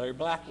 sorry. Larry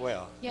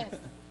Blackwell. Yes.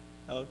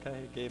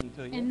 Okay, gave him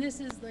to you. And this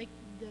is like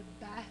the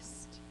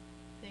best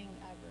thing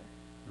ever.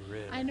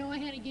 Really? I know I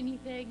had a guinea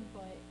pig,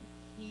 but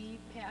he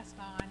passed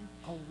on.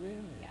 Oh,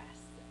 really? Yes.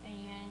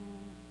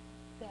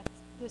 And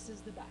this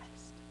is the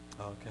best.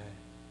 Okay.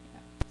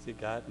 Yeah. See,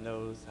 God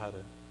knows how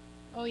to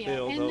Oh yeah.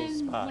 fill And those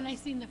then spots. when I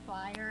seen the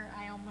flyer,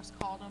 I almost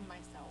called him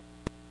myself.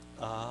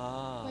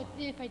 Ah. But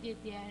if I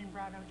did that and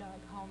brought a dog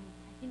home,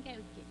 I think I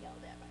would get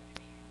yelled at by my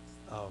parents.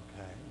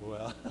 Okay,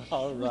 well,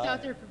 all right.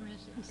 Without their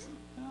permission.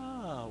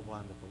 Oh,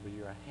 wonderful. Well,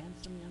 you're a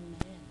handsome young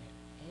man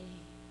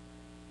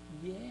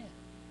there. Hey, yeah.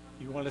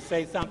 You want to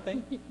say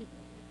something?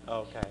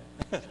 Okay.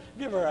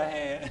 Give her a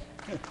hand.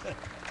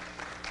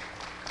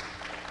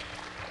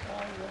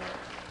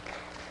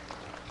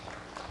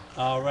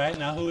 All right,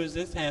 now who is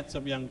this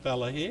handsome young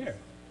fella here?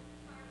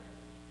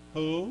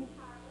 Who?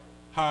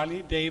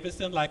 Harley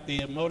Davidson, like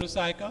the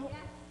motorcycle?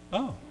 Yes.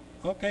 Oh,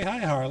 okay. Hi,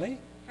 Harley.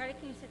 Harley,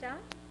 can you sit down?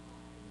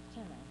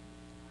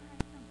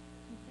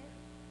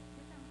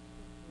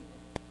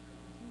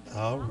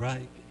 All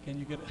right. Can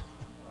you get it?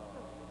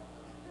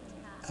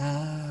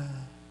 Ah.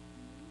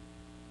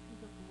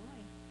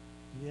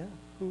 Yeah.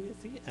 Who is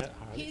he?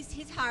 Harley.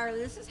 He's Harley.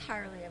 This is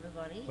Harley,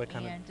 everybody. What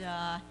kind of-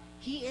 and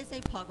he is a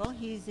puggle.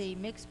 He's a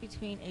mix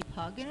between a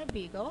pug and a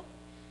beagle.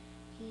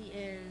 He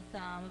is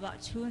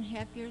about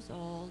 2.5 years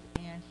old,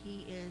 and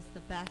he is the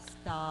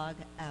best dog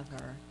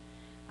ever.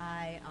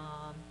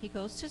 He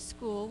goes to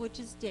school, which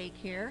is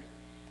daycare.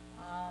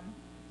 Come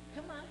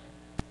on.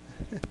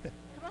 Come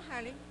on,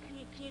 Harley. Can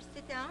you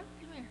sit down?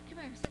 Come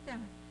here, sit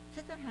down.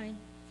 Sit down, honey.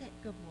 Sit,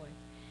 good boy.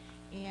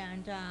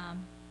 And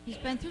he's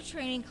been through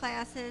training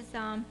classes.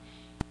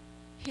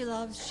 He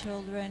loves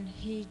children.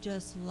 He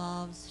just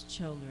loves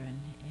children.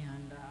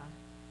 And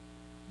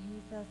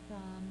he's just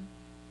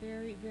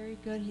very, very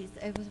good.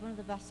 It was one of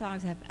the best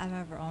dogs I've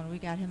ever owned. We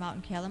got him out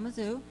in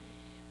Kalamazoo.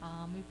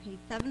 We paid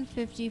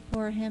 $7.50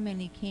 for him,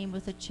 and he came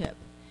with a chip.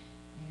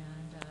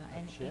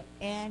 And chip?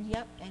 And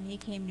yep, and he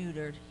came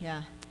neutered.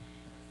 Yeah.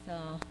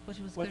 So, which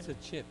was What's good.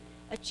 a chip?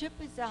 A chip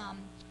is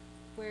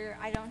where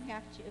I don't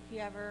have to, if he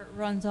ever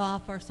runs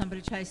off or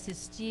somebody tries to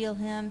steal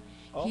him,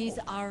 he's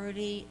Oh.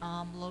 already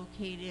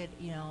located,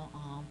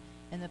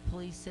 in the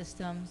police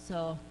system.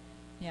 So,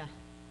 yeah.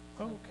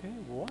 Okay, I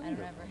don't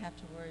wonderful. ever have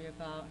to worry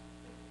about,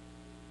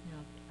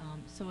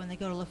 so when they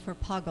go to look for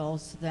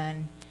puggles,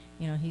 then,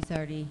 he's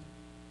already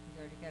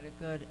got a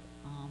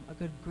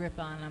good grip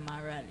on him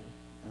already.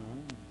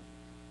 Mm.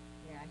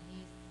 Yeah,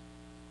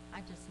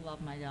 I just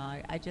love my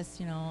dog.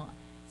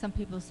 Some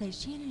people say,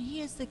 Shannon,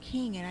 he is the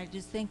king, and I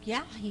just think,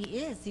 yeah, he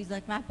is. He's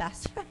like my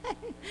best friend.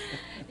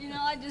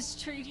 I just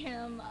treat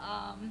him,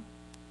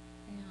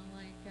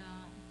 like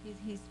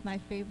he's my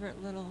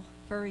favorite little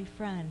furry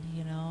friend,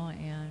 and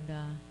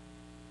yeah.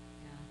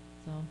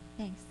 So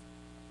thanks.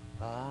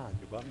 Ah,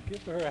 you're welcome.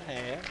 Give her a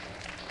hand.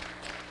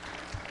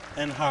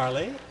 And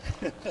Harley,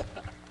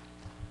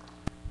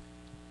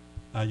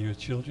 are your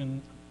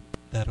children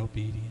that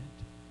obedient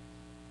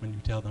when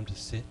you tell them to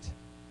sit?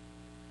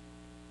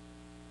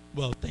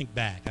 Well, think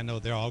back. I know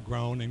they're all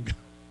grown and.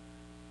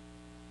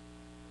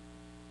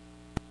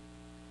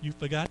 You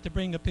forgot to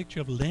bring a picture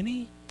of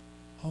Lenny?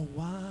 Oh,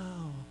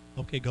 wow.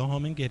 Okay, go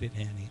home and get it,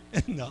 Annie.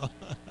 No.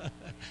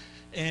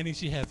 Annie,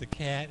 she has a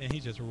cat, and he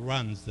just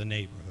runs the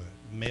neighborhood.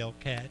 Male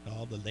cat,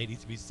 all the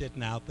ladies be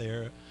sitting out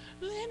there.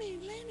 Lenny,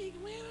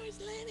 where is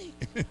Lenny?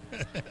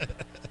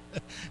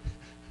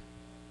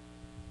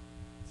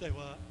 Say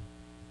what?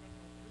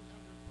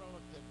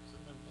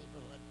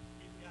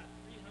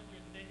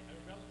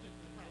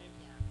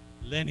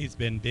 Lenny's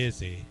been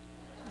busy.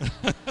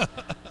 Wow,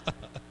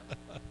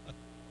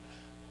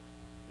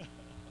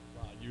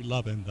 you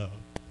love him, though.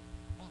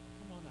 Oh,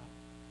 come on out.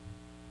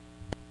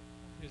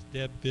 Here's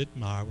Deb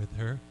Vidmar with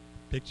her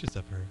pictures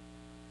of her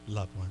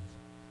loved ones.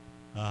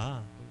 Ah,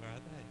 who are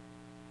they?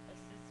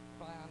 This is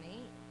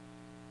Bonnie.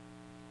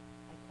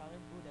 I call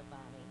her Buddha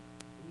Bonnie.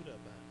 Buddha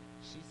Bunny.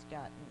 She's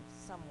gotten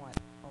somewhat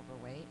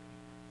overweight.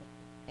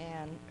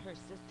 And her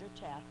sister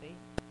Taffy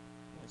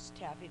was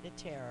Taffy the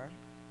Terror.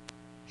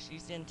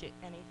 She's into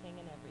anything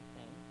and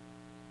everything.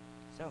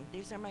 So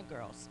these are my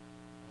girls.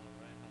 All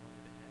right, how long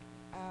have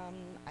you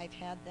had? I've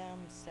had them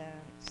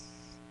since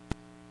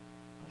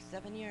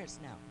 7 years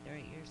now. They're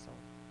 8 years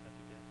old. How'd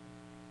you get?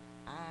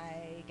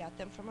 I got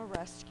them from a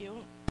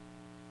rescue,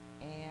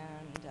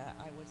 and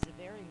I was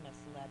very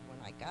misled when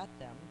I got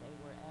them. They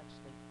were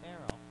actually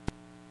feral,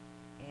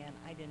 and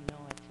I didn't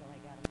know it till I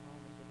got them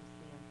home and didn't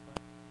see them for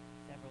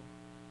several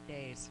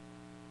days.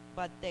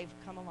 But they've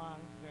come along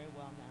very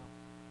well now.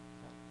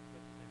 So,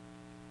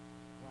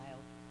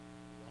 wild.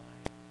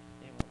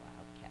 They were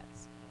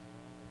wildcats.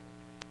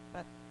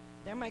 But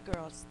they're my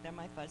girls. They're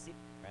my fuzzy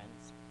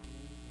friends.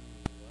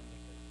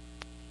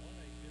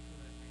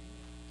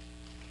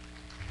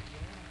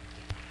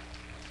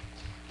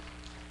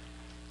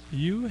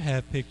 You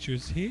have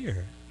pictures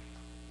here.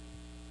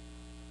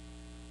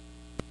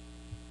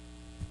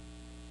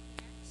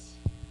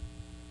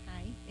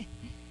 Hi.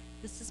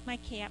 This is my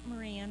cat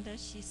Miranda.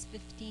 She's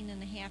 15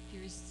 and a half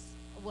years.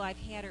 Well, I've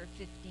had her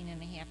 15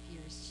 and a half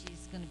years.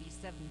 She's going to be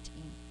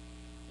 17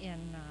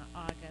 in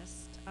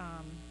August.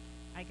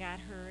 I got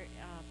her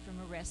from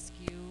a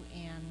rescue,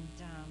 and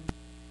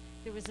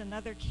there was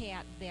another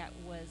cat that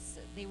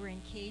they were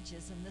in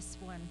cages, and this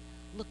one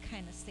looked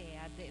kind of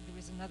sad. There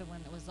was another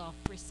one that was all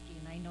frisky,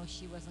 and I know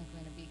she wasn't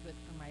going to be good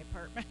for my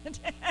apartment.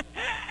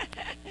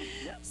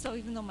 So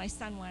even though my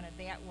son wanted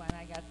that one,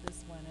 I got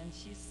this one, and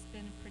she's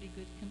been a pretty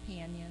good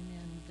companion,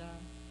 and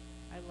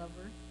I love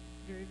her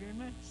very, very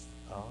much.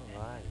 All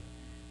right.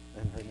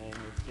 And her name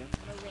is again?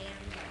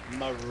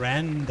 Miranda.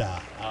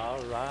 Miranda. All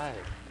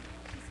right.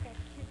 She's got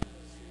kidney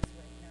issues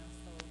right now,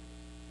 so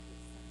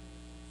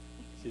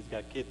She's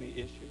got kidney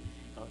issues.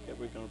 Okay,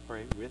 we're going to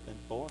pray with and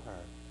for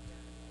her.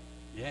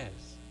 Yes.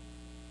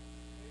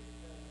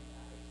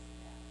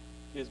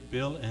 Here's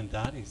Bill and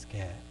Dottie's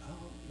cat. Oh,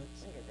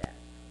 let's Look at that.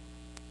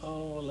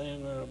 Oh,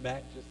 laying on her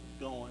back, just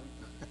going.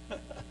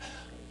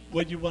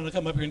 Would you want to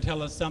come up here and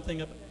tell us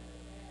something about?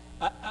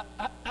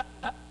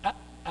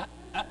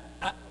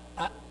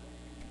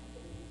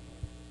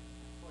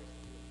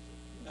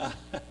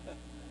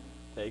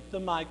 Take the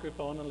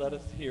microphone and let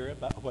us hear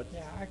about what.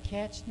 Yeah, our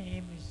cat's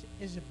name is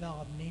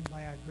Isabella, named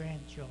by our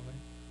grandchildren.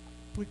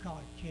 We call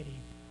her Kitty.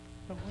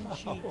 But when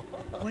she I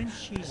wonder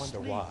sleeps,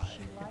 why.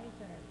 she lies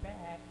on her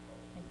back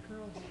and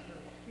curls with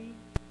her feet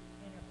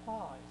and her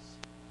paws.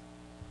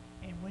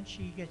 And when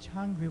she gets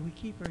hungry, we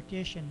keep her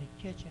dish in the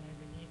kitchen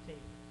underneath a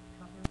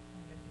cover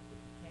underneath the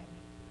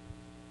cabinet.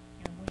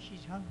 And when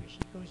she's hungry,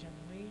 she goes and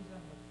lays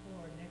on the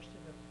floor next to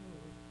the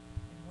food.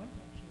 And one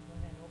time she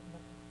went and opened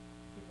up,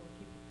 people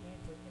keep the can,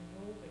 but and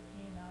rolled the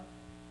can out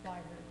by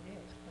her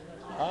dish. So that's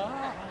what she's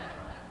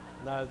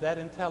hungry. Now, is that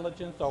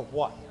intelligence or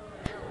what?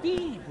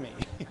 Feed me.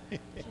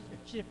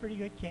 She's a pretty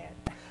good cat.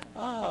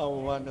 Oh,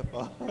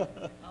 wonderful.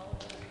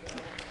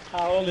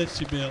 How old is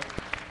she, Bill?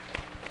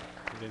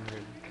 I didn't hear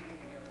you.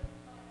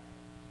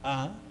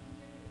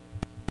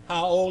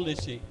 How old is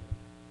she?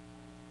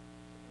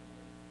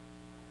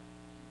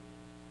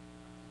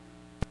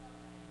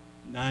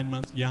 Nine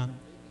months young.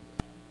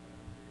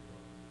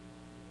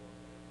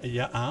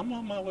 Yeah, I'm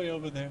on my way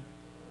over there.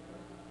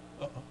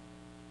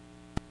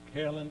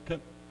 Carolyn,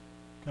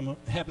 come on,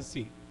 have a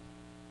seat.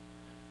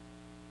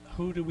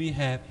 Who do we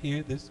have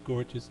here? This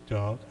gorgeous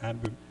dog.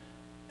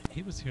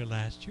 He was here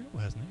last year,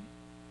 wasn't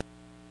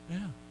he?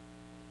 Yeah.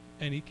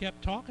 And he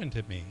kept talking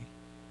to me.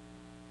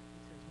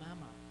 This is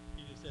Mama.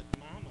 He just said,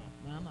 Mama.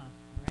 Mama,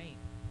 right.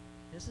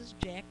 This is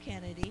Jack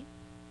Kennedy.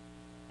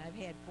 I've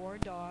had 4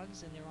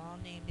 dogs, and they're all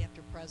named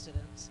after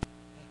presidents.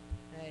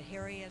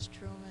 Harry S.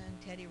 Truman,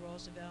 Teddy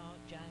Roosevelt,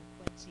 John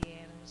Quincy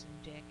Adams,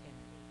 and Jack Kennedy.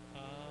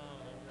 Oh,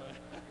 right.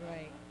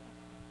 Right.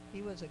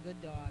 He was a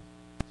good dog.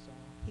 So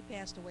he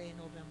passed away in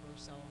November.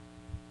 So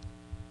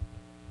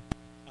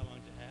How long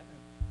did you have him?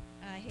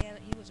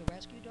 he was a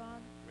rescue dog.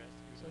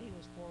 So he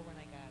was 4 when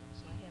I got him.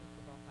 So I had him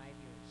for about 5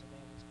 years. So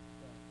that was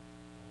good.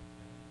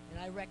 And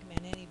I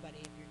recommend anybody,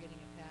 if you're getting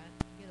a pet,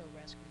 get a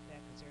rescue pet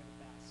because they're the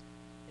best.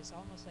 It's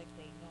almost like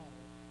they know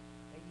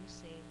that you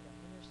saved them,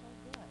 and they're so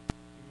good.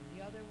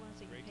 The other ones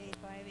that you pay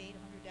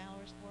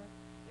 $500-800 for,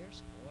 they're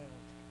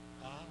spoiled.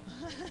 Ah.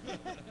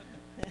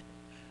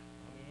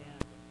 Yeah.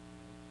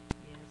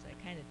 Yes, I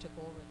kind of took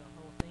over the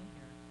whole thing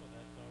here. Well,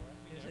 that's all right.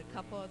 There's a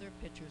couple other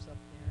pictures up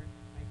there.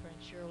 My friend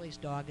Shirley's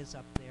dog is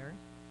up there.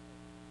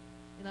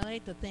 And I'd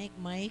like to thank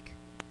Mike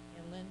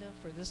and Linda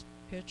for this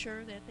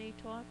picture that they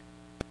took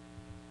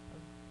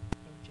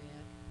of Jack.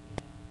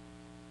 Yeah.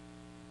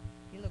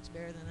 He looks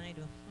better than I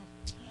do.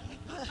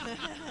 We do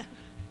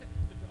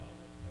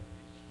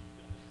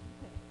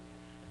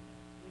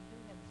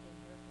have the same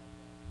haircut,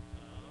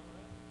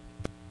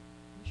 though.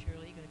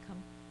 Shirley, you gonna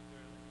come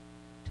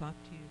talk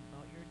to you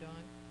about your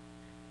dog?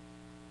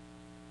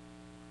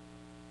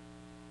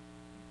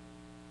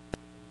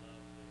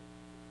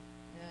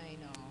 I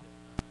know.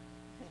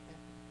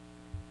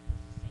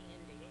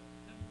 Sandy.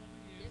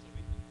 This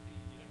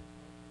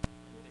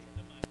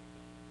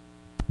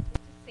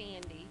is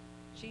Sandy.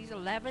 She's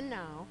 11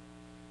 now.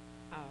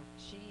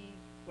 She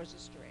was a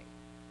stray.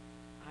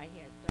 I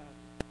had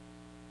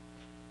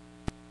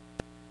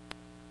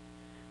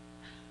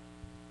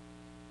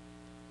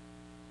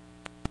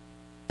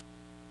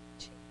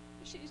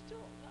she's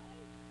still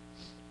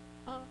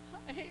alive.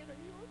 I had a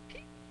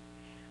Yorkie,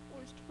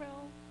 was 12,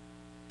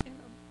 and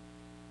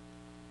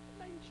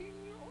a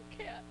 19-year-old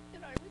cat,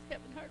 and I was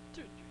having heart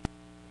surgery.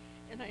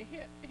 And I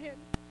had her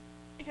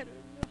in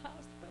the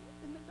hospital,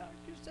 and the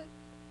doctor said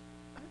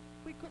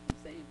we couldn't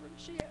save her.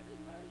 She had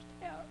enlarged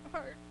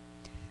heart.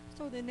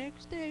 So the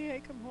next day I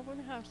come home from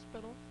the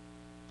hospital.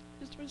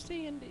 This was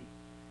Sandy,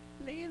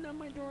 laying on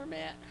my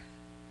doormat,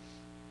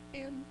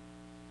 and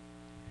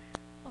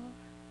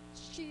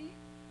she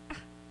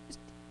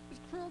was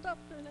curled up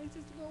there, and I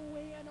said, "Go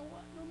away! I don't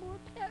want no more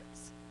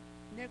pets."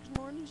 Next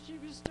morning she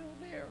was still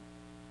there.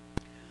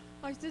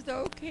 I said,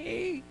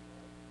 "Okay,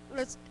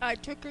 I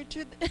took her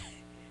to the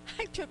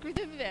I took her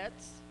to the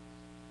vets,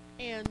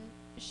 and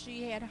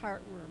she had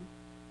heartworm,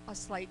 a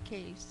slight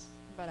case,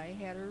 but I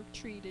had her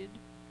treated,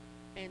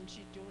 and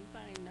she's doing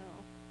fine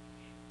now.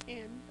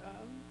 And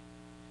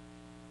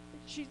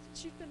she's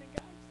been a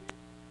godsend.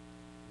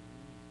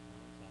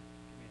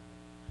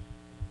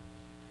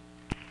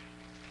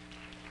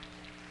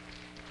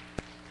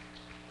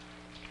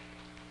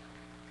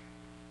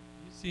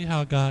 You see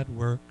how God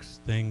works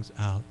things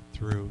out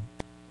through.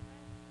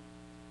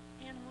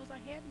 Animals I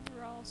had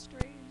were all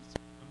strays.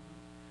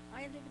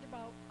 I lived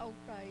out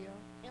by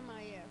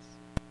MIS.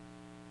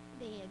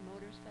 They had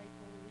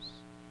motorcycles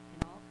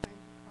and all kinds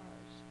of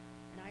cars,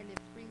 and I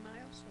lived 3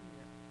 miles from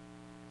there.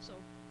 So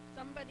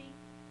somebody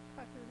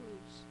cut her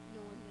loose,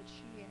 knowing that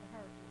she had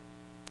heartworm.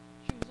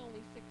 She was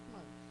only 6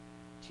 months.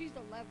 She's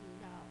 11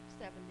 now,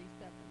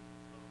 77,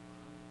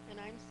 and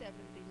I'm 79.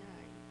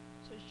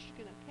 So she's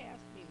gonna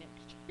pass me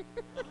next year.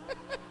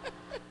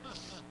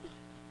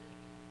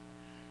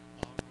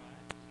 All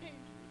right. Okay.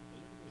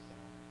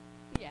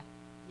 Yeah,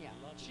 yeah.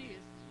 Love She it.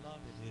 is.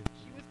 Love it.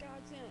 She was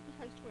God sent,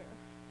 I swear.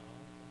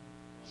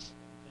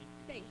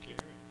 Thank you.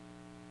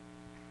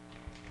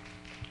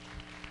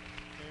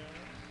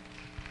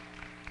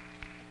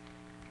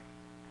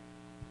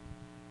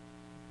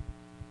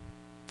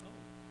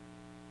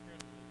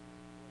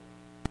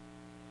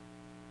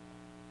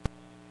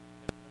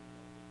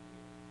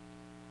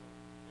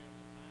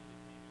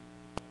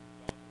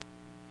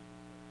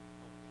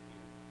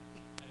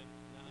 And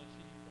now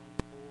she's on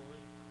the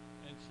board,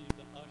 and she's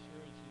an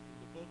usher, and she's in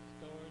the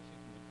bookstore,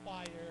 she's in the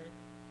choir.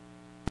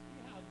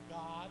 See how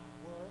God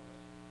works?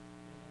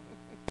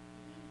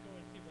 Go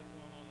and see what's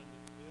going on in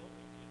this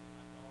building.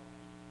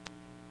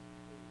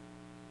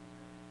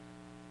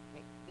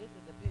 Hey, this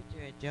is a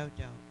picture of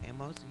JoJo, and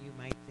most of you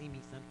might see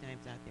me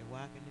sometimes out there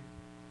walking her,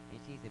 and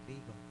she's a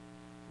beagle.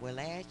 Well,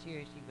 last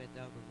year she was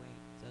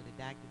overweight, so the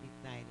doctor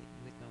decided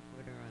he was going to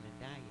put her on a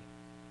diet.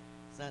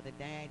 So the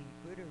diet he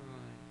put her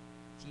on,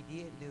 she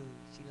did lose.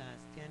 She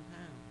lost 10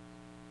 pounds.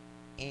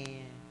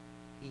 And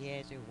he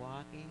has her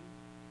walking,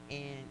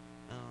 and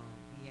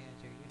he has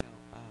her,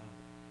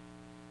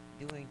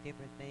 doing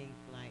different things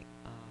like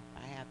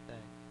I have to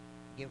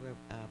give her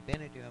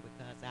Benadryl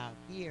because out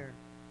here,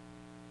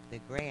 the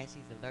grass,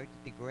 she's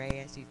allergic to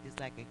grass. She's just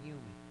like a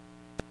human.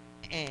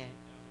 And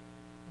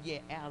Yeah,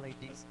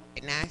 allergies.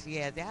 And now she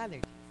has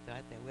allergies. So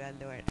I said, well,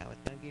 Lord, I was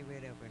going to get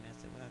rid of her. And I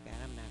said, well, God,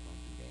 I'm not going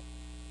to do that.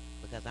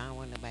 Because I don't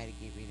want nobody to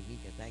get rid of me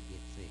because I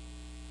get sick.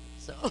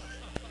 So,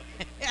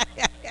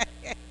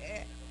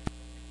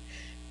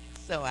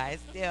 so I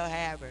still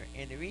have her.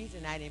 And the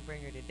reason I didn't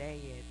bring her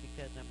today is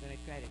because I'm going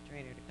to try to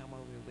train her to come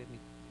over with me.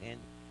 And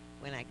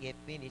when I get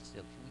finished,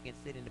 so we can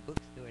sit in the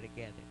bookstore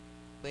together.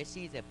 But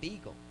she's a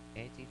beagle,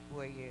 and she's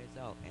 4 years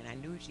old. And I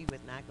knew she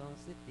was not going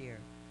to sit there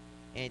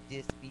and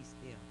just be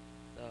still.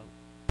 So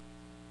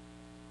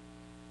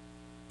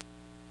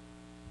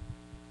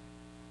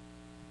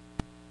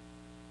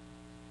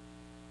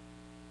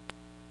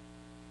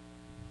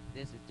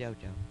this is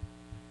JoJo.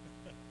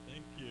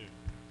 Thank you.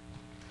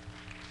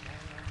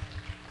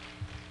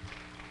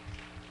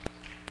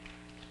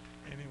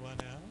 Anyone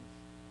else?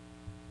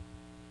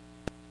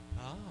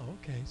 Ah,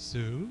 okay,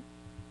 Sue.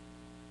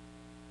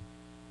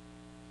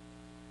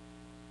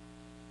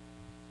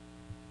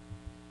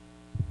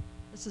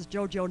 This is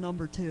JoJo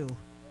number 2.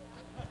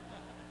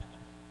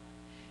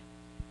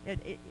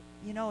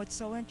 You know, it's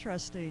so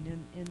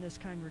interesting in this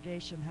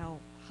congregation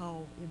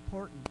how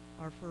important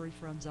our furry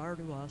friends are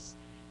to us,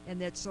 and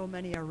that so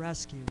many are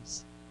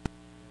rescues.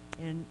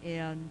 And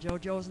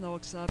JoJo's no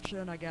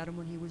exception. I got him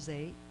when he was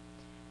 8.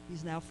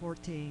 He's now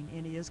 14,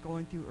 and he is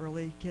going through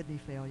early kidney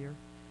failure.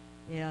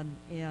 And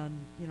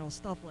you know,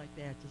 stuff like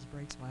that just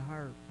breaks my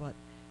heart. But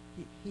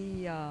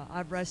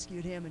I've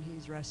rescued him, and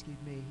he's rescued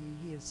me.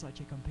 He is such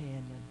a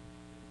companion.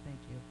 Thank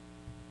you.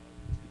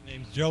 His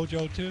name's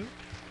JoJo too.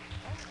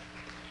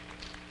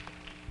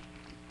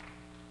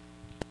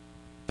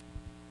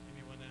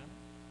 Anyone else?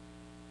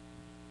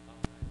 All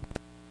right.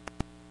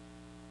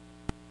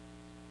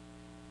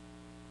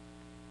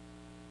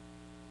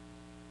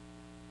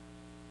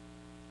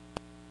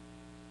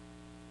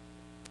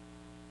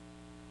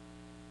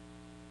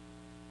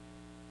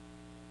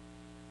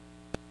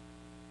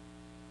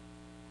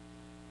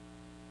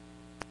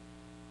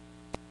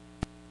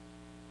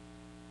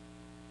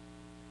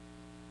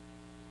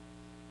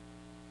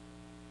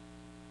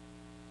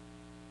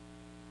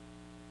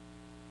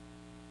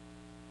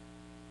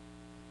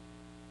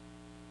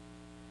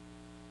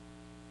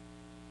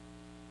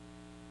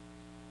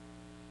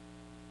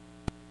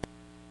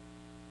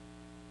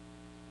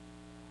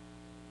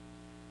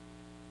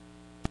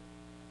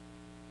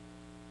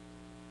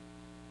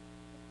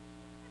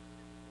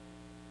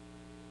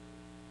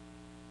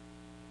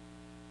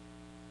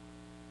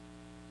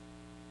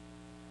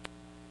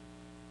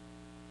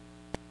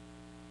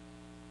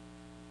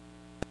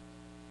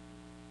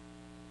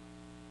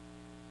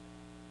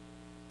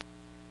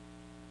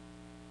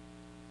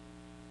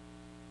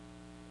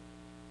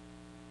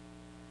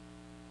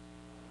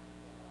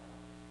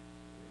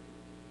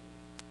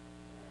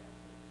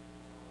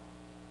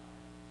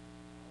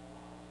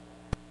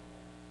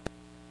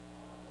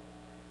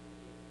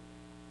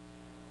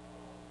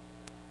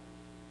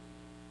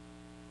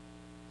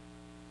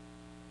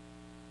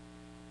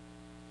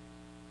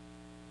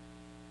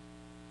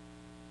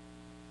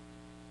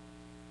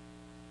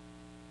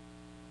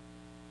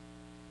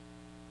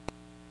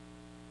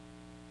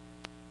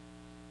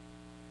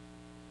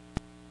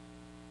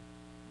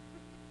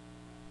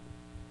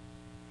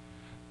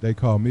 They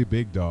call me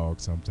Big Dog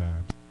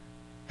sometimes.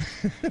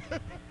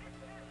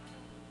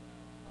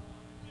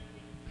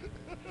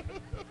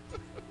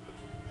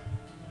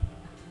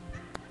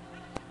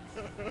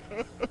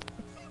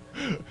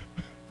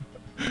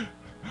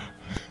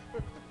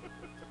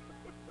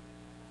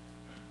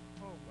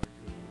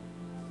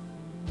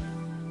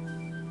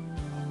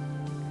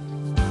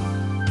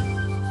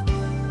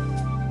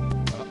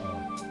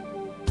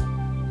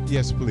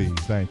 Yes, please.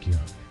 Thank you.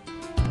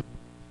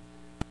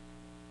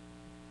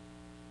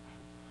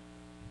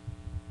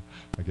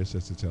 I guess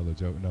that's to tell a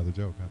joke, another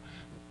joke, huh?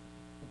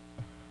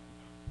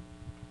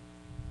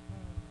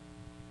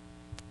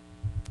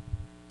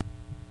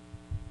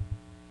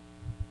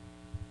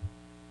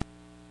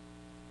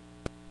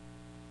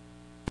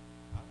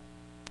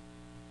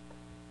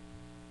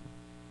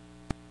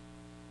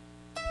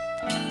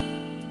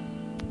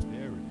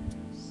 There it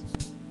is.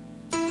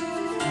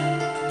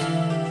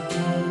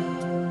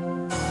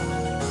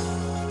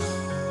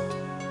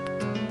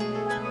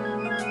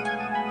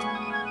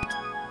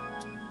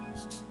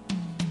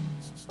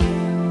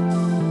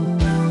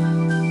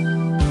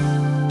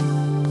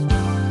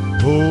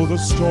 Oh, the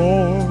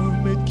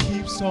storm, it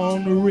keeps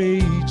on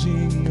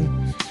raging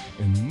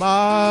in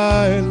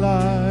my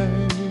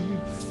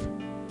life.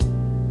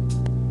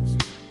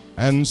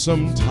 And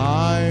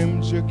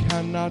sometimes you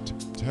cannot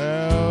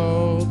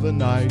tell the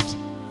night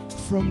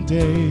from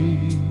day.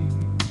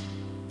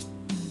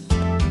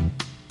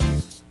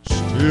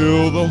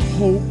 Still the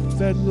hope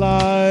that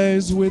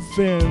lies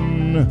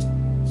within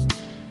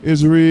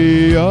is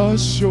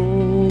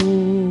reassuring.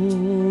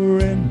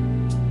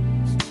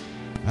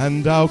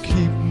 And I'll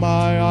keep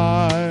my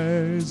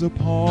eyes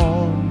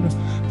upon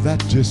that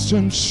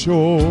distant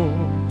shore.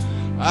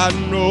 I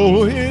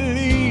know he'll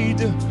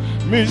lead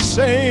me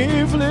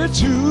safely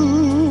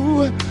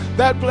to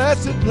that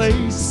blessed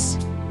place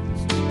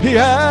he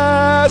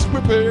has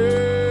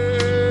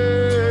prepared.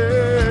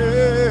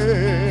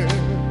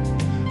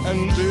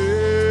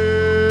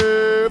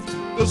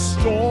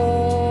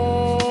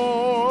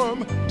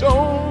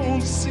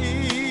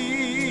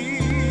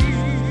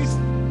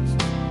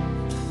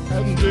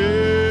 And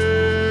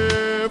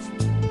if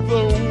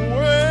the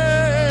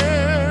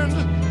wind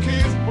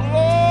keeps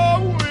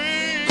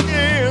blowing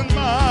in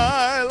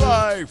my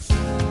life,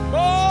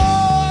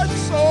 my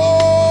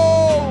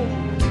soul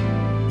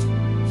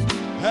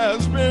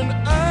has been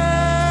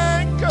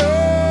anchored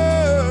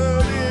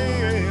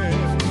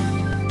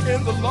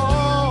in the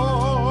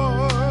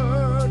Lord.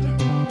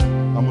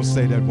 I'm gonna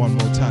say that one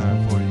more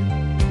time for you.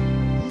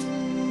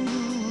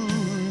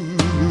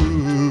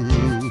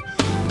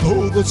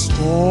 Though the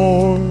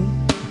storm,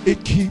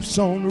 it keeps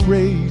on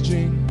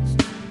raging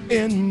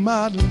in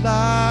my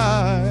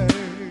life,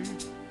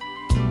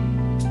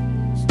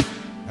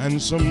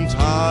 and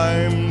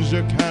sometimes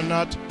you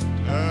cannot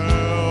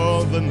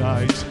tell the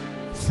night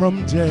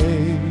from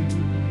day.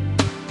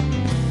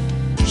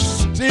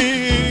 Still,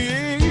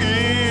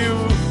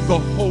 the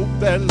hope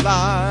that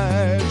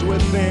lies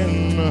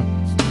within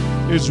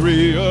is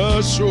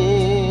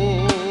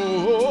reassured.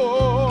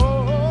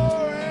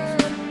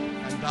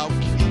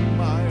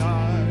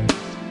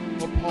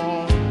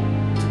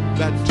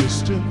 That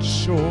distant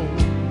shore,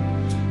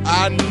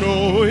 I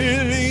know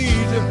he'll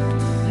lead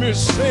me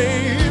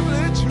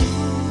safely to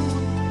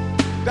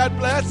that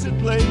blessed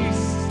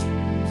place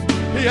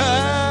he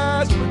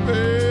has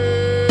prepared.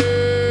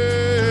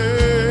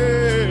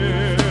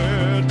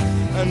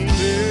 And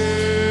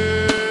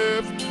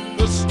if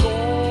the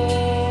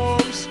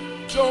storms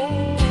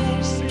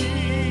don't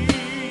cease,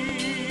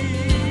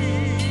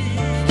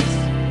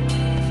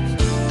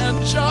 and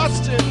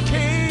just in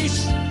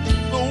case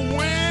the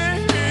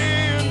wind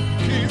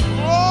keeps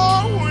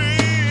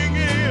blowing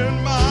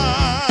in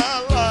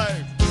my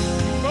life,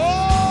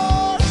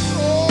 my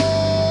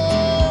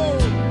soul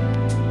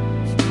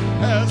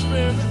has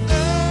been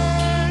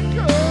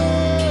anchored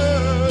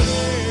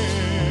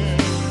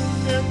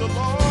in the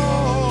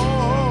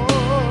Lord.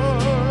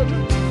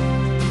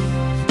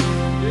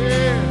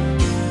 Yeah,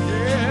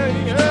 yeah,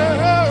 yeah.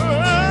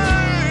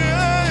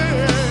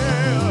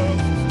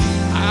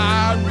 I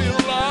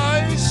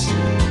realize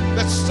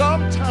that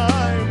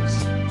sometimes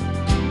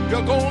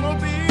you're gonna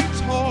be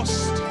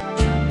tossed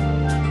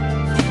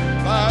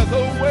by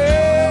the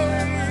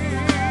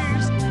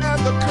waves and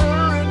the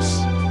currents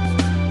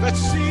that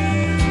seem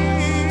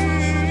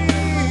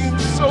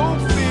so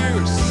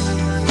fierce.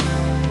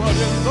 But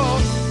in the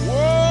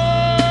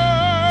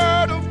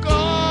Word of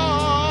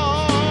God,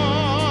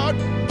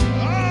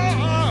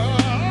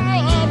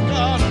 I've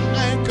got an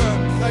anchor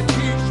that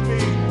keeps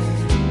me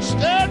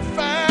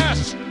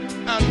steadfast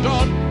and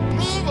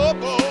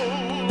unmovable.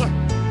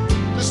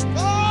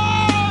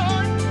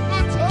 Despite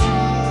the tide,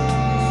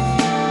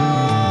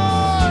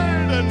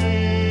 and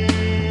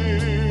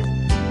if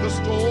the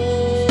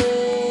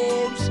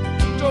storms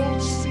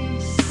don't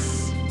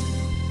cease,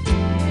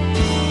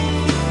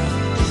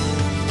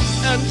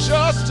 and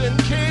just in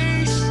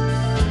case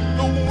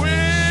the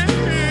wind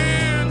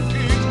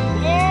keeps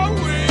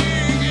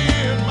blowing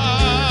in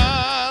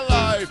my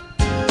life,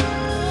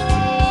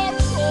 my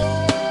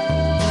soul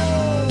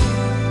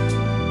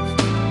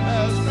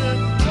has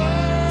been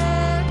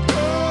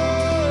anchored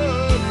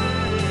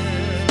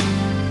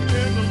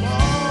in the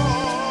Lord.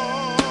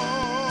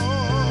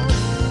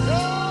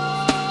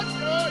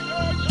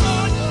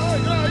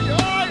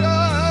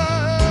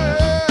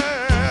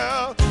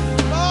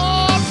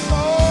 My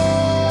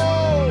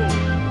soul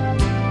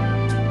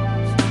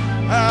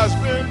has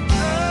been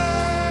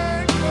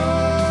anchored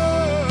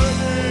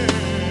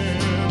in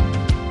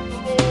the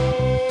Lord.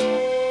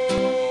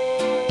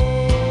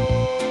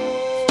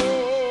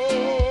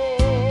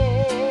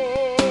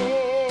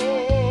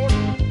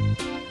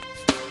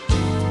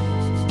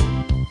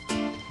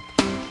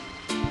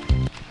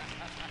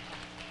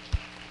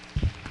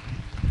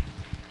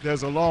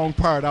 There's a long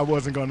part. I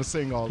wasn't going to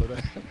sing all of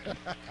that. Thank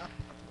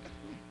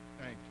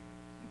you.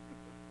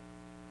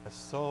 The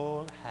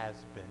soul has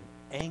been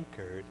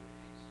anchored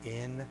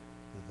in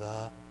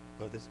the,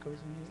 oh, this goes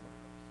in here?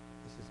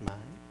 This is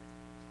mine?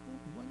 Oh,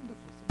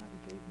 wonderful. Somebody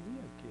gave me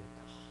a gift.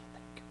 Oh,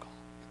 thank you,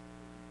 God.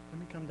 Let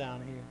me come down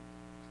here.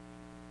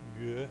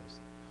 Yes.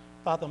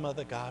 Father,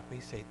 Mother, God, we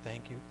say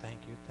thank you,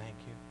 thank you, thank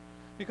you.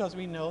 Because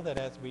we know that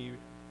as we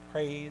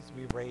praise,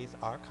 we raise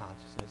our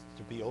consciousness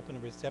to be open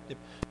and receptive,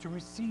 to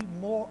receive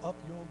more of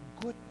your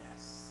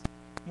goodness,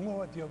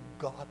 more of your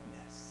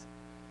godness.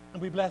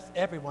 And we bless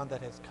everyone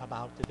that has come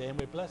out today, and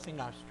we're blessing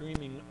our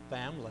streaming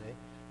family,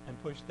 and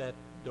push that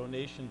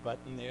donation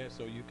button there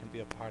so you can be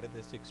a part of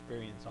this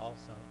experience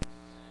also.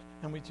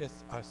 And we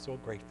just are so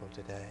grateful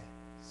today,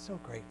 so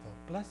grateful.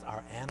 Bless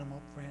our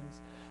animal friends,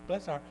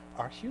 bless our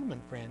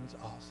human friends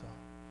also.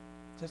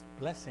 Just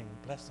blessing,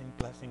 blessing,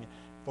 blessing,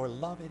 for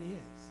love it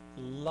is.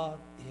 Love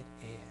it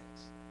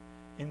is.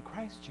 In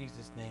Christ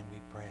Jesus' name we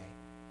pray.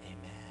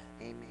 Amen.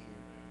 Amen.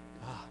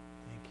 Ah,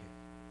 thank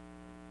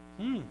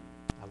you.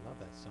 I love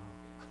that song.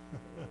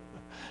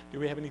 Do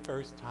we have any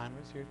first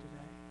timers here today?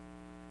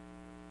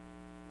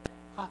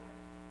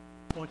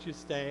 Won't you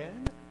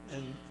stand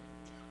and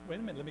wait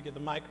a minute, let me get the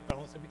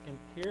microphone so we can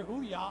hear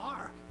who you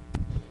are.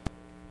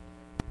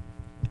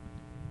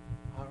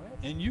 All right.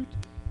 And you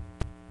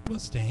will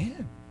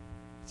stand.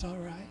 It's all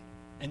right.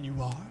 And you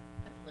are?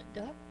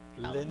 Linda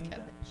Linda.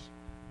 Palankevich.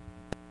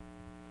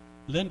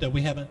 Linda,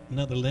 we have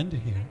another Linda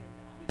here.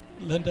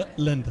 Linda.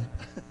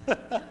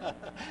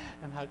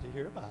 And how'd you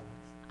hear about us?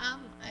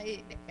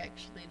 I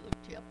actually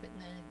looked you up in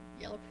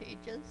the Yellow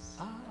Pages.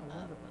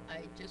 Wonderful.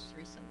 I just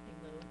recently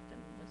moved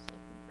and was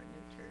looking for a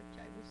new church.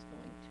 I was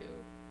going to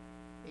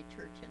a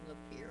church in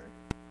Lapeer.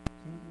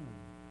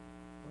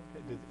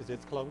 Okay, is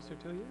it closer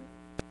to you?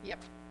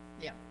 Yep.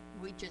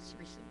 We just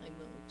recently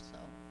moved, so.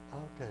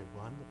 Okay,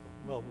 wonderful.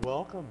 Well,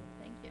 welcome.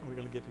 Thank you. We're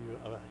going to give you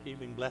a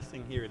healing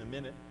blessing here in a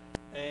minute.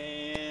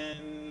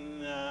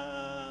 And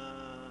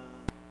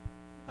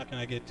How can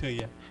I get to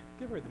you?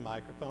 give her the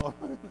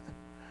microphone.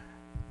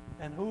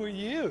 And who are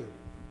you?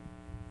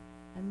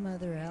 I'm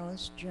Mother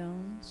Alice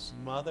Jones.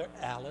 Mother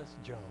Alice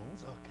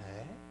Jones,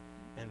 okay.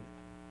 And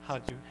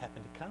how'd you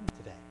happen to come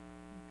today?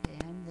 Okay,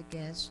 I'm the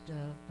guest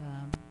of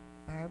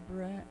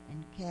Barbara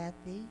and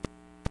Kathy.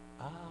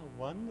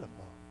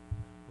 Wonderful.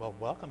 Well,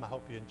 welcome. I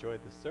hope you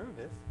enjoyed the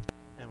service.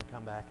 And we'll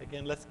come back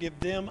again. Let's give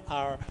them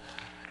our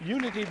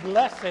unity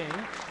blessing.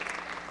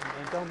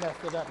 And don't mess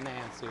it up,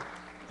 Nancy.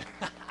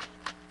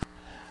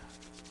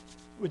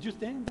 Would you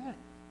stand back?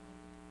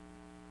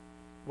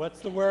 What's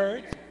the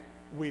word?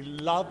 We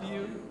love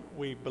you,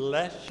 we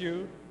bless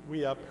you,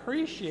 we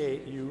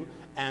appreciate you,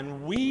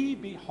 and we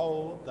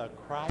behold the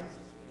Christ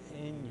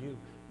in you.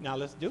 Now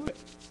let's do it.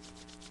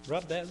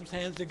 Rub those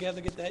hands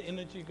together, get that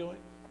energy going.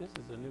 This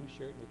is a new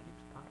shirt that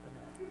keeps popping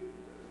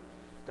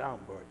up. Down,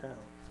 boy, down.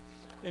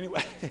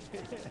 Anyway,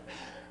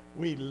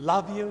 we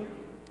love you,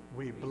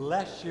 we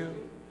bless you,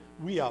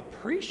 we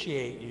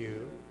appreciate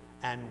you,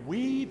 and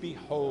we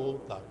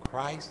behold the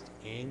Christ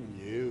in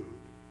you.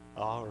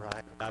 All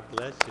right, God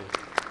bless you.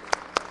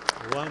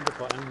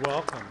 Wonderful, and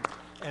welcome.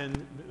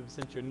 And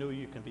since you're new,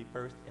 you can be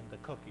first in the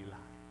cookie line.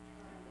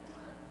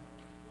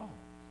 Oh,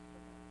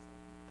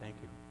 thank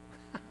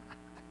you.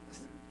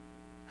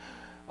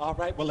 All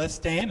right, well, let's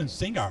stand and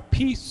sing our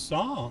peace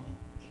song.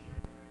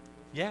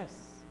 Yes.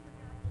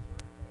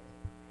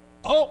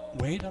 Oh,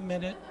 wait a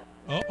minute.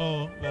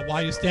 Uh-oh. Well,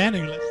 while you're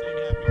standing, let's sing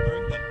happy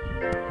birthday.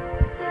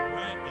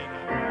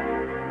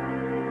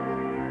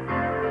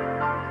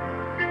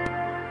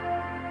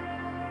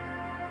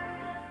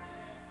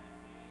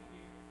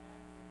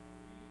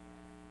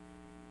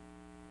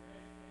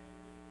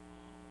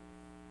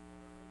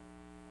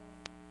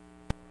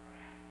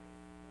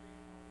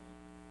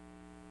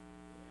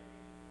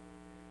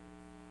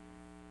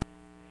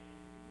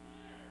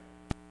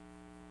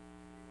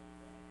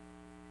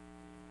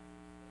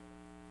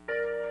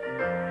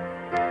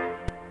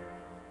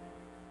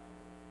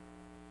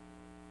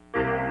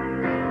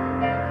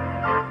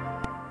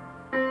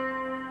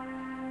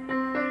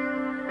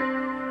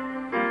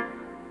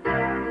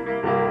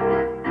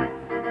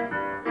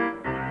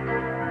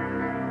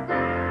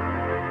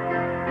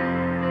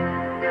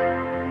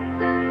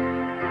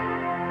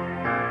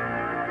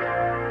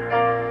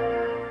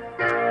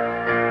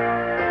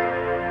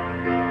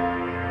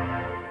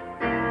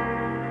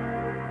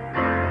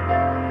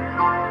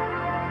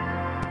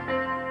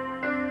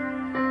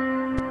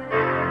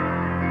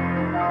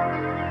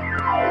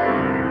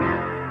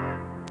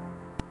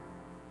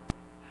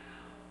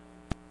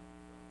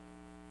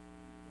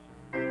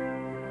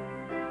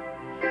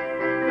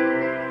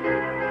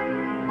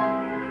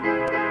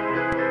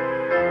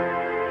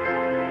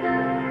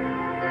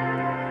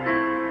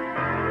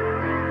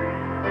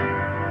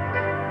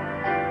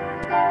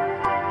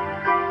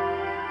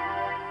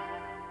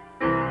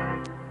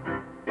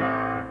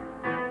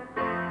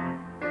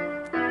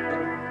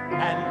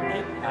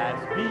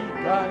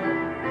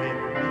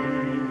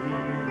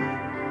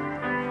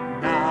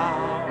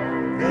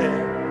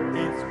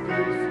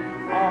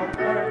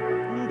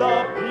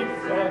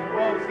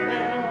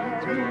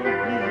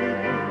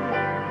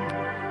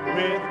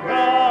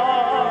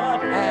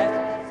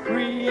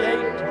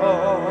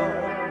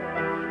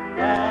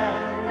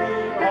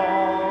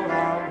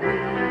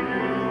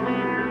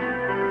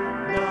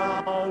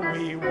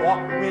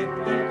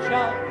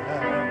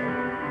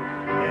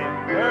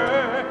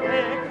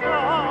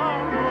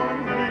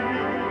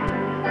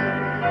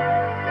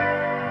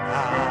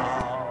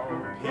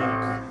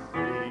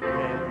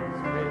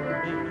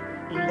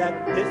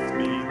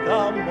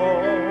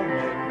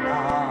 All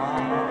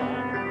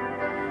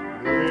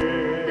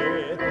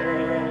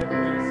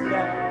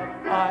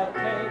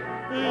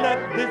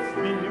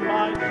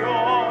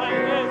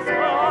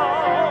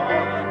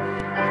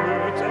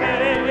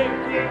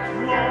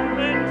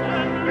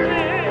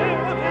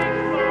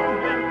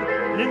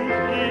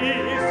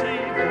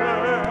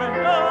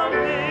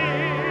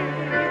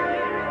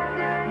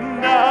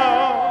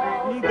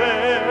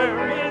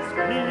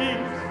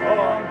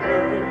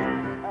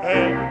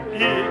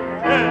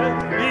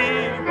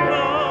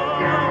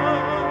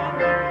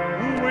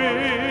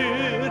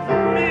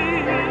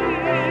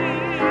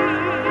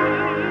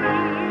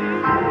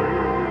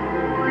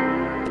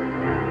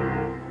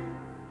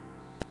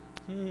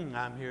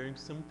right, I'm hearing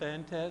some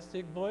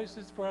fantastic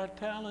voices for our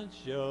talent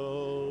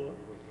show.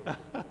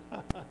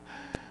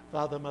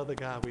 Father, Mother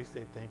God, we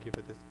say thank you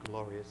for this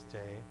glorious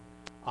day.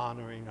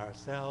 honoring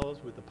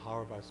ourselves with the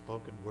power of our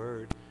spoken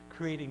word,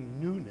 creating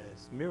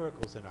newness,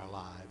 miracles in our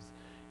lives,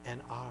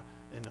 and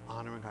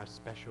honoring our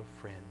special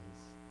friends,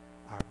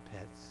 our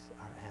pets,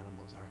 our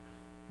animals, our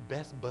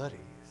best buddies.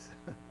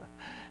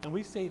 And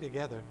we say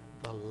together,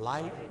 the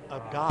light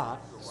of God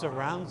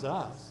surrounds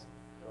us.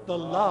 The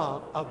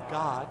love of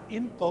God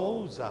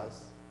enfolds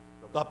us.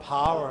 The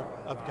power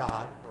of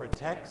God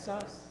protects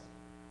us.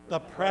 The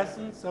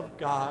presence of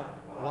God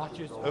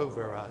watches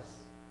over us.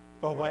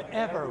 For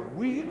wherever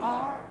we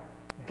are,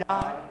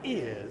 God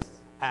is,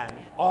 and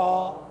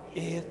all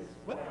is.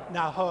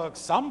 Now hug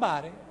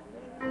somebody.